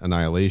 right?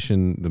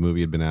 Annihilation, the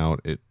movie had been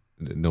out.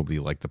 Nobody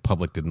liked, the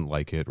public didn't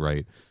like it,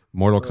 right?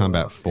 Mortal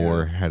Kombat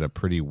 4 had a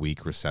pretty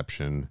weak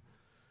reception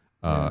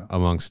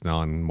amongst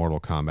non-Mortal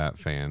Kombat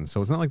fans.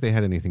 So it's not like they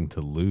had anything to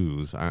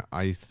lose.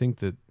 I think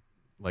that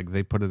like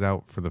they put it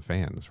out for the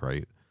fans,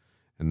 right?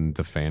 And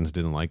the fans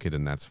didn't like it,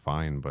 and that's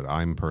fine. But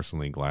I'm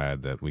personally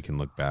glad that we can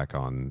look back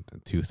on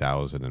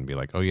 2000 and be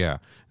like, oh yeah,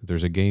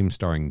 there's a game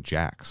starring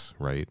Jax,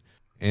 right?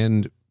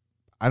 And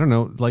I don't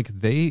know, like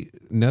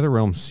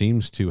NetherRealm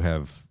seems to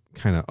have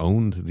kind of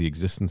owned the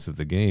existence of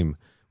the game.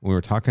 When we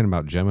were talking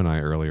about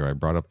Gemini earlier, I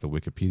brought up the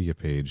Wikipedia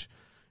page.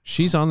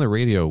 She's on the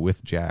radio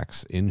with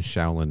Jax in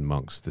Shaolin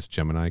Monks, this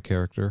Gemini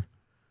character.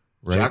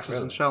 Right? Jax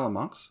is in Shaolin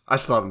Monks? I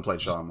still haven't played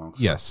Shaolin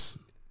Monks. Yes.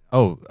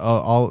 Oh,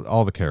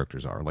 all the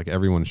characters are. Like,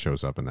 everyone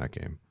shows up in that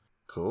game.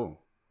 Cool.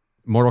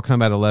 Mortal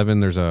Kombat 11,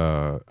 there's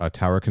a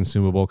tower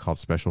consumable called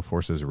Special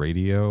Forces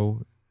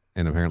Radio,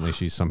 and apparently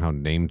she's somehow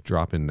named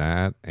dropping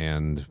that,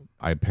 and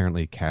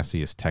apparently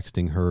Cassie is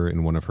texting her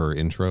in one of her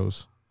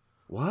intros.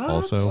 What?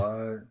 Also.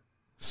 What?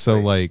 So,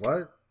 Wait, like...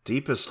 What?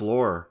 Deepest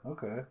lore.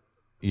 Okay.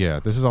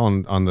 Yeah, this is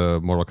on the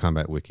Mortal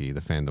Kombat wiki,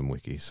 the fandom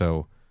wiki.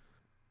 So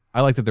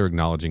I like that they're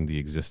acknowledging the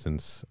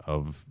existence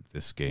of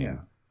this game. Yeah.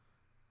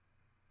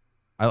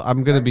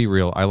 I'm going to be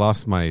real. I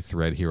lost my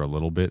thread here a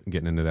little bit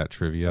getting into that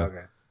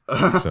trivia.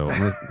 Okay. So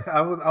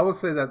I would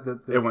say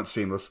that it went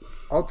seamless.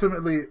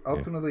 Ultimately,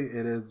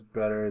 it is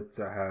better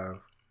to have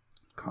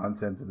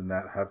content than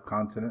not have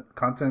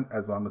content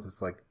as long as it's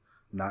like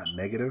not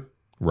negative.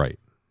 Right.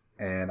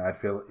 And I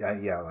feel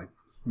like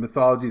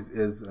Mythologies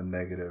is a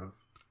negative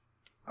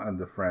on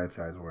the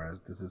franchise, whereas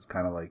this is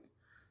kind of like,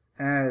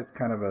 it's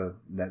kind of a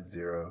net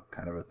zero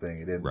kind of a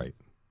thing. It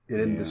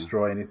didn't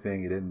destroy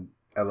anything. It didn't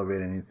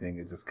elevate anything.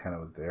 It just kind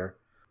of was there.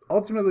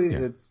 Ultimately,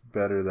 it's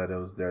better that it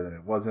was there than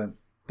it wasn't.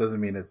 Doesn't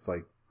mean it's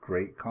like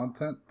great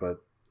content, but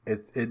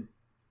it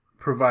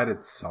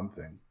provided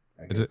something.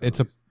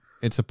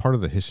 It's a part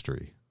of the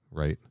history,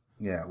 right?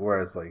 Yeah.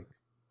 Whereas like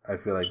I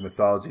feel like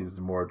Mythologies is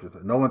more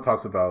just no one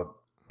talks about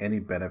any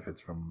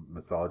benefits from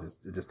Mythologies.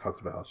 It just talks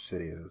about how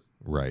shitty it is.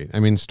 Right. I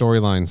mean,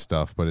 storyline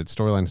stuff, but it's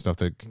storyline stuff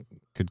that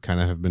could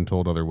kind of have been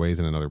told other ways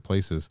and in other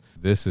places.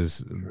 This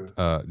is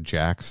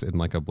Jax in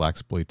like a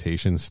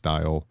blaxploitation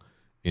style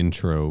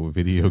intro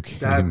video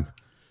game,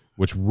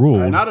 which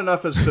ruled. Not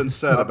enough has been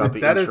said about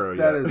the intro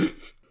yet.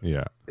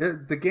 Yeah.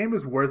 The game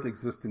is worth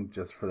existing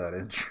just for that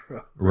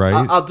intro. Right?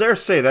 I'll dare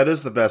say that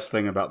is the best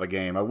thing about the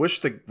game. I wish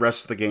the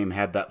rest of the game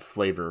had that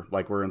flavor,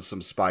 like we're in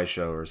some spy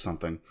show or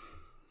something.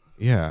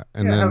 Yeah.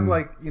 And yeah, then have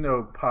like,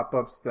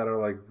 pop-ups that are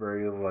like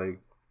very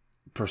like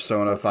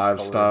Persona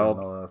 5 styled.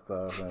 And all that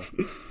stuff. And,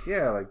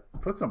 yeah, like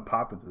put some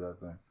pop into that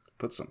thing.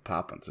 Put some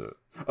pop into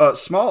it.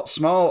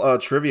 Small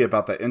trivia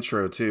about that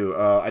intro too.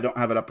 I don't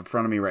have it up in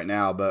front of me right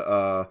now,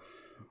 but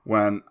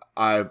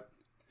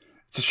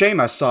it's a shame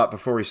I saw it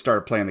before we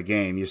started playing the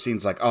game. You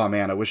scenes like, oh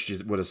man, I wish you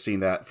would have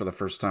seen that for the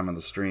first time on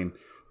the stream.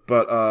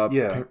 But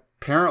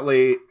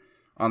apparently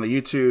on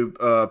the YouTube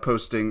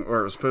posting,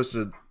 or it was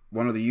posted,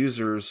 one of the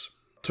users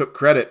took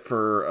credit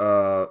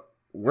for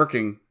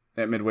working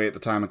at Midway at the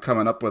time and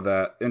coming up with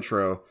that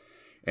intro.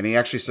 And he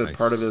actually said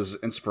part of his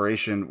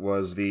inspiration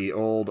was the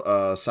old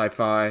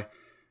sci-fi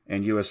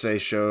and USA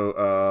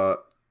show.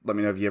 Let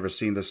me know if you ever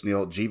seen this,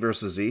 Neal. G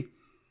versus Z.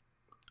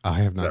 I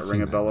have not Does that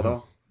seen ring a bell at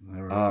all?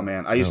 Oh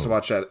man, I used to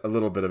watch that, a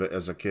little bit of it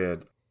as a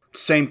kid.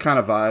 Same kind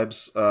of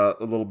vibes, a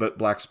little bit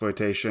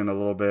blaxploitation, a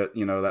little bit,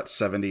 that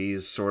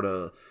 70s sort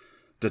of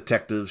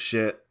detective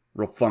shit,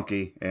 real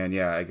funky. And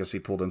yeah, I guess he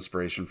pulled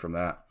inspiration from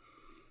that.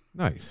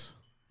 Nice.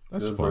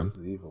 That's Good fun.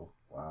 versus evil.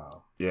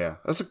 Wow. Yeah,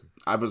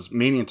 I was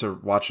meaning to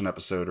watch an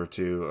episode or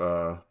two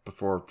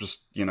before,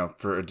 just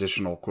for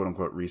additional quote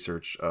unquote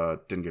research.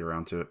 Didn't get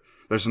around to it.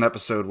 There's an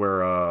episode where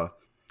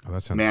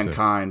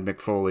Mankind,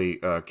 Mick Foley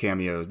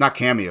cameos, not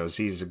cameos.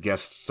 He's a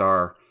guest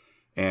star,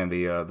 and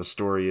the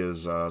story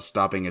is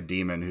stopping a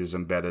demon who's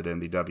embedded in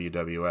the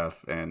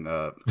WWF, and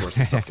of course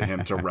it's up to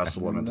him to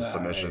wrestle him into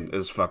submission.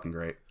 It's fucking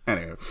great.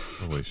 Anyway,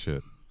 holy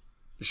shit,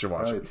 you should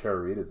watch it. Tara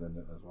Reid is in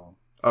it as well.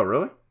 Oh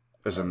really?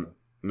 Is it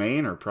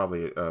main or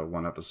probably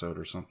one episode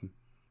or something?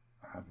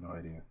 I have no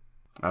idea.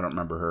 I don't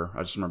remember her. I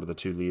just remember the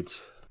two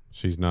leads.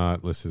 She's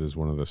not listed as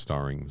one of the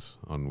starrings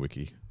on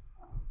Wiki.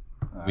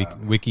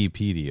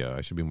 Wikipedia.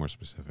 I should be more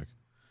specific.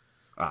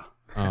 Not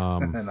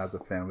the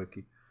fan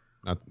wiki.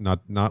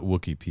 Not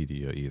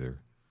Wikipedia either.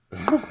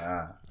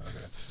 Okay.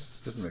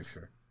 Just to make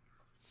sure.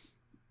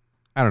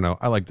 I don't know.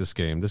 I like this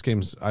game.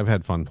 I've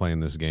had fun playing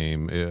this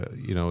game.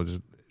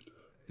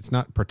 It's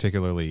not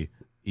particularly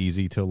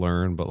easy to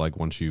learn, but like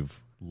once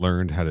you've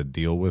learned how to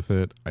deal with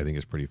it, I think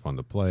it's pretty fun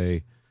to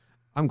play.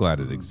 I'm glad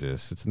it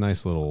exists. It's a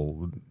nice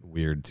little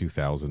weird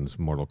 2000s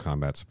Mortal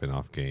Kombat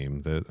spin-off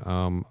game that,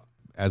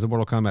 as a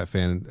Mortal Kombat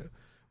fan,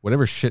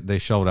 whatever shit they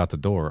shoved out the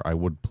door, I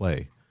would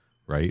play,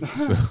 right?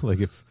 So like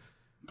if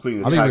I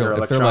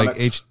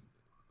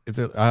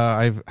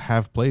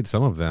have played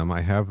some of them.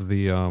 I have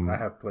the I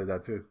have played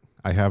that too.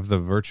 I have the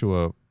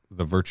Virtual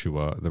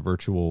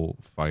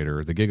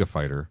Fighter, the Giga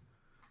Fighter,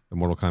 the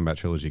Mortal Kombat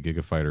trilogy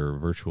Giga Fighter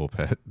Virtual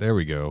Pet. There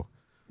we go.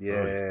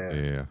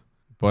 Yeah.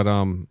 But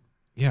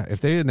yeah,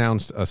 if they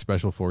announced a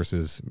Special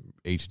Forces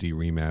HD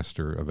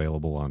remaster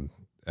available on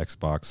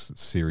Xbox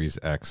Series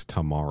X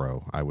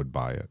tomorrow, I would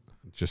buy it.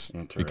 Just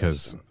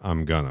because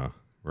I'm gonna,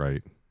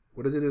 right?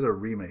 What if they did a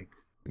remake?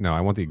 No,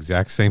 I want the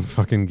exact same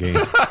fucking game,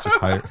 just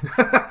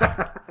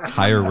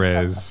higher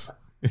res.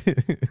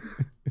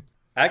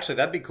 Actually,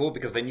 that'd be cool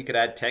because then you could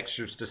add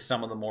textures to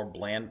some of the more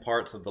bland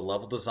parts of the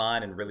level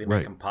design and really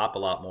make them pop a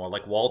lot more,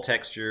 like wall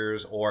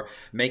textures, or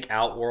make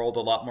Outworld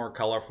a lot more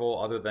colorful,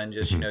 other than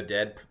just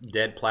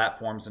dead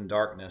platforms and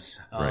darkness,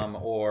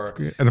 or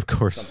and of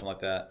course something like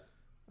that.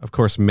 Of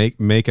course,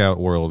 make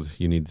Outworld.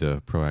 You need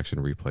the Pro Action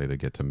Replay to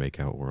get to make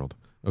Outworld.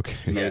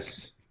 Okay.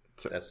 Yes,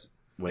 that's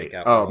make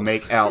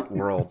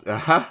Outworld.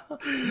 That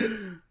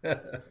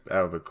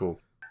would be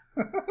cool.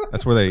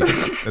 That's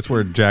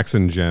where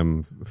Jackson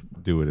Gem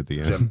do it at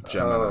the end.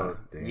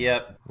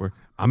 Yep.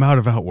 I'm out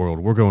of Outworld.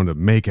 We're going to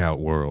make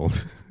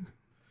Outworld.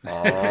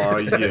 Oh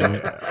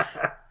yeah.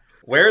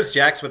 Where's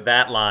Jax with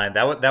that line?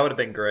 That would have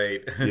been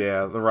great.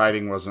 Yeah, the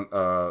writing wasn't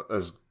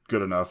as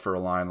good enough for a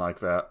line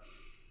like that.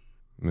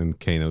 And then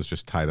Kano's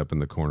just tied up in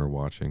the corner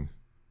watching.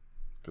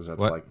 Because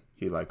that's like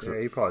he likes it.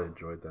 Yeah, he probably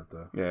enjoyed that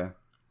though. Yeah.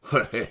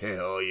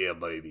 Hell yeah,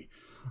 baby.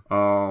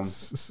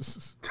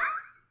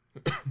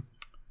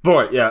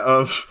 Boy,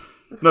 yeah.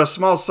 No,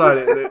 small side.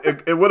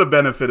 It would have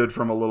benefited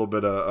from a little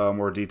bit of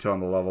more detail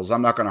on the levels.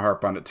 I'm not going to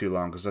harp on it too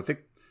long because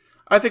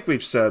I think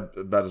we've said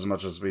about as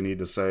much as we need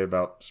to say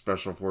about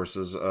Special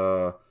Forces.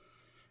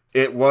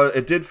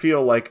 It did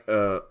feel like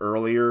a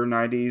earlier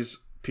 '90s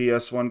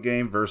PS1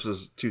 game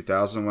versus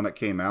 2000 when it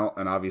came out,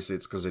 and obviously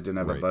it's because they didn't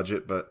have a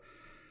budget, but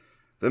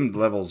them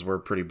levels were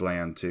pretty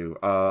bland too.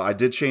 I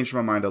did change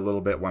my mind a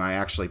little bit when I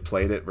actually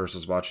played it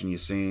versus watching you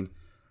scene.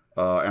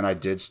 And I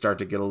did start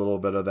to get a little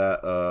bit of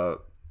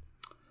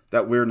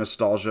that weird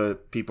nostalgia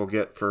people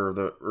get for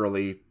the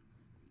early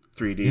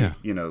 3D,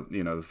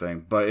 the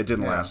thing. But it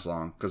didn't last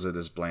long because it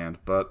is bland.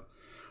 But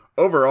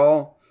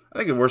overall, I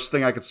think the worst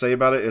thing I could say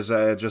about it is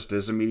that it just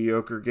is a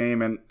mediocre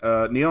game. And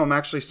Neal, I'm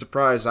actually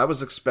surprised. I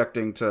was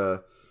expecting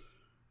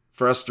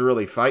for us to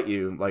really fight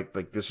you, like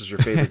this is your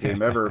favorite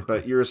game ever.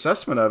 But your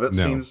assessment of it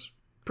seems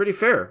pretty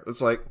fair.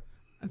 It's like,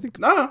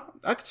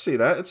 I could see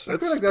that. I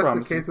feel like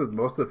that's the case with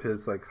most of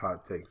his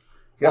hot takes.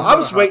 Well, I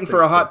was waiting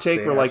for a hot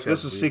take where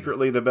this is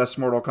secretly the best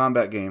Mortal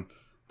Kombat game,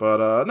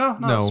 But no,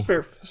 No.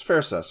 it's fair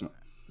assessment.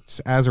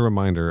 As a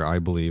reminder, I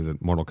believe that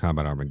Mortal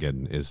Kombat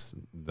Armageddon is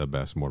the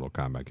best Mortal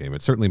Kombat game.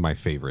 It's certainly my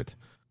favorite.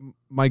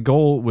 My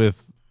goal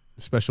with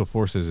Special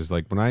Forces is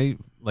like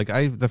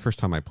the first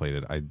time I played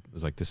it, I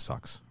was like, this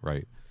sucks,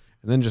 right?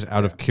 And then just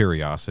out of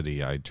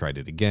curiosity, I tried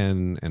it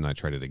again, and I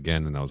tried it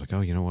again, and I was like,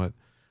 oh, you know what?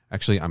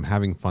 Actually, I'm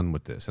having fun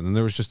with this. And then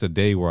there was just a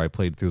day where I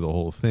played through the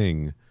whole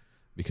thing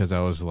because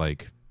I was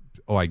like,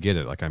 oh, I get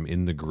it. Like, I'm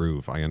in the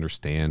groove. I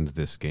understand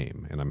this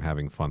game, and I'm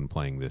having fun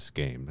playing this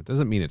game. That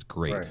doesn't mean it's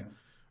great.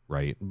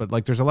 Right. But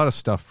like there's a lot of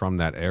stuff from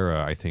that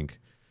era I think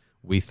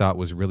we thought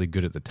was really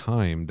good at the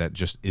time that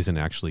just isn't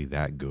actually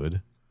that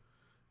good.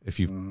 If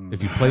you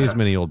play as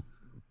many old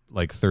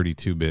like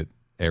 32-bit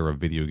era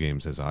video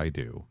games as I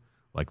do,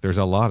 like there's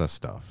a lot of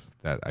stuff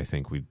that I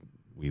think we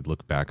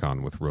look back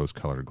on with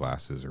rose-colored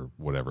glasses or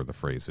whatever the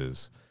phrase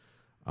is.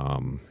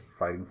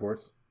 Fighting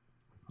Force?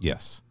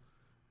 Yes.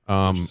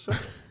 I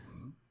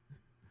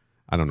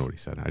don't know what he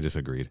said. I just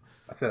agreed.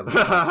 I said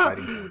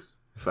Fighting Force.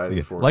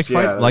 Fighting Force.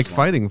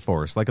 Fighting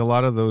Force, like a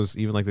lot of those,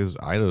 even like those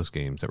Eidos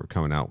games that were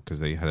coming out because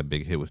they had a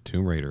big hit with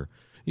Tomb Raider.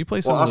 You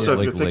play some. Well, also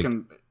like, if you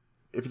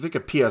think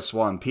of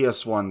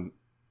PS1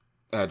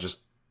 had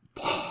just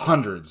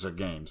hundreds of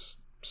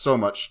games, so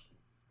much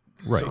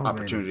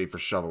opportunity for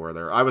shovelware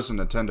there. I was a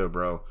Nintendo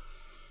bro.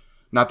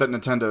 Not that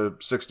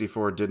Nintendo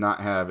 64 did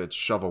not have its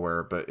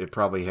shovelware, but it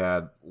probably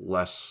had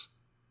less.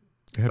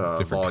 It had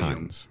different volume.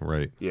 kinds,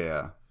 right?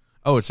 Yeah.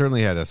 Oh, it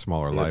certainly had a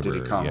smaller library.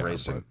 Diddy Kong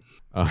Racing.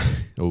 But,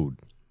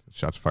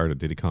 shots fired at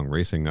Diddy Kong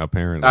Racing,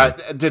 apparently.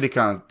 Diddy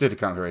Kong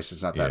Racing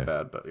is not that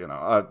bad, but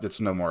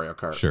it's no Mario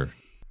Kart. Sure.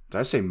 Did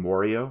I say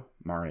Mario?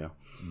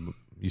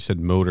 You said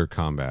Motor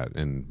Combat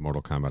in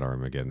Mortal Kombat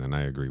Armageddon, and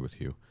I agree with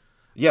you.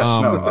 Yes,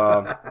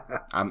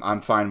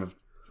 I'm fine with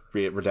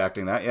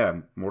redacting that.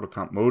 Yeah,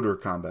 Motor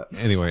Combat.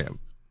 Anyway,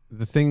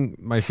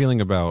 my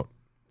feeling about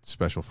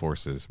Special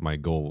Forces, my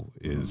goal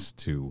is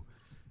to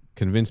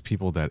convince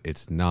people that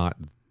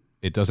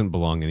it doesn't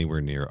belong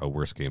anywhere near a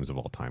worst games of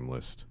all time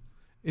list.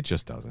 It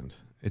just doesn't.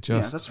 It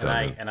just that's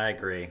doesn't. And I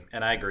agree.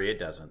 It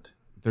doesn't.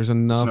 There's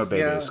enough. There's no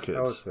babies, kids.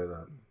 I would say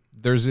that.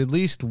 There's at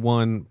least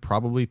one,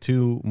 probably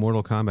two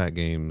Mortal Kombat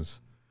games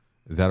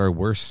that are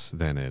worse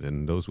than it,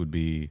 and those would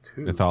be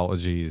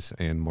Mythologies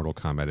and Mortal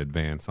Kombat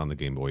Advance on the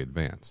Game Boy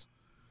Advance.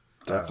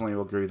 Definitely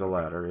will agree the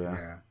latter,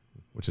 yeah.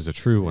 Which is a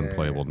true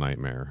unplayable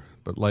nightmare.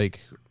 But it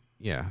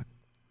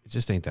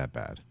just ain't that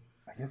bad.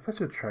 I guess I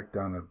should track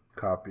down a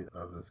copy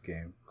of this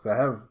game because I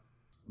have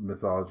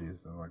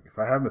Mythologies, and if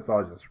I have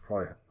Mythologies, I should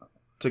probably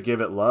to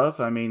give it love.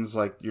 I mean, it's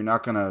like you're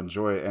not going to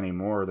enjoy it any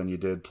more than you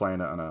did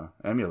playing it on an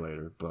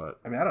emulator. But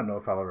I mean, I don't know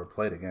if I'll ever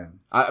play it again.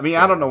 I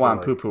don't know why I'm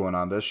poo-pooing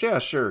on this. Yeah,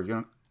 sure,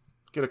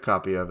 get a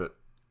copy of it.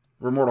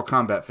 We're Mortal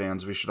Kombat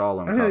fans. We should all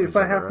own. If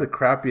I have the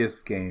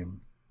crappiest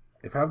game,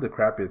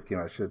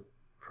 I should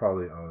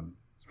probably own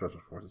Special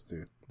Forces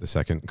 2. The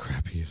second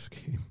crappiest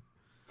game,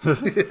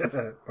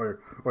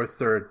 or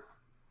third.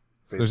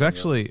 So there's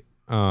actually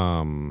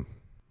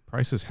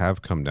prices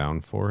have come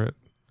down for it,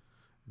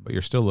 but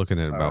you're still looking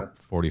at about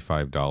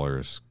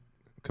 $45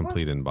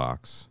 complete in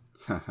box.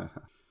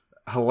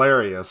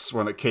 Hilarious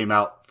when it came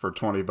out for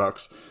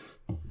 $20.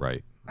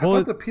 Right. I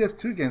bought the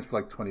PS2 games for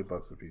like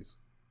 $20 a piece.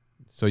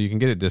 So you can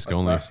get it disc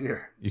only. Last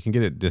year. You can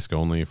get it disc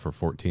only for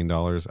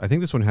 $14. I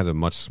think this one had a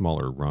much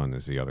smaller run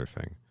is the other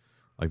thing.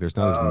 Like there's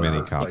not as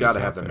many copies. You gotta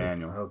have the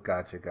manual. Oh,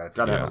 gotcha.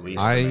 Gotta have at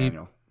least the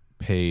manual.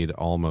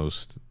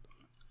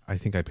 I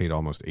think I paid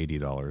almost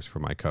 $80 for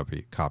my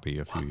copy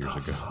a few years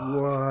ago.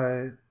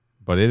 What?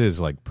 But it is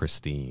like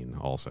pristine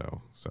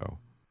also. So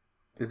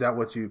is that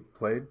what you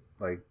played?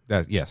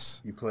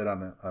 Yes. You played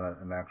on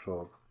an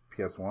actual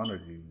PS1, or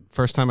did you?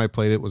 First time I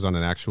played it was on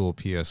an actual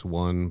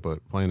PS1,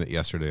 but playing it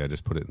yesterday, I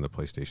just put it in the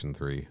PlayStation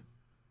 3.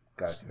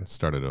 Gotcha.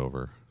 Started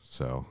over.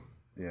 So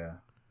yeah.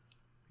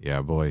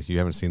 Yeah, boy, you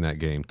haven't seen that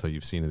game till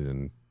you've seen it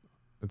in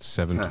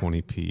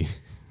 720p.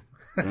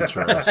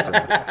 Interesting.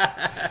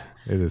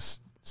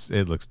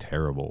 It looks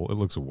terrible. It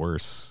looks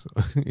worse,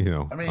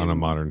 on a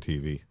modern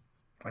TV.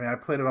 I mean, I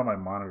played it on my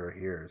monitor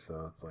here,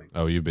 so it's like.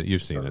 Oh,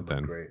 you've seen it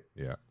then? Great.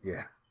 Yeah.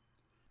 Yeah.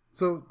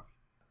 So,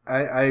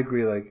 I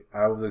agree.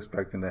 I was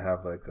expecting to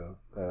have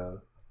a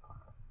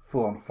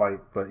full-on fight,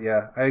 but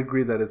yeah, I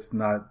agree that it's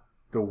not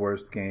the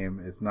worst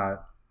game. It's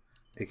not.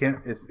 It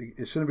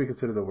shouldn't be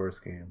considered the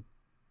worst game.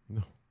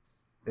 No.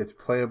 It's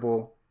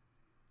playable,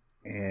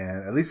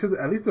 and at least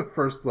the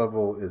first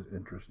level is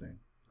interesting.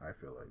 I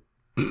feel like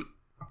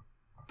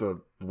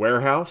the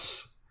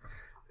warehouse.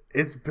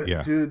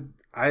 Dude.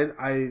 I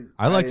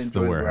liked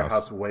the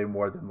warehouse way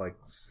more than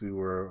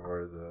sewer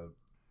or the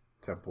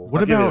temple.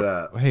 What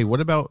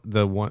about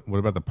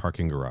the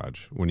parking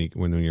garage when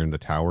you're in the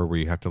tower where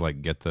you have to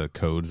get the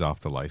codes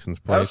off the license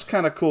plate? That was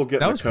kind of cool.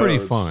 That was pretty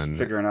fun.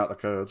 Figuring out the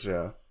codes.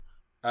 Yeah.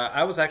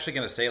 I was actually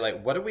going to say,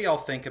 what do we all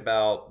think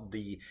about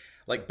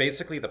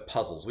basically the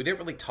puzzles? We didn't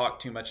really talk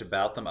too much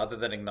about them other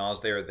than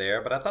acknowledge they were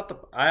there, but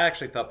I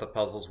actually thought the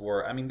puzzles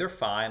were, they're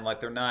fine.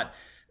 They're not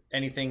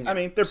anything. I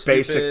mean, they're stupid.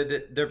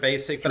 basic. They're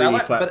basic,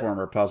 3D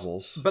platformer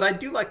puzzles. But I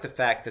do like the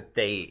fact that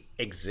they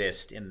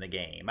exist in the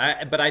game.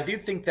 But I do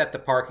think that the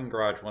parking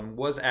garage one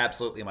was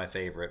absolutely my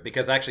favorite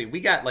because actually we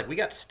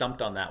got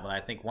stumped on that one. I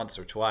think once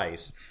or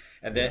twice.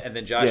 And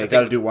then Josh, you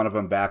got to do one of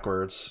them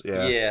backwards.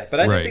 Yeah, but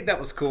I did think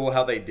that was cool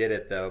how they did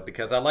it though,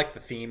 because I like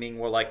the theming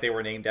where like they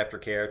were named after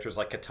characters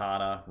like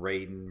Katana,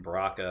 Raiden,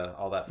 Baraka,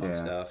 all that fun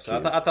stuff. So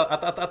I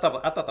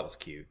thought that was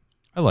cute.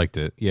 I liked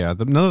it. Yeah,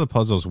 none of the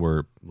puzzles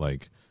were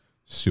like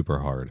super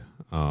hard.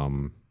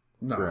 No.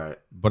 Right.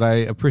 But I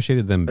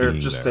appreciated them They're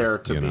being just there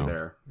to be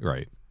there.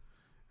 Right.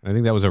 And I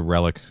think that was a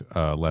relic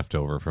left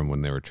over from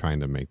when they were trying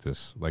to make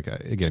this. Like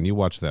again, you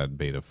watch that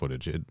beta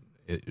footage.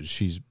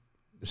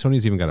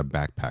 Sony's even got a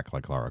backpack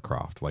like Lara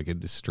Croft. Like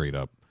it is straight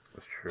up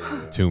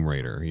Tomb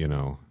Raider,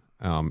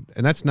 And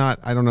that's not,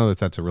 I don't know if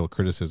that's a real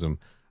criticism.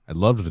 I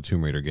loved the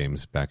Tomb Raider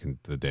games back in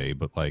the day,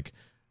 but like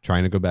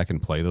trying to go back and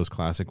play those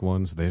classic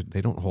ones, they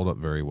don't hold up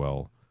very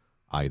well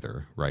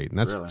either, right? And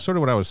that's sort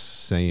of what I was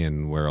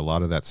saying, where a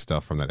lot of that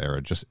stuff from that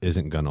era just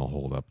isn't going to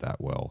hold up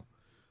that well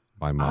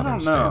by modern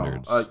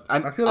standards.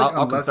 I feel like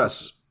I'll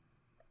confess.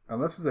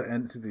 Unless it's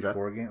an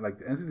N64 game, like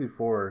the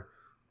N64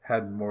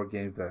 had more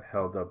games that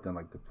held up than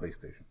like the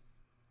PlayStation.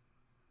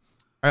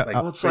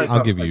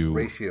 I'll give you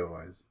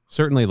ratio-wise.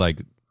 Certainly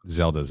like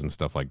Zeldas and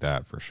stuff like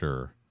that for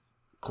sure.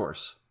 Of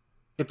course.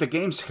 If the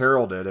game's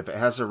heralded, if it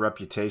has a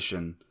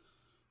reputation,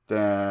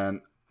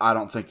 then I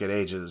don't think it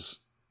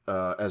ages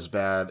as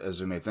bad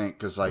as we may think.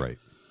 Because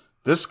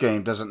this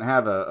game doesn't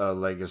have a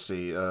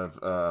legacy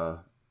of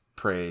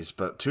praise,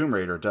 but Tomb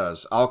Raider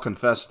does. I'll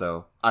confess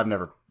though, I've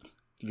never.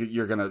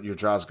 Your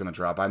jaw's gonna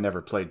drop. I never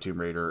played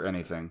Tomb Raider or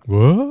anything.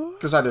 What?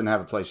 Because I didn't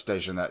have a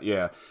PlayStation.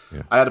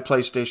 I had a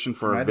PlayStation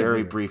for a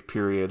very brief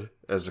period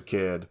as a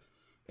kid,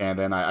 and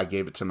then I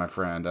gave it to my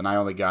friend, and I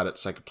only got it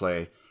so I could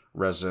play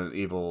Resident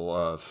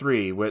Evil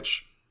 3,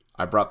 which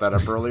I brought that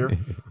up earlier.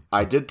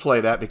 I did play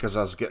that because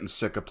I was getting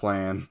sick of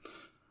playing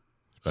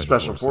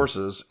Special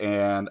Forces,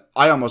 and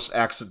I almost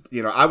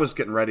I was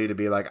getting ready to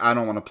be like, I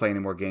don't want to play any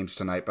more games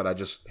tonight, but I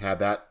just had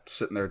that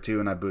sitting there too,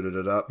 and I booted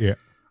it up. Yeah.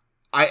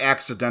 I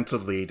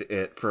accidentally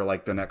it for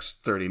like the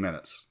next 30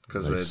 minutes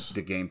because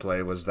the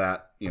gameplay was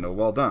that,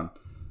 well done.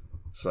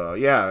 So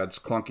yeah, it's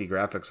clunky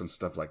graphics and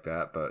stuff like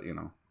that, but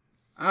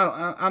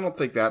I don't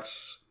think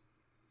that's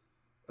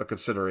a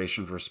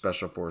consideration for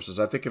Special Forces.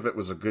 I think if it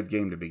was a good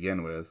game to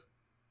begin with,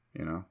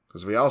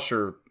 because we all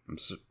sure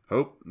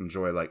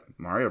enjoy like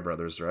Mario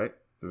Brothers, right?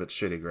 With its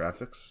shitty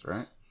graphics,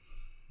 right?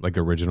 Like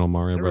original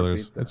Mario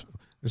Brothers.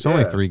 There's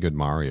only 3 good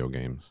Mario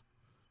games.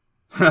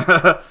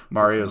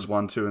 Mario's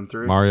 1, 2, and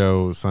 3.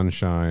 Mario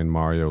Sunshine,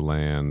 Mario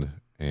Land,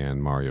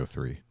 and Mario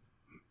 3.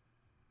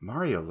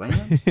 Mario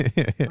Land?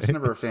 I was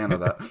never a fan of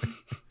that.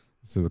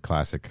 It's a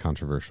classic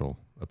controversial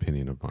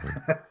opinion of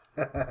mine.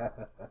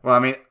 Well, I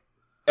mean,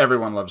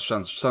 everyone loves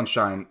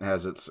Sunshine.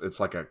 Has it's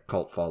like a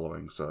cult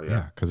following. So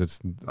yeah, because it's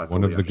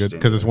one of the good.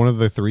 Because it's one of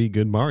the 3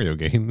 good Mario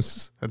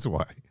games. That's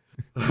why.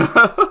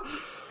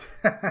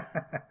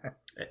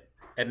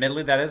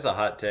 Admittedly, that is a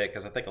hot take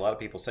because I think a lot of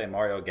people say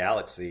Mario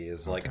Galaxy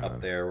is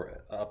up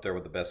there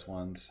with the best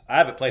ones. I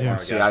haven't played Mario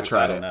Galaxy. I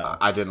tried it.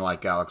 I didn't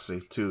like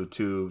Galaxy.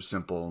 Too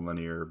simple,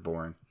 linear,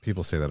 boring.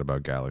 People say that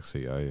about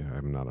Galaxy.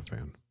 I'm not a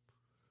fan.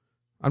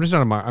 I'm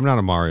not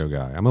a Mario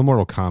guy. I'm a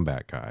Mortal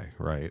Kombat guy,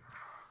 right?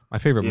 My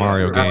favorite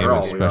Mario game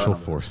is Special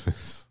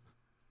Forces.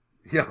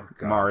 Yeah,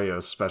 Mario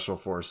Special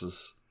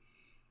Forces.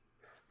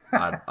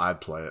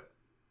 I'd play it.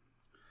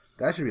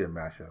 That should be a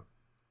mashup.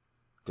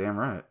 Damn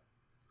right.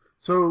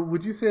 So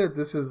would you say that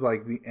this is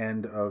like the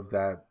end of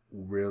that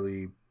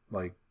really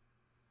like,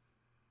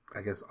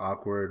 I guess,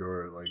 awkward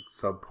or like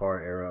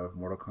subpar era of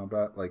Mortal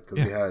Kombat? Like,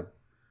 because we had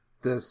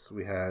this,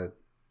 we had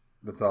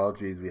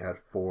Mythologies, we had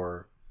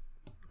 4,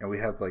 and we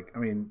had like, I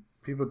mean,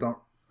 I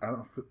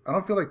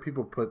don't feel like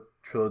people put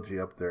Trilogy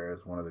up there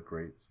as one of the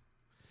greats.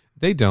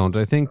 They don't.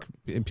 I think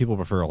people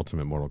prefer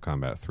Ultimate Mortal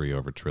Kombat 3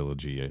 over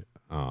Trilogy.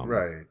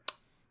 Right.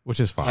 Which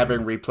is fine.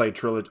 Having replayed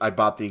Trilogy, I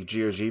bought the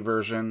GOG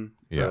version.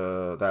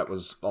 Yeah. That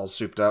was all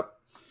souped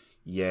up.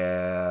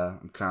 Yeah,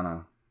 I'm kind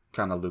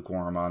of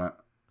lukewarm on it,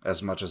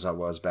 as much as I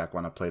was back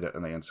when I played it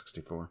in the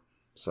N64.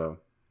 So,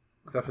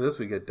 except for this,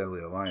 we get Deadly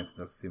Alliance.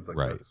 That seems like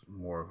that's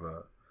more of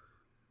a.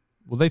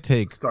 Well, they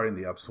take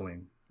starting the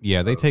upswing.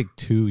 Yeah, they take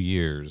 2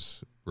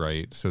 years,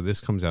 right? So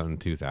this comes out in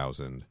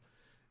 2000,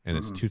 and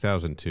it's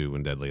 2002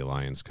 when Deadly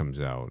Alliance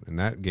comes out, and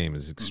that game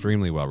is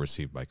extremely well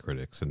received by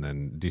critics, and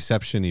then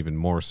Deception even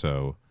more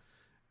so.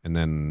 And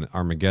then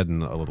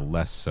Armageddon a little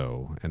less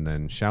so. And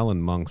then Shaolin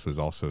Monks was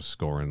also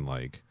scoring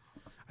like,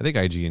 I think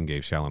IGN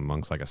gave Shaolin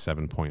Monks like a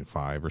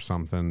 7.5 or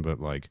something.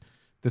 But like,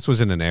 this was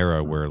in an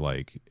era where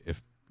like,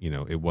 if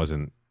it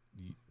wasn't,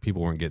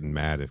 people weren't getting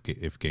mad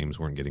if games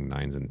weren't getting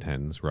 9s and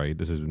 10s, right?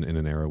 This is in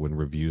an era when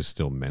reviews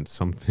still meant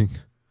something.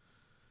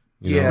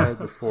 You know?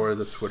 Before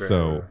the Twitter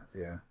era.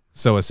 Yeah.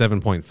 So a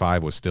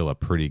 7.5 was still a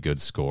pretty good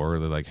score.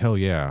 They're like, hell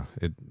yeah,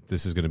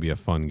 this is going to be a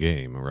fun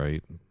game,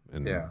 right?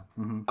 And,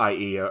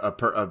 i.e.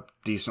 a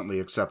decently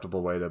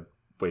acceptable way to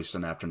waste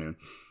an afternoon.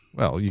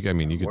 Well, you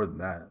more could than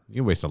that. you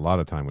can waste a lot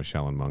of time with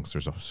Shaolin Monks.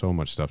 There's so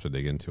much stuff to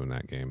dig into in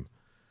that game.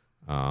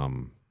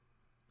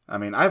 I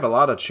mean, I have a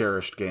lot of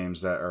cherished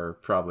games that are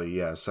probably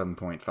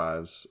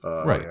 7.5s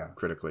Right.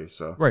 critically.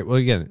 So Right. Well,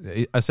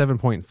 again, a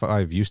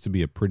 7.5 used to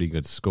be a pretty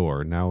good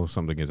score. Now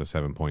something is a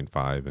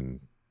 7.5, and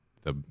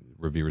the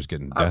reviewers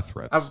getting death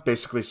threats. I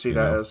basically see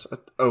that as an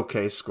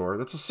okay score.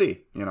 That's a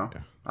C. Yeah.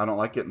 I don't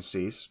like getting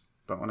C's,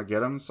 but when I get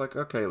them, it's like,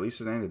 okay, at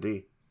least it ain't a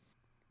D.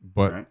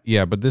 But right?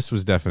 yeah, but this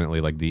was definitely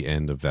like the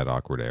end of that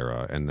awkward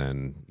era, and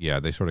then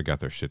they sort of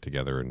got their shit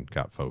together and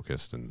got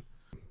focused and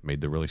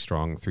made the really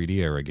strong 3D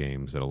era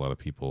games that a lot of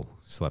people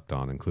slept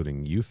on,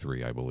 including you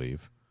three, I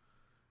believe.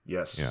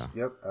 Yes.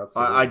 Yeah. Yep,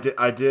 absolutely.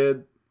 I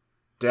did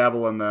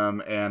dabble in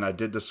them, and I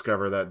did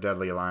discover that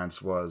Deadly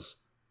Alliance was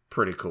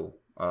pretty cool.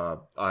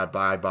 I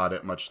bought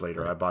it much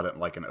later. Right. I bought it in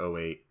like an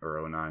 08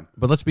 or 09.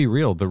 But let's be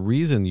real. The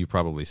reason you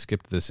probably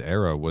skipped this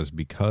era was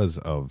because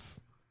of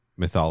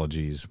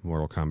Mythologies,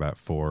 Mortal Kombat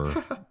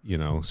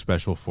 4,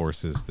 Special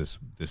Forces,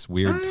 this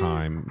weird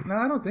time. No,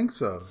 I don't think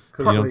so.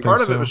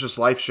 Part of it was just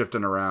life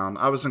shifting around.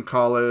 I was in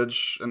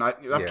college, and I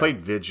played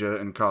Vidya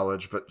in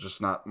college, but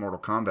just not Mortal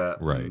Kombat.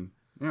 Right.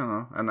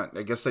 And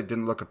I guess they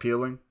didn't look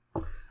appealing.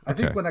 I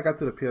think when I got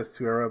to the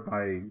PS2 era,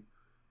 my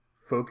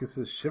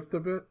focuses shift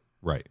a bit.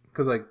 Right.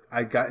 Because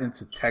I got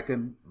into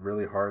Tekken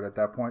really hard at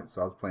that point,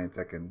 so I was playing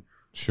Tekken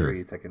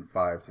 3, Tekken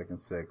 5, Tekken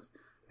 6,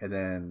 and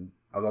then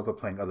I was also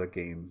playing other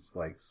games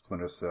like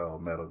Splinter Cell,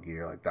 Metal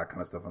Gear, like that kind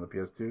of stuff on the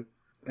PS2.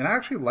 And I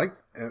actually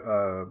liked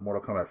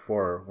Mortal Kombat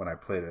 4 when I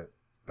played it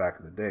back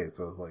in the day.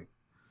 So it was like,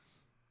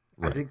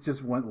 I think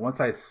just once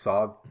I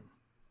saw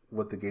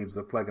what the games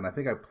looked like, and I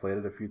think I played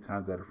it a few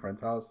times at a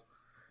friend's house,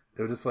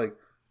 it was just like,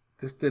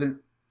 this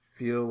didn't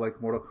feel like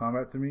Mortal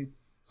Kombat to me.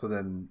 So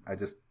then I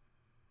just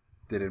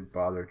didn't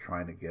bother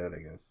trying to get it,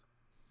 I guess.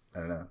 I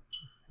don't know.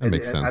 That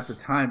makes sense. At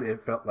the time,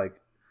 it felt like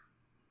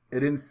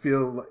it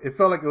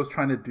felt like it was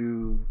trying to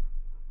do,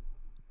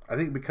 I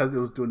think because it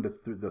was doing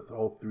the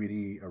whole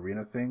 3D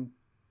arena thing.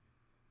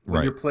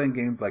 When you're playing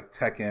games like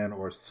Tekken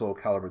or Soul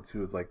Calibur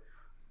 2, it's like,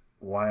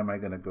 why am I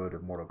going to go to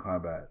Mortal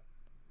Kombat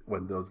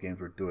when those games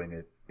were doing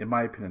it? In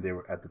my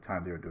opinion, at the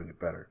time they were doing it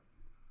better.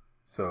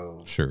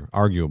 So sure,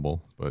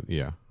 arguable, but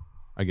yeah,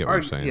 I get what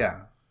you're saying.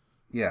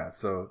 Yeah.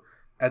 So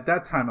at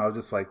that time, I was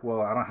just like, well,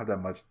 I don't have that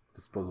much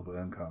disposable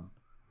income.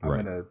 I'm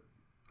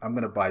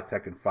gonna buy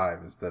Tekken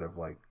 5 instead of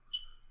like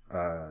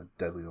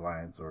Deadly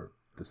Alliance or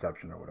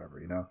Deception or whatever,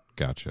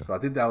 Gotcha. So I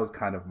think that was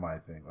kind of my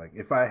thing. Like,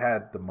 if I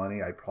had the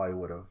money, I probably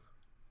would have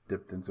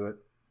dipped into it.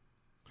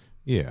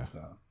 Yeah.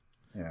 So,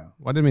 yeah.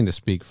 Well, I didn't mean to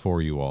speak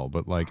for you all,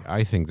 but like,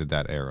 I think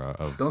that era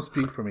of don't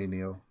speak for me,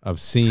 Neal.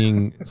 Of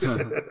seeing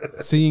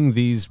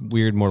these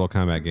weird Mortal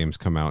Kombat games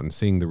come out and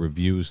seeing the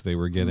reviews they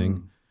were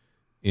getting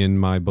in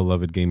my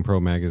beloved Game Pro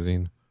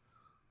magazine.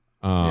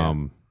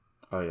 Oh,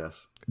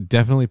 yes.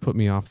 Definitely put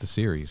me off the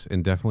series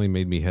and definitely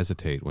made me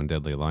hesitate when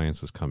Deadly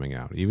Alliance was coming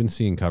out. Even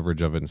seeing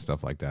coverage of it and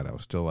stuff like that, I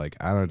was still like,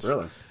 I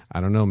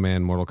don't know,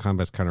 man. Mortal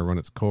Kombat's kind of run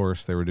its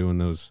course. They were doing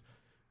those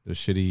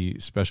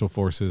shitty Special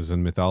Forces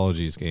and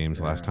Mythologies games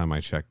last time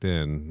I checked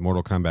in.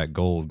 Mortal Kombat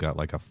Gold got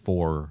like a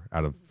 4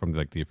 from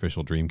like the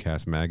official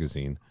Dreamcast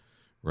magazine,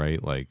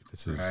 right? Like,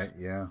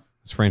 this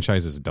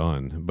franchise is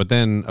done. But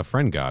then a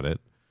friend got it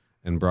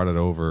and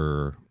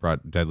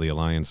brought Deadly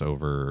Alliance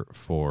over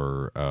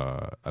for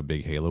a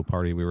big Halo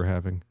party we were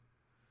having,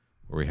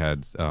 where we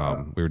had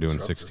we were doing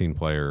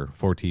 16-player,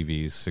 4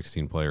 TVs,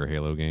 16-player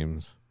Halo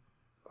games.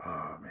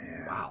 Oh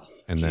man! Wow!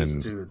 And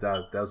Jesus, dude,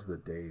 that was the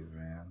days,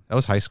 man. That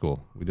was high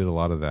school. We did a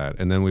lot of that,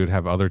 and then we would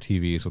have other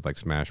TVs with like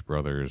Smash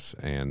Brothers,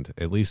 and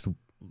at least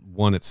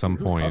one at some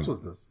point. Whose house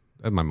was this?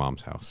 At my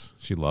mom's house.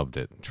 She loved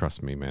it.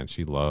 Trust me, man.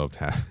 She loved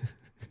having.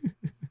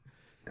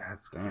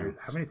 That's great.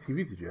 How many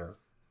TVs did you have?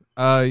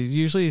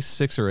 Usually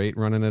 6 or 8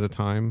 running at a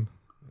time.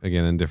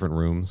 Again, in different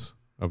rooms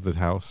of the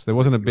house. There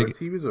wasn't a big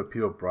TVs, or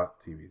people brought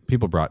TVs.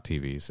 People brought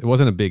TVs. It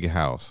wasn't a big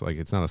house. Like,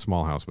 it's not a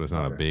small house, but it's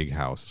not a big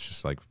house. It's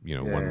just like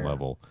one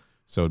level.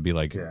 So it'd be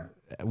like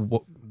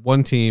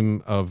one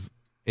team of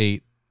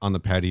 8 on the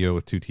patio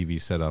with 2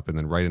 TVs set up, and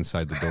then right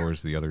inside the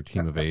doors, the other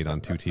team of 8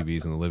 on 2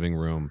 TVs in the living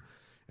room.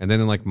 And then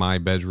in like my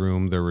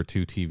bedroom, there were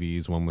 2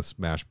 TVs, one with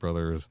Smash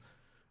Brothers,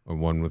 or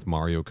one with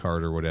Mario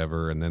Kart or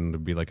whatever, and then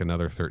there'd be like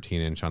another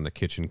 13-inch on the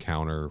kitchen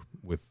counter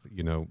with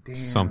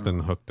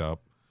something hooked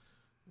up,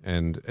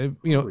 and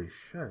holy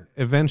shit.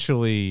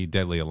 Eventually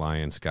Deadly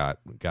Alliance got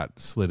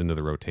slid into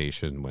the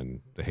rotation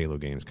when the Halo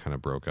games kind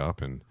of broke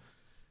up, and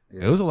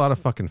it was a lot of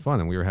fucking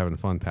fun, and we were having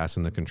fun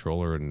passing the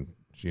controller and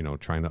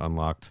trying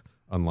to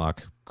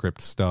unlock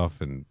crypt stuff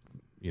and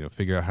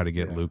figure out how to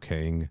get Liu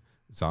Kang,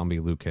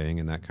 zombie Liu Kang,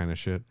 and that kind of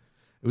shit.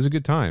 It was a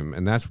good time,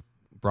 and that's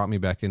brought me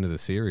back into the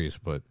series,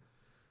 but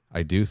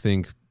I do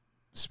think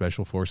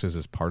Special Forces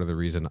is part of the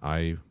reason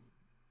I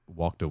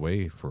walked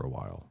away for a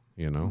while,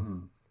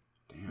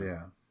 Mm-hmm.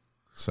 Yeah.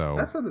 So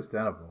that's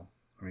understandable.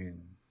 I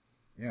mean,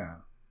 yeah.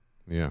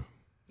 Yeah.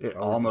 It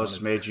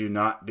almost made you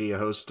not be a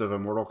host of a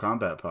Mortal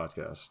Kombat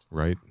podcast.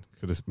 Right.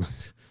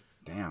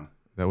 Damn.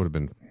 That would have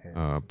been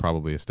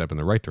probably a step in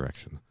the right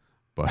direction.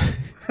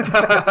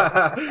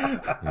 But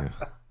yeah.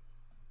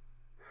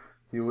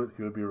 He would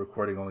be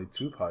recording only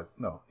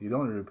he'd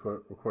only be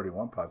recording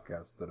one podcast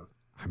instead of.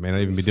 I may not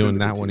even be doing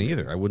that one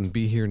either. I wouldn't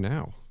be here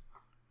now.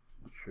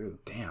 True.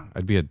 Damn.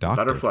 I'd be a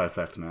doctor. Butterfly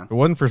effect, man. If it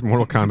wasn't for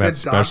Mortal Kombat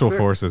Special doctor?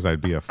 Forces,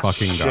 I'd be a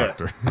fucking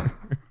doctor.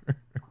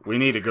 We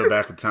need to go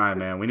back in time,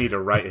 man. We need to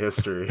write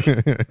history.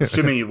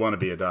 Assuming you want to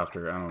be a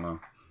doctor. I don't know.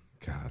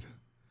 God.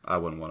 I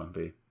wouldn't want to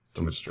be.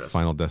 Too much stress.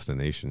 Final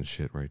Destination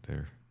shit right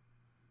there.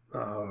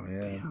 Oh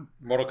yeah.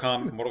 Mortal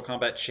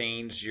Kombat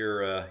changed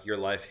your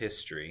life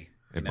history.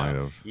 It might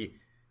have.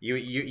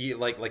 You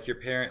like your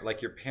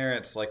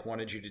parents like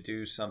wanted you to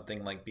do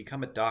something like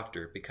become a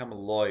doctor, become a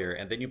lawyer,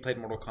 and then you played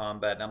Mortal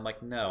Kombat, and I'm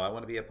like, no, I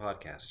want to be a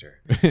podcaster.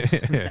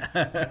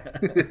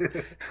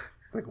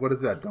 It's like, what is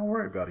that? Don't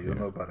worry about it. You'll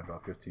know about it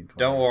about 15, 20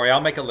 Don't worry, I'll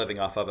make a living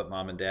off of it,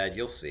 Mom and Dad.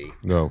 You'll see.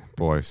 No,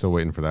 boy, still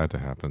waiting for that to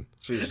happen.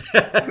 Jeez.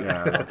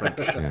 Yeah, I don't think.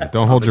 Yeah,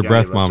 don't hold your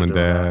breath, Mom and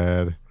doing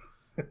Dad.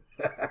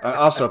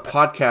 Also,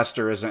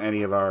 podcaster isn't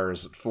any of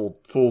ours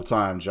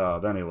full-time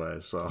job anyway,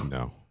 so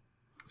No.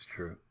 It's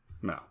true.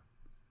 no.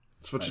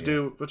 It's what you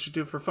do. What you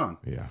do for fun.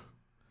 Yeah.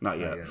 Not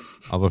yet.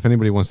 Although, if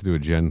anybody wants to do a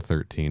Gen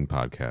 13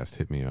 podcast,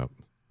 hit me up.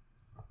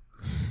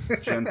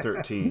 Gen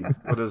 13.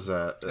 What is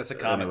that? That's a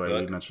comic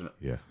book. You mentioned it.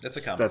 Yeah. That's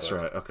a comic That's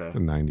book. right. Okay. It's a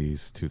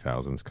 90s,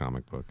 2000s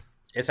comic book.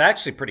 It's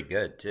actually pretty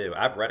good too.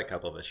 I've read a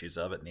couple of issues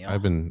of it, Neal.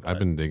 I've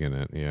been digging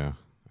it. Yeah.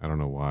 I don't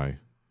know why.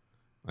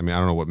 I mean, I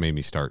don't know what made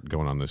me start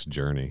going on this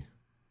journey.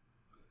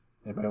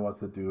 Anybody wants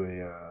to do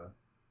a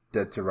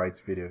Dead to Rights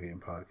video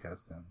game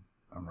podcast? Then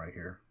I'm right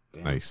here.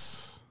 Damn.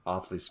 Nice.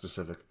 Awfully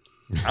specific.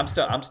 I'm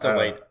still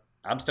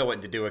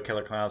waiting to do a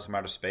Killer Clowns from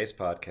Outer Space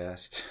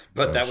podcast,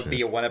 but that would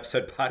be a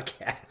 1-episode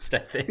podcast, I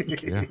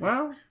think. Yeah.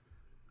 Well,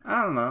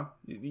 I don't know.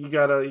 You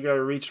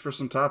gotta reach for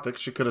some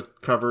topics. You could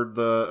have covered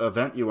the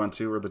event you went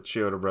to where the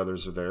Chioda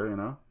brothers are there. You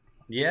know.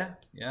 Yeah,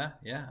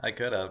 I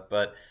could have,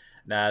 but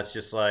nah, it's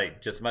just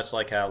much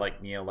like how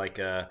Neal,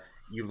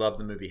 you love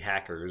the movie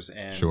Hackers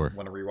and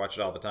want to rewatch it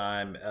all the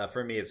time.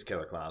 For me, it's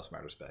Killer Clowns from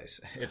Outer Space.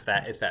 It's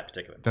that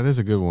particular. That is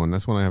a good one.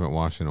 That's one I haven't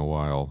watched in a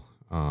while.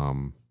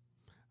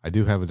 I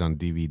do have it on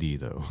DVD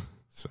though,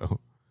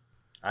 so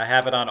I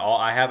have it on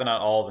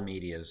all the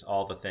medias,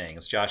 all the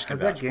things. Josh,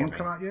 has that game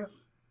come out yet?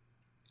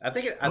 I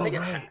think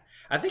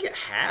it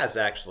has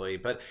actually,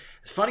 but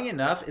funny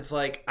enough, it's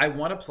like I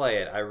want to play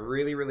it. I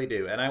really, really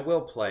do, and I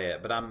will play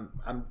it. But I'm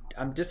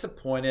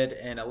disappointed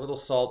and a little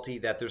salty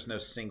that there's no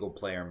single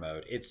player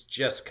mode. It's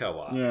just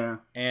co-op. Yeah,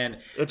 and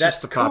it's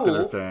that's just a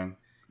popular thing.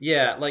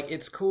 Yeah,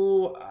 it's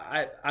cool.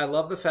 I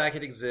love the fact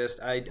it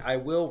exists. I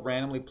will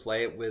randomly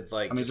play it with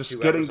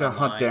just getting to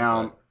hunt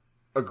down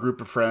a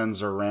group of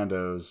friends or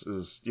randos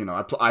is,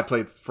 I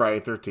played Friday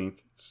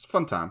 13th. It's a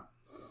fun time.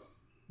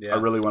 Yeah. I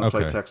really want to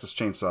play Texas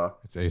Chainsaw.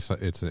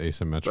 It's an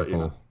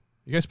asymmetrical. But,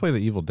 you guys play the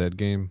Evil Dead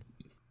game?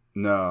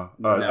 No,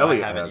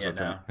 Elliot has. Yet,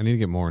 no. I need to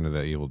get more into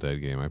that Evil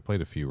Dead game. I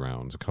played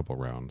a couple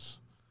rounds.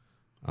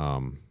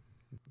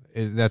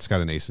 It's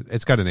got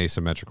an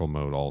asymmetrical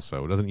mode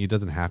also. It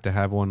doesn't have to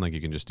have one. Like,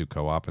 you can just do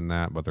co-op in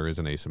that, but there is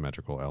an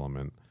asymmetrical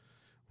element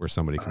where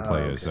somebody can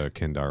play as a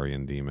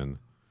Kandarian demon.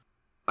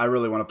 I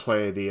really want to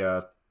play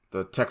the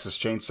Texas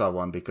Chainsaw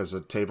one because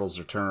the tables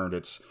are turned.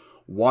 It's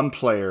one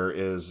player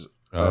is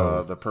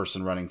the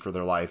person running for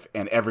their life,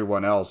 and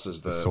everyone else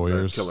is the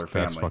killer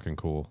family. That's fucking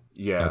cool.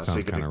 Yeah, so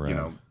you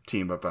can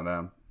team up on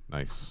them.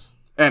 Nice.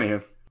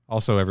 Anywho,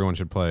 also everyone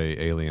should play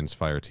Aliens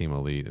Fireteam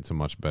Elite. It's a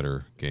much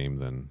better game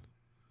than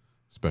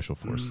Special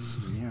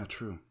Forces. Yeah,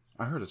 true.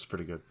 I heard it's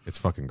pretty good. It's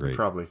fucking great.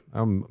 Probably.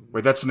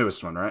 Wait, that's the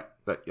newest one, right?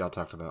 That y'all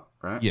talked about,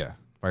 right? Yeah.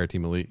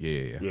 Fireteam Elite.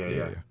 Yeah.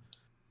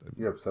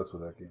 You're obsessed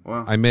with that game.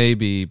 Well, I may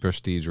be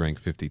prestige rank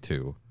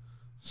 52.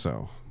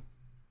 So.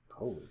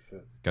 Holy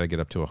shit. Got to get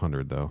up to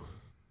 100 though.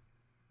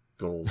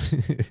 Gold.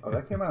 Oh,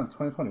 that came out in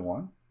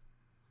 2021?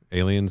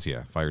 Aliens,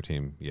 yeah.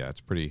 Fireteam, yeah.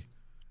 It's pretty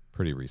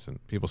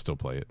recent. People still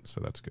play it,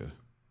 so that's good.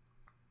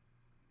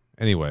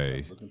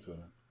 Anyway.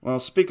 Well,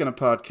 speaking of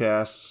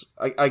podcasts,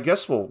 I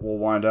guess we'll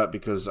wind up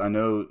because I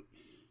know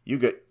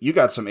you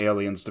got some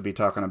aliens to be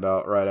talking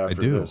about right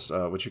after this,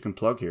 which you can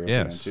plug here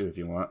again too if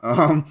you want.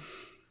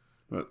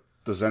 But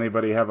does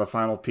anybody have a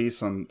final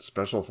piece on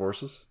Special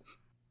Forces?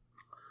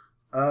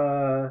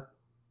 Yeah,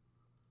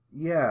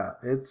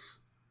 it's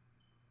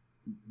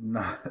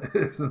not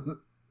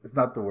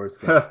the worst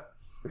game.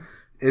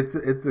 It's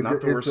a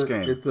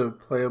game. It's a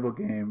playable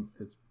game.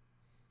 It's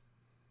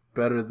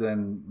better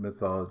than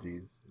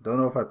Mythologies. Don't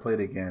know if I played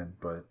it again,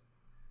 but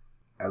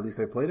at least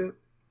I played it,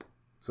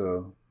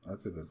 so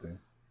that's a good thing.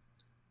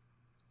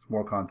 It's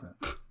more content.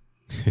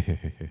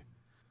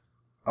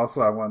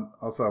 Also, I want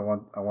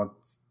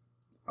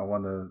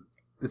to.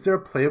 Is there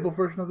a playable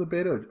version of the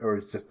beta, or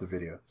is it just the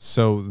video?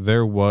 So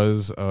there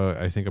was,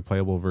 I think, a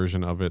playable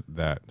version of it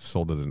that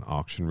sold at an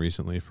auction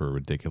recently for a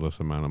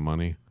ridiculous amount of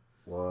money.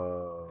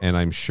 Whoa! And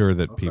I'm sure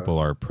that people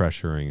are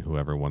pressuring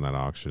whoever won that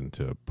auction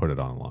to put it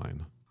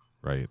online.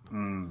 Right.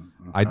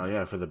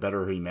 For the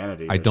better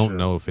humanity. I don't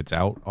know if it's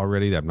out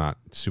already. I'm not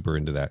super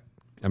into that.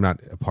 I'm not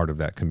a part of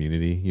that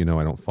community.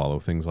 I don't follow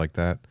things like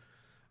that.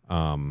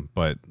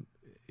 But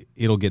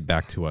it'll get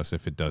back to us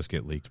if it does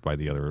get leaked by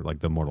the other, like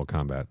the Mortal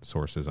Kombat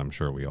sources. I'm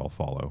sure we all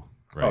follow.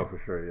 Right? Oh, for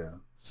sure, yeah.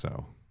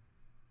 So,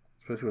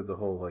 especially with the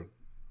whole like,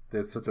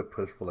 there's such a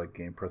push for like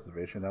game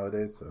preservation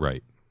nowadays. So.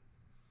 Right.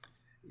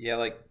 Yeah,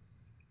 like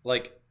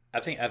I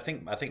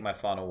think my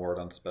final word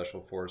on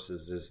Special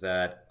Forces is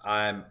that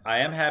I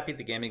am happy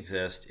the game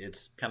exists.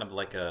 It's kind of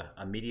like a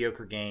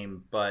mediocre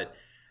game, but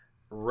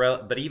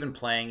even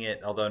playing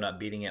it, although not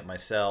beating it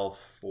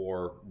myself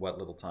for what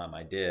little time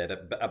I did,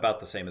 about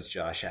the same as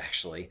Josh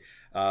actually.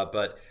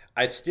 But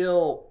I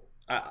still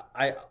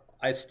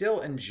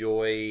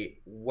enjoy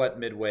what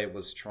Midway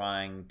was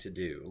trying to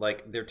do.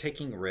 Like they're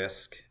taking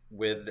risk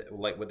with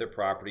their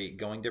property,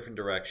 going different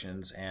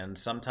directions, and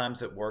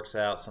sometimes it works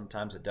out,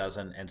 sometimes it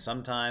doesn't, and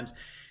sometimes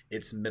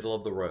it's middle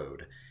of the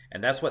road.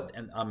 And that's what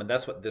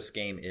this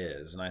game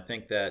is. And I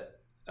think that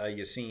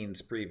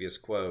Yassine's previous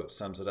quote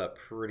sums it up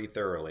pretty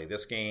thoroughly.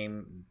 This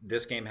game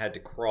had to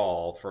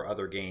crawl for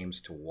other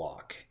games to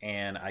walk,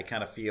 and I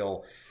kind of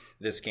feel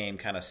this game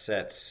kind of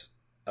sets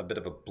a bit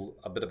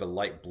of a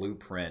light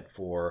blueprint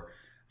for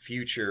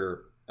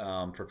future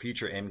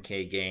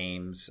MK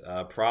games,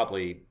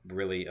 probably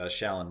really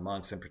Shaolin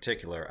Monks in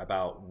particular,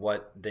 about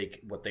what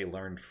they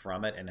learned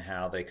from it and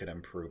how they could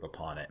improve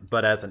upon it.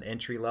 But as an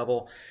entry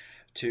level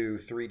to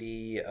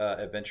 3D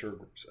adventure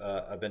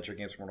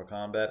games for Mortal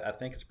Kombat, I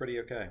think it's pretty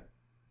okay.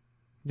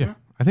 Yeah,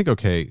 I think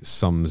okay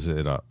sums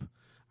it up.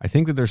 I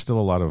think that there's still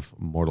a lot of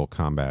Mortal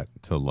Kombat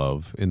to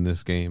love in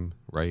this game,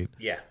 right?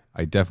 Yeah.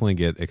 I definitely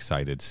get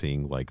excited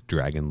seeing like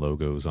dragon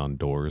logos on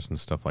doors and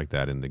stuff like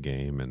that in the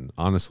game. And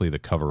honestly, the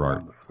cover art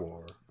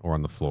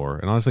on the floor.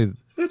 And honestly,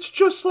 it's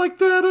just like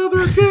that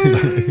other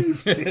game.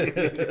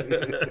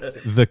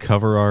 The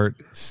cover art,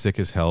 sick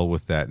as hell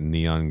with that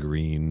neon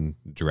green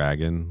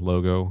dragon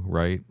logo,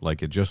 right?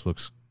 Like it just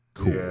looks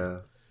cool. Yeah.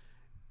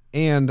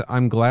 And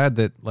I'm glad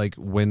that like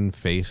when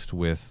faced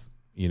with,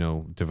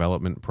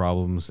 development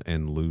problems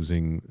and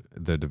losing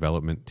the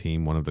development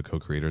team, one of the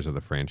co-creators of the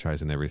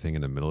franchise and everything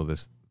in the middle of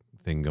this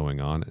thing going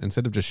on,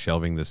 instead of just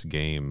shelving this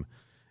game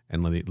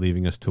and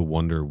leaving us to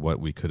wonder what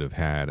we could have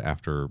had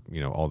after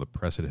all the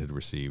press it had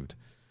received,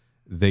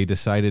 they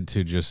decided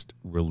to just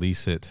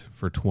release it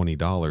for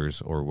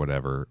 $20 or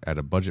whatever at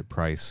a budget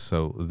price.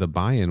 So the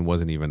buy-in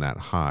wasn't even that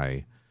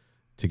high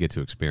to get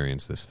to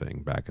experience this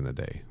thing back in the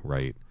day,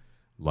 right?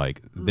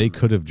 Like they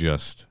could have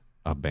just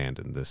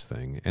abandoned this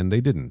thing, and they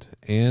didn't.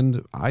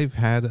 And I've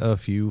had a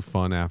few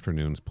fun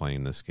afternoons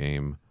playing this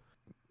game.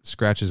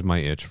 Scratches my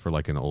itch for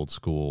like an old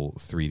school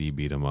 3D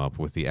beat 'em up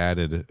with the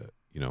added,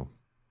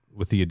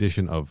 with the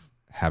addition of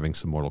having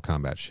some Mortal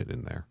Kombat shit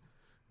in there,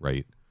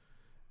 right?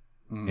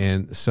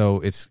 And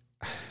so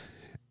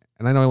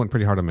and I know I went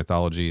pretty hard on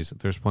mythologies.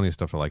 There's plenty of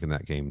stuff I like in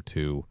that game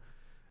too.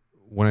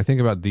 When I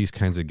think about these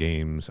kinds of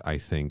games, I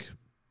think,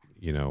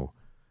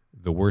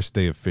 the worst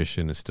day of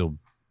fishing is still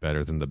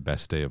better than the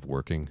best day of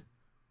working,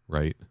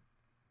 right?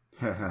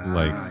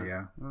 Like,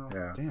 yeah.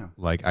 Damn.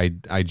 Like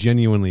I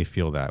genuinely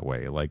feel that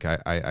way. Like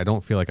I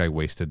don't feel like I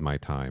wasted my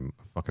time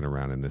fucking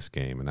around in this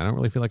game, and I don't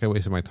really feel like I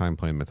wasted my time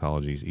playing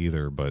mythologies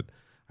either. But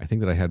I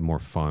think that I had more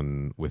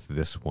fun with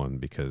this one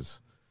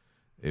because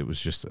it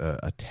was just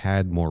a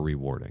tad more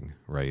rewarding,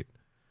 right?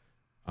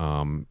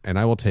 And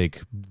I will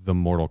take the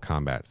Mortal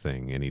Kombat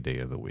thing any day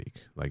of the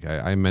week. Like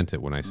I meant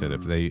it when I said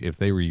if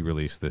they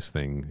re-release this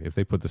thing, if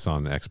they put this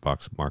on the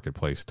Xbox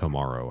Marketplace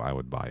tomorrow, I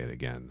would buy it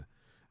again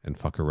and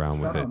fuck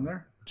around with it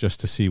just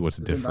to see what's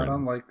different. Not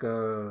on like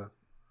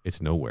it's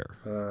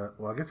nowhere.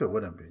 Well, I guess it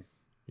wouldn't be.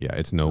 Yeah,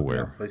 it's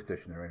nowhere.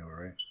 PlayStation or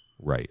anywhere, right?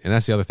 Right, and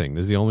that's the other thing.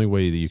 This is the only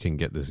way that you can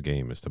get this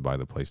game is to buy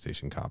the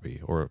PlayStation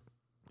copy, or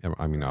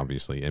I mean,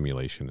 obviously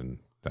emulation and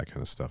that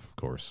kind of stuff, of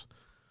course.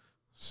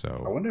 So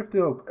I wonder if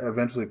they'll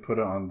eventually put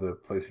it on the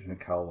PlayStation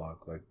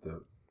catalog, like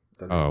the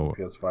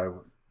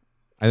PS5.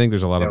 I think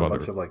there's a lot of other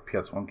bunch of like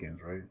PS1 games,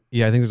 right?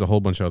 Yeah, I think there's a whole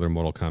bunch of other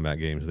Mortal Kombat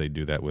games they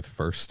do that with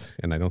first,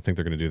 and I don't think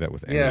they're going to do that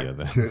with any of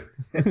them.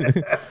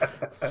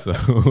 So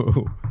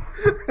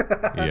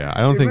yeah,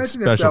 I don't think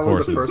Special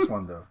Forces the first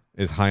one, though.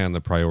 is high on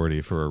the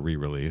priority for a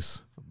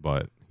re-release,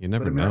 but you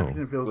never know.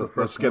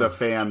 Let's get a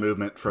fan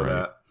movement for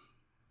that.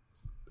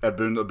 Ed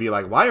Boon will be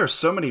like, why are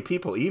so many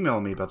people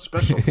emailing me about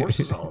Special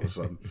Forces all of a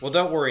sudden? Well,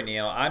 don't worry,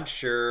 Neal. I'm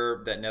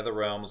sure that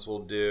NetherRealms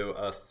will do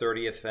a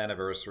 30th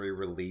anniversary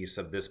release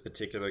of this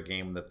particular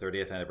game when the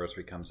 30th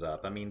anniversary comes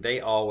up. I mean, they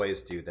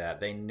always do that.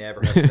 They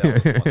never have dealt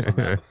with something like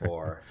that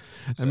before.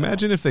 So.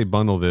 Imagine if they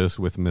bundle this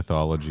with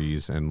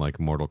Mythologies and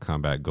like Mortal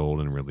Kombat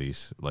Golden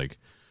release, like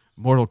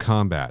Mortal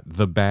Kombat,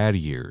 the bad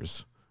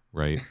years,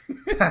 right?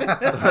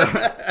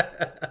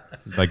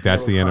 Like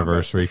that's the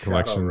anniversary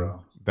collection.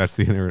 That's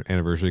the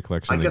anniversary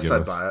collection. I guess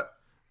I'd buy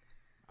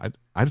it.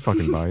 I'd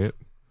fucking buy it,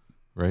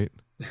 right?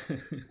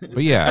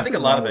 But yeah, I think a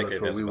lot of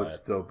it we would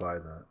still buy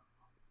that.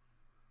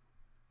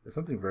 There's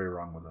something very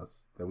wrong with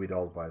us that we'd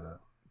all buy that.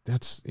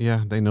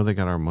 They know they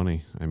got our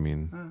money. I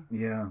mean,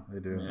 yeah, they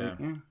do.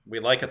 Yeah. We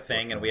like a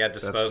thing and we have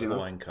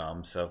disposable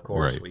income, so of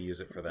course we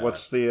use it for that.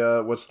 What's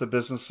the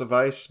business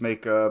advice?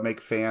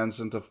 Make fans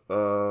into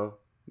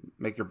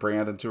make your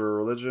brand into a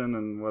religion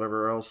and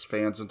whatever else,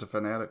 fans into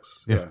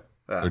fanatics. Yeah.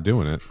 They're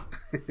doing it.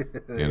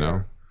 You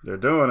know? They're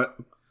doing it.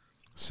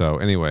 So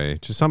anyway,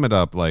 to sum it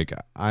up, like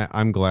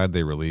I'm glad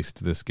they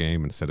released this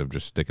game instead of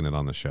just sticking it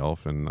on the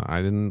shelf, and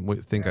I didn't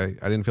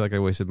I didn't feel like I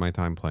wasted my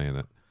time playing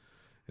it.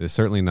 It is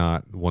certainly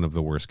not one of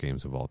the worst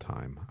games of all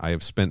time. I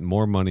have spent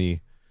more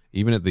money,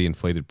 even at the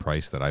inflated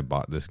price that I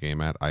bought this game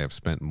at. I have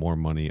spent more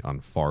money on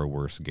far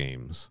worse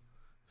games.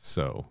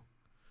 So,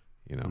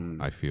 you know,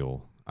 I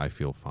feel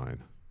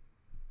fine.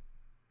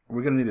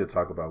 We're gonna need to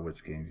talk about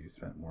which games you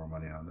spent more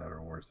money on that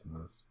are worse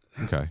than this.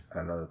 Okay.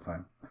 At another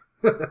time.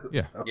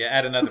 Yeah. Yeah,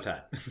 at another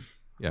time.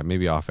 Yeah,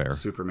 maybe off air.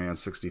 Superman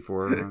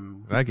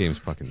 64. That game's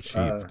fucking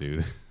cheap,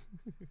 dude.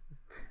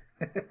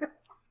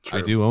 True.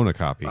 I do own a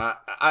copy.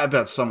 I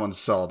bet someone's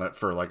selling it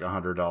for like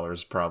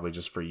 $100 probably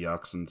just for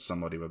yucks, and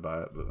somebody would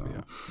buy it. But,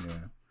 Yeah.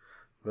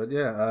 But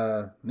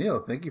yeah,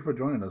 Neal, thank you for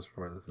joining us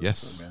for this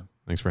Yes. episode, man.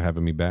 Thanks for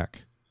having me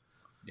back.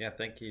 Yeah,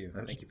 thank you.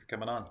 Thank you for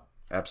coming on.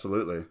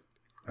 Absolutely.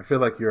 I feel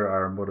like you're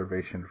our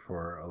motivation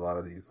for a lot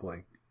of these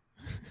like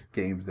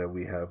games that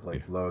we have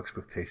like low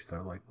expectations.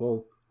 I'm like,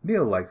 well,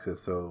 Neal likes it,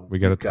 so We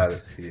gotta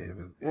see if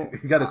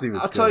you got to see. If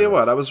it's I'll good. tell you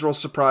what, I was real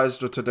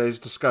surprised with today's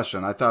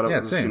discussion. I thought it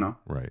was, same. you know,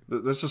 Right.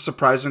 this is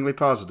surprisingly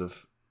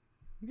positive.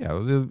 Yeah,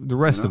 the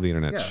rest of the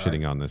internet's Yeah,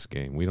 shitting on this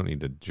game. We don't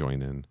need to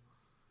join in.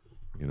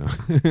 You know,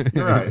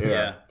 You're right.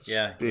 Yeah.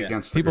 Yeah. Be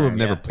against the people who've grain.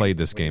 never Yeah, played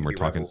this we game can are be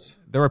talking. rebels.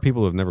 There are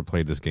people who have never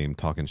played this game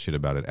talking shit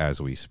about it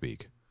as we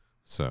speak.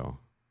 So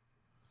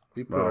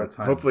We put our Well,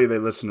 time. hopefully they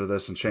listen to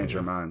this and change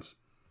their minds.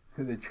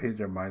 they change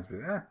their minds, but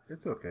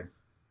it's okay.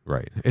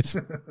 right, it's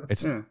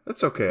Yeah,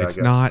 it's okay. it's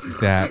I guess not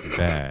that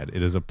bad.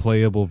 It is a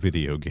playable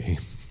video game.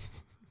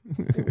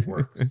 It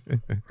works.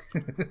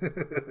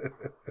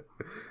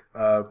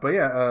 But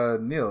yeah,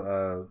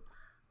 Neal,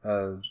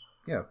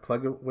 yeah,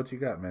 plug it. What you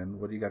got, man?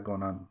 What do you got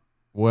going on?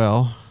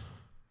 Well,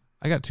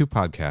 I got two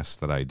podcasts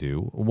that I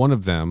do. One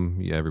of them,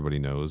 yeah, everybody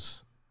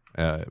knows,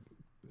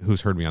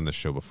 who's heard me on this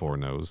show before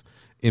knows,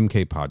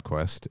 MK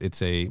Podquest.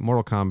 It's a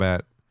Mortal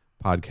Kombat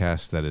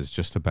podcast that is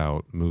just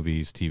about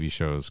movies, TV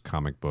shows,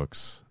 comic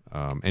books,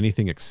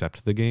 anything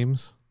except the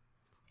games,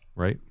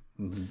 right?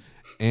 Mm-hmm.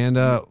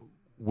 And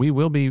we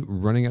will be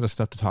running out of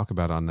stuff to talk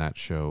about on that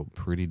show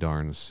pretty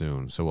darn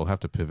soon, so we'll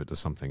have to pivot to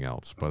something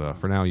else. But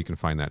for now, you can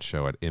find that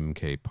show at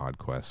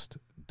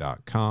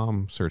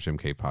mkpodquest.com. Search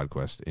MK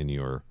Podquest in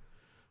your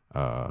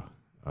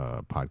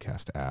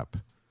podcast app.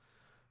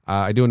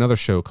 I do another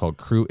show called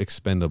Crew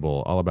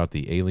Expendable, all about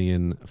the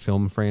Alien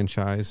film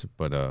franchise,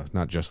 but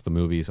not just the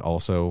movies,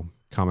 also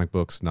comic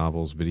books,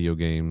 novels, video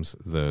games,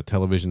 the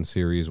television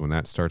series. When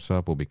that starts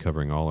up, we'll be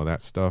covering all of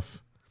that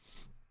stuff.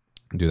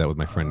 I do that with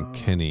my friend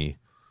Kenny.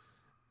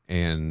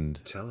 And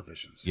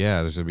televisions.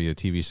 yeah, there's going to be a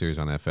TV series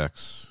on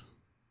FX.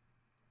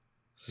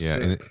 Yeah,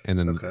 Sick. and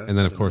then Okay. and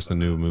then of I course the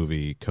didn't know new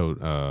movie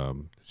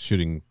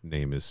shooting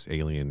name is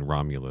Alien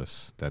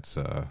Romulus. That's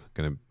going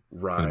to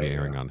be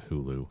airing on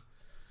Hulu.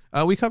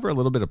 We cover a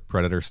little bit of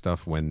Predator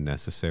stuff when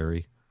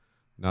necessary.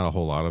 Not a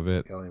whole lot of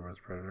it. Alien vs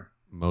Predator.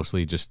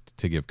 Mostly just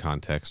to give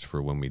context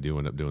for when we do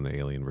end up doing the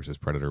Alien versus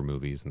Predator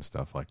movies and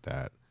stuff like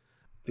that.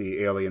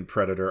 The Alien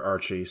Predator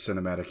Archie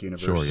cinematic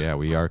universe. Sure, yeah,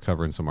 we are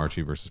covering some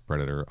Archie versus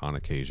Predator on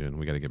occasion.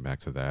 We got to get back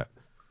to that.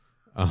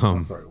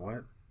 I'm sorry,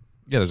 what?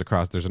 Yeah,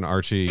 there's an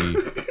Archie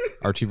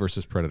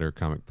versus Predator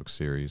comic book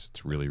series.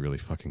 It's really, really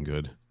fucking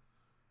good.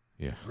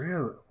 Yeah.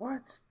 Really?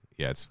 What?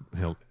 Yeah,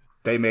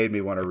 They made me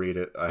want to read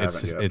it. I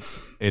haven't yet.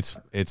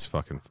 it's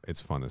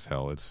fun as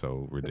hell. It's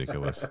so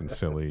ridiculous and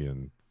silly,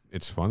 and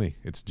it's funny.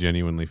 It's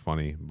genuinely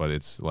funny, but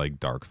it's like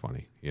dark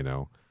funny, you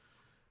know?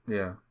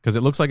 Yeah. Because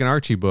it looks like an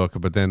Archie book,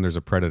 but then there's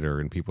a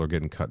Predator and people are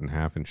getting cut in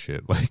half and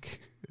shit. Like,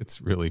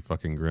 it's really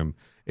fucking grim.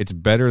 It's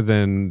better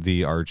than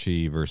the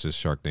Archie versus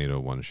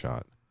Sharknado one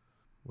shot,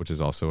 which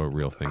is also a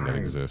real thing that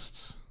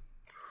exists.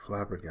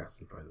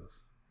 Flabbergasted by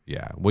this.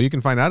 Yeah. Well, you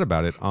can find out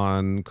about it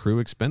on Crew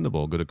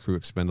Expendable. Go to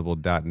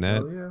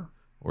crewexpendable.net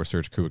or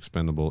search Crew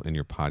Expendable in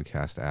your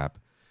podcast app.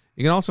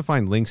 You can also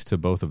find links to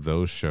both of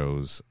those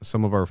shows,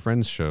 some of our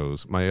friends'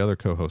 shows, my other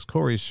co-host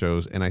Corey's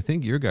shows, and I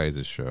think your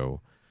guys'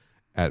 show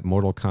at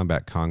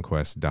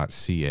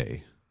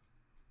mortalkombatconquest.ca.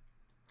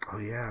 Oh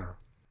yeah,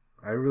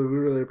 we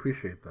really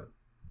appreciate that.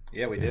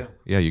 Yeah, we do.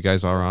 Yeah, you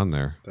guys are on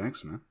there.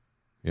 Thanks, man.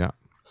 Yeah.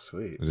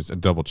 Sweet. I just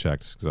double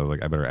checked because I was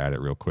like, I better add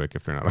it real quick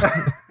if they're not.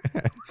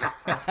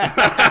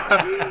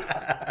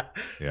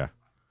 Yeah.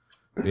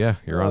 Yeah,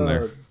 you're on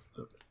there.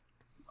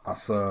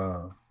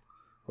 Awesome.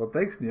 Well,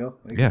 thanks, Neal.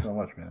 Thank Yeah. you so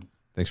much, man.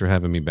 Thanks for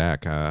having me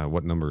back.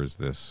 What number is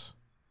this?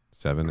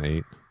 7,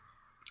 8?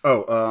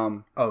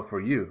 Oh, for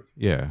you.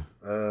 Yeah.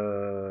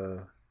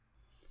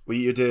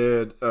 you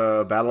did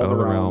Battle of the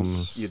Realms.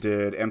 Realms. You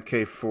did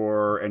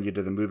MK4, and you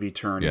did the movie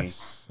Tourney.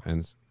 Yes.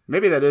 And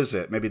Maybe that is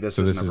it. Maybe this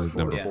is number 4.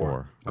 number Yeah.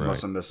 4.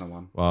 Unless Right. I'm missing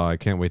one. Well, I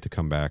can't wait to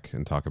come back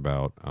and talk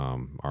about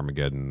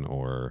Armageddon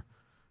or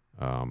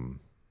I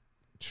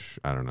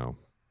don't know,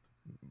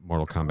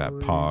 Mortal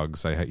Kombat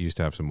Pogs. I used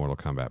to have some Mortal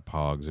Kombat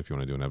Pogs. If you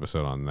want to do an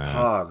episode on that,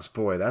 Pogs,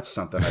 boy, that's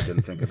something I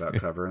didn't think about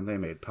covering. They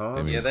made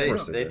Pogs. Yeah,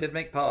 they did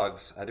make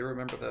Pogs. I do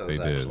remember those. They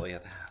actually.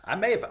 did. I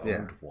may have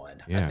owned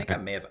one. Yeah. I think I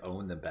may have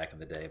owned them back in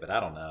the day, but I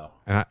don't know.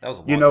 And That was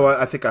a long You know time what?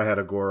 ago. I think I had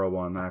a Goro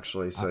one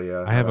actually. So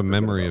yeah, I have a forget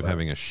memory about of that.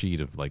 having a sheet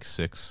of like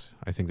 6.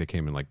 I think they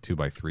came in like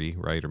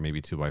 2x3, right, or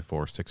maybe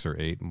 2x4, 6 or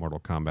 8 Mortal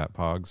Kombat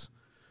Pogs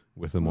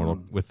with the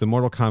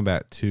Mortal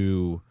Kombat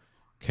 2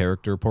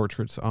 character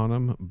portraits on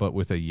them, but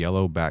with a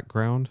yellow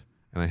background.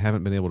 And I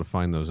haven't been able to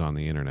find those on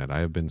the internet. I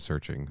have been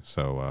searching.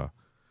 So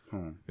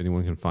if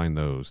anyone can find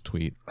those,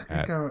 tweet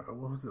at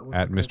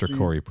Mr.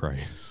 Corey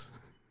Price.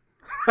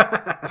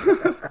 I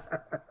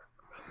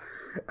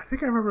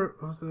think I remember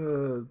it was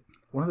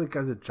one of the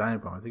guys at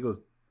Giant Bomb. I think it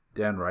was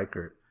Dan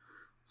Reichert.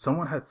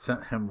 Someone had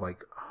sent him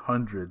like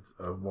hundreds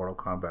of Mortal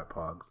Kombat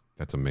Pogs.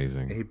 That's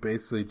amazing. And he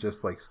basically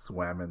just like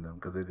swam in them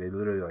because they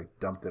literally like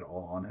dumped it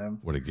all on him.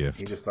 What a gift.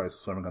 He just started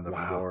swimming on the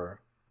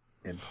floor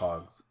in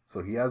Pogs.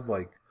 So he has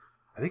like,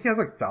 I think he has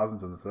like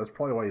thousands of them. So that's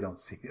probably why you don't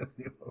see it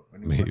anymore.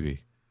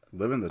 Maybe.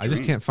 Living the I dream.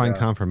 just can't find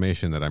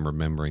confirmation that I'm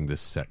remembering this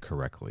set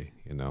correctly.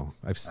 You know,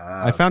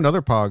 I found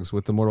other Pogs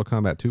with the Mortal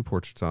Kombat 2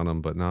 portraits on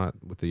them, but not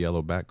with the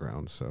yellow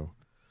background. So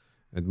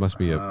it must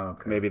be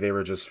Maybe they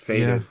were just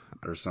faded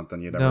or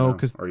something. You never no, know.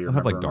 because Or they you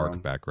have like remember dark wrong.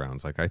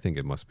 backgrounds. Like I think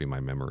it must be my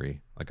memory.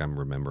 Like I'm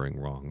remembering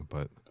wrong,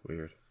 but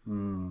Weird.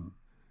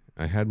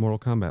 I had Mortal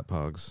Kombat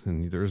Pogs,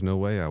 and there's no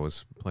way I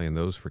was playing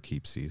those for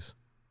keepsies.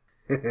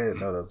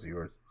 No, those are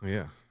yours. Oh,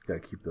 yeah. You gotta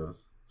keep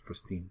those. It's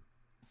pristine.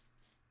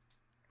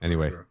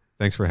 Anyway, Sure.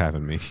 thanks for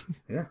having me.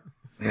 Yeah.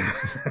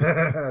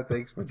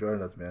 Thanks for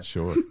joining us, man.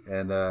 Sure.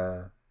 And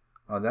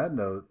on that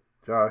note,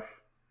 Josh,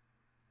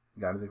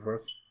 you got anything for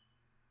us?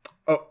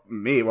 Oh,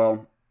 me?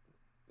 Well,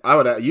 I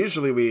would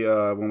usually we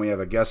when we have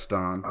a guest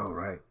on. Oh,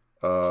 right.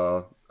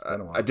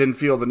 I didn't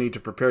feel the need to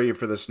prepare you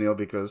for this, Neal,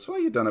 because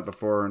you've done it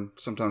before, and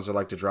sometimes I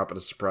like to drop it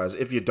as a surprise.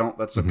 If you don't,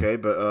 that's okay.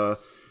 But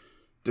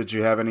did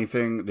you have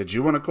anything? Did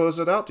you want to close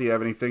it out? Do you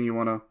have anything you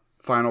want to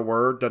final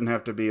word? Doesn't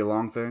have to be a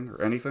long thing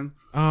or anything.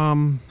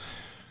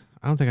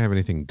 I don't think I have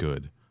anything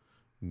good.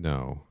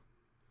 No.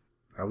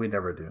 We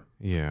never do.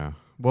 Yeah.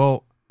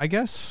 Well, I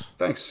guess.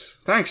 Thanks,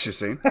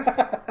 Yassine.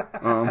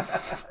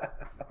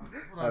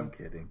 I'm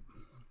kidding.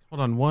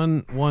 Hold on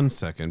one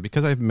second,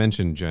 because I've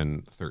mentioned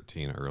Gen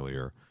 13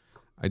 earlier.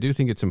 I do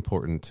think it's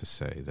important to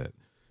say that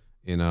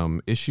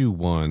in issue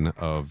 1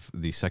 of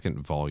the second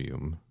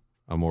volume,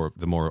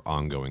 the more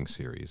ongoing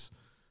series,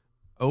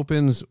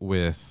 opens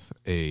with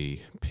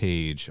a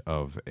page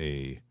of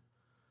a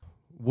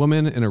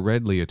woman in a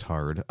red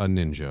leotard, a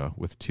ninja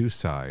with 2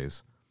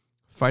 sais,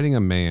 fighting a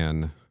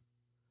man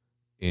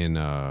in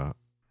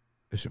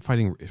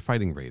fighting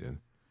Raiden.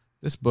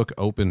 This book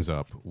opens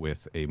up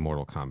with a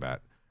Mortal Kombat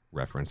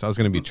reference. I was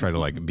going to try to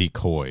like be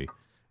coy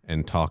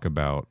and talk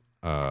about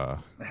Guy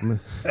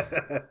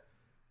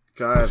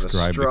has a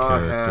describe the straw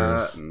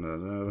characters. hat.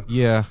 And,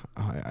 yeah,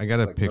 I got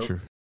a Like,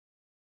 picture.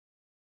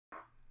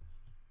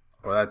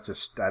 Well, that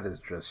is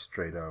just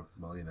straight up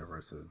Melina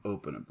versus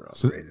open it, bro.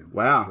 Raiden.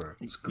 Wow, Sure.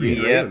 it's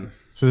green. Yep. Raiden.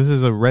 So this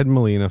is a red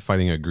Melina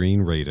fighting a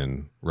green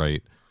Raiden,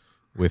 right,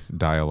 with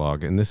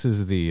dialogue. And this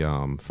is the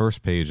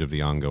first page of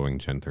the ongoing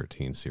Gen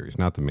 13 series,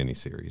 not the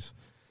mini-series.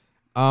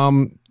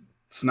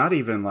 It's not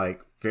even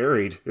like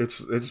varied.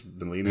 It's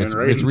Melina and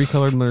Raiden. It's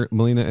recolored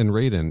Melina and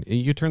Raiden.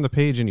 You turn the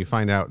page and you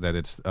find out that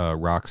it's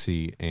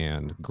Roxy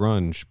and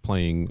Grunge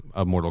playing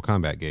a Mortal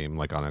Kombat game,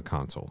 like on a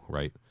console,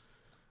 right?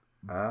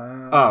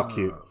 Oh,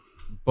 cute.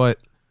 But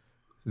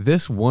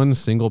this one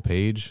single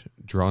page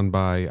drawn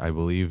by, I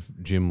believe,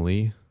 Jim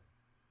Lee,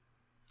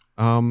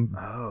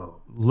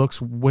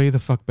 looks way the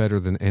fuck better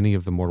than any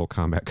of the Mortal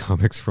Kombat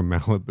comics from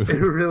Malibu. It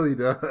really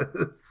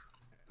does.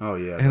 Oh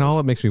yeah. And all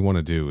it makes me want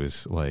to do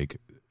is like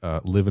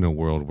live in a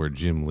world where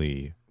Jim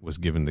Lee was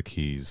given the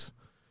keys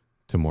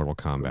to Mortal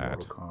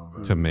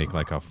Kombat to make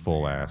like a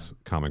full ass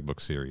comic book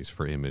series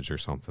for Image or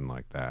something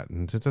like that.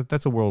 And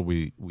that's a world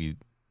we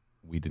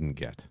didn't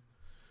get.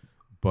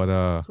 But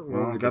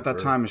well, got that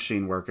time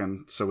machine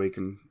working so we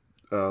can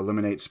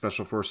eliminate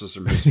special forces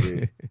from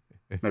history.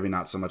 Maybe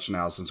not so much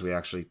now, since we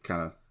actually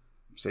kind of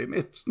say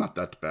it's not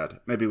that bad.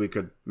 Maybe we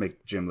could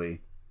make Jim Lee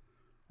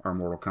our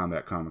Mortal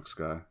Kombat comics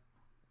guy.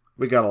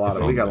 We got a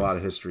lot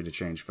of history to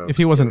change, folks. if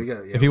he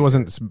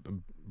wasn't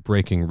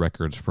breaking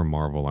records for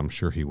Marvel, I'm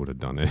sure he would have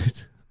done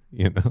it.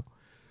 You know.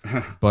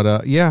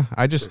 But yeah,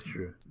 I just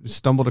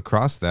stumbled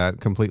across that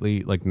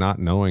completely, like not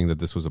knowing that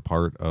this was a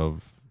part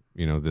of,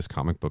 you know, this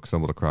comic book.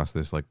 Stumbled across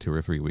this like 2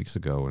 or 3 weeks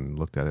ago and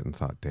looked at it and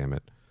thought, damn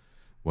it,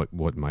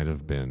 what might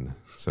have been.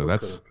 So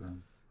that's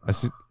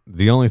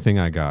the only thing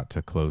I got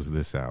to close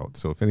this out.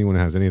 So if anyone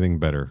has anything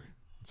better,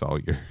 it's all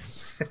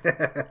yours.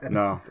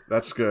 No,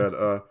 that's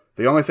good.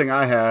 The only thing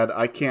I had,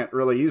 I can't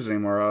really use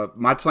anymore.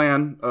 My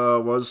plan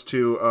was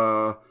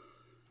to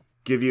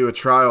give you a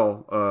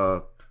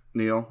trial,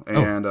 Neal,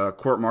 and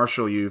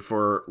court-martial you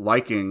for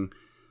liking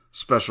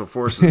Special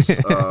Forces.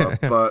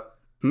 But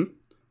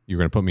You're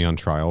going to put me on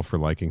trial for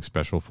liking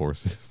Special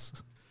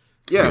Forces?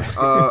 yeah,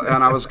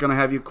 and I was going to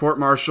have you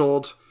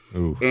court-martialed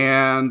Ooh.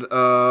 And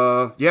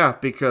but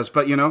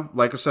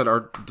like I said,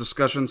 our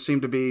discussions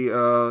seem to be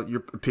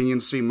your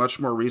opinions seem much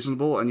more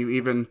reasonable, and you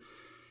even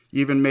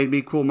made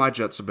me cool my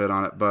jets a bit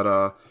on it. But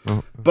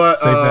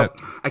I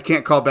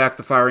can't call back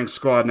the firing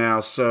squad now,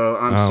 so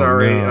I'm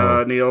sorry,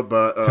 no. Neal.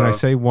 But can I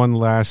say one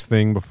last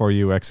thing before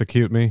you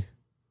execute me?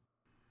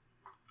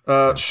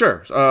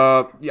 Sure.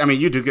 I mean,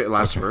 you do get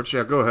last words.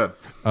 Yeah, go ahead.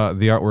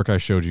 The artwork I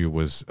showed you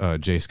was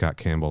J. Scott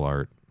Campbell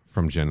art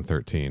from Gen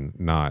 13,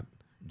 not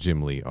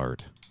Jim Lee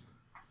art.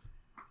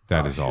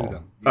 That is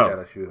all. You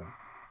gotta shoot him.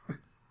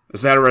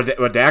 Is that a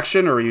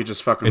redaction, or are you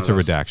just fucking? It's a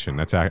redaction.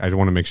 I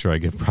want to make sure I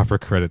give proper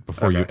credit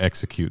before you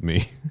execute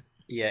me.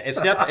 Yeah, it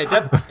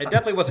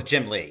definitely wasn't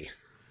Jim Lee.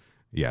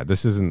 Yeah,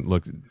 this isn't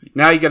look.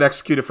 Now you get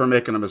executed for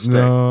making a mistake.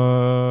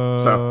 No.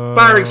 So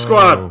firing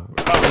squad.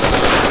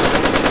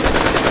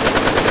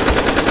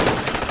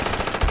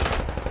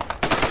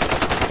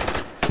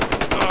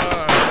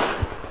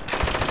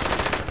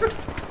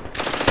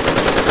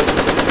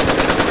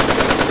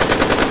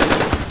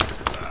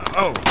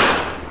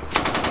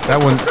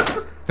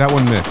 That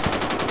one missed.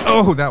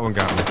 Oh, that one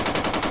got me.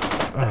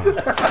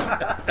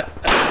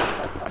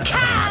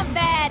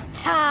 Combat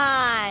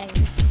time!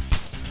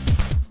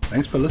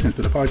 Thanks for listening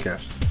to the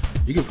podcast.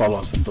 You can follow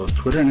us on both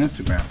Twitter and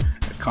Instagram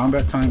at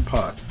Combat Time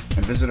Pod.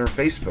 And visit our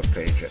Facebook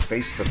page at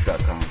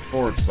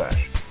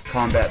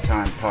facebook.com/Combat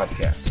Time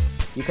Podcast.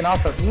 You can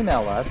also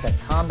email us at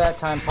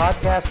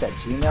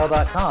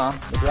combattimepodcast@gmail.com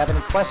if you have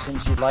any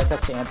questions you'd like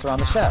us to answer on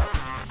the show.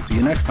 See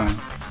you next time.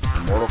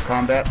 Mortal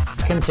Kombat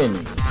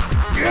Continues.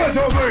 Get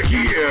over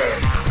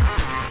here!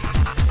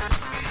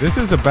 This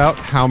is about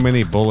how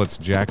many bullets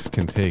Jax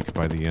can take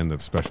by the end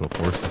of Special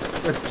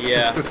Forces.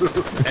 Yeah,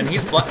 and he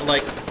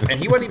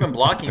wasn't even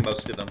blocking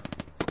most of them.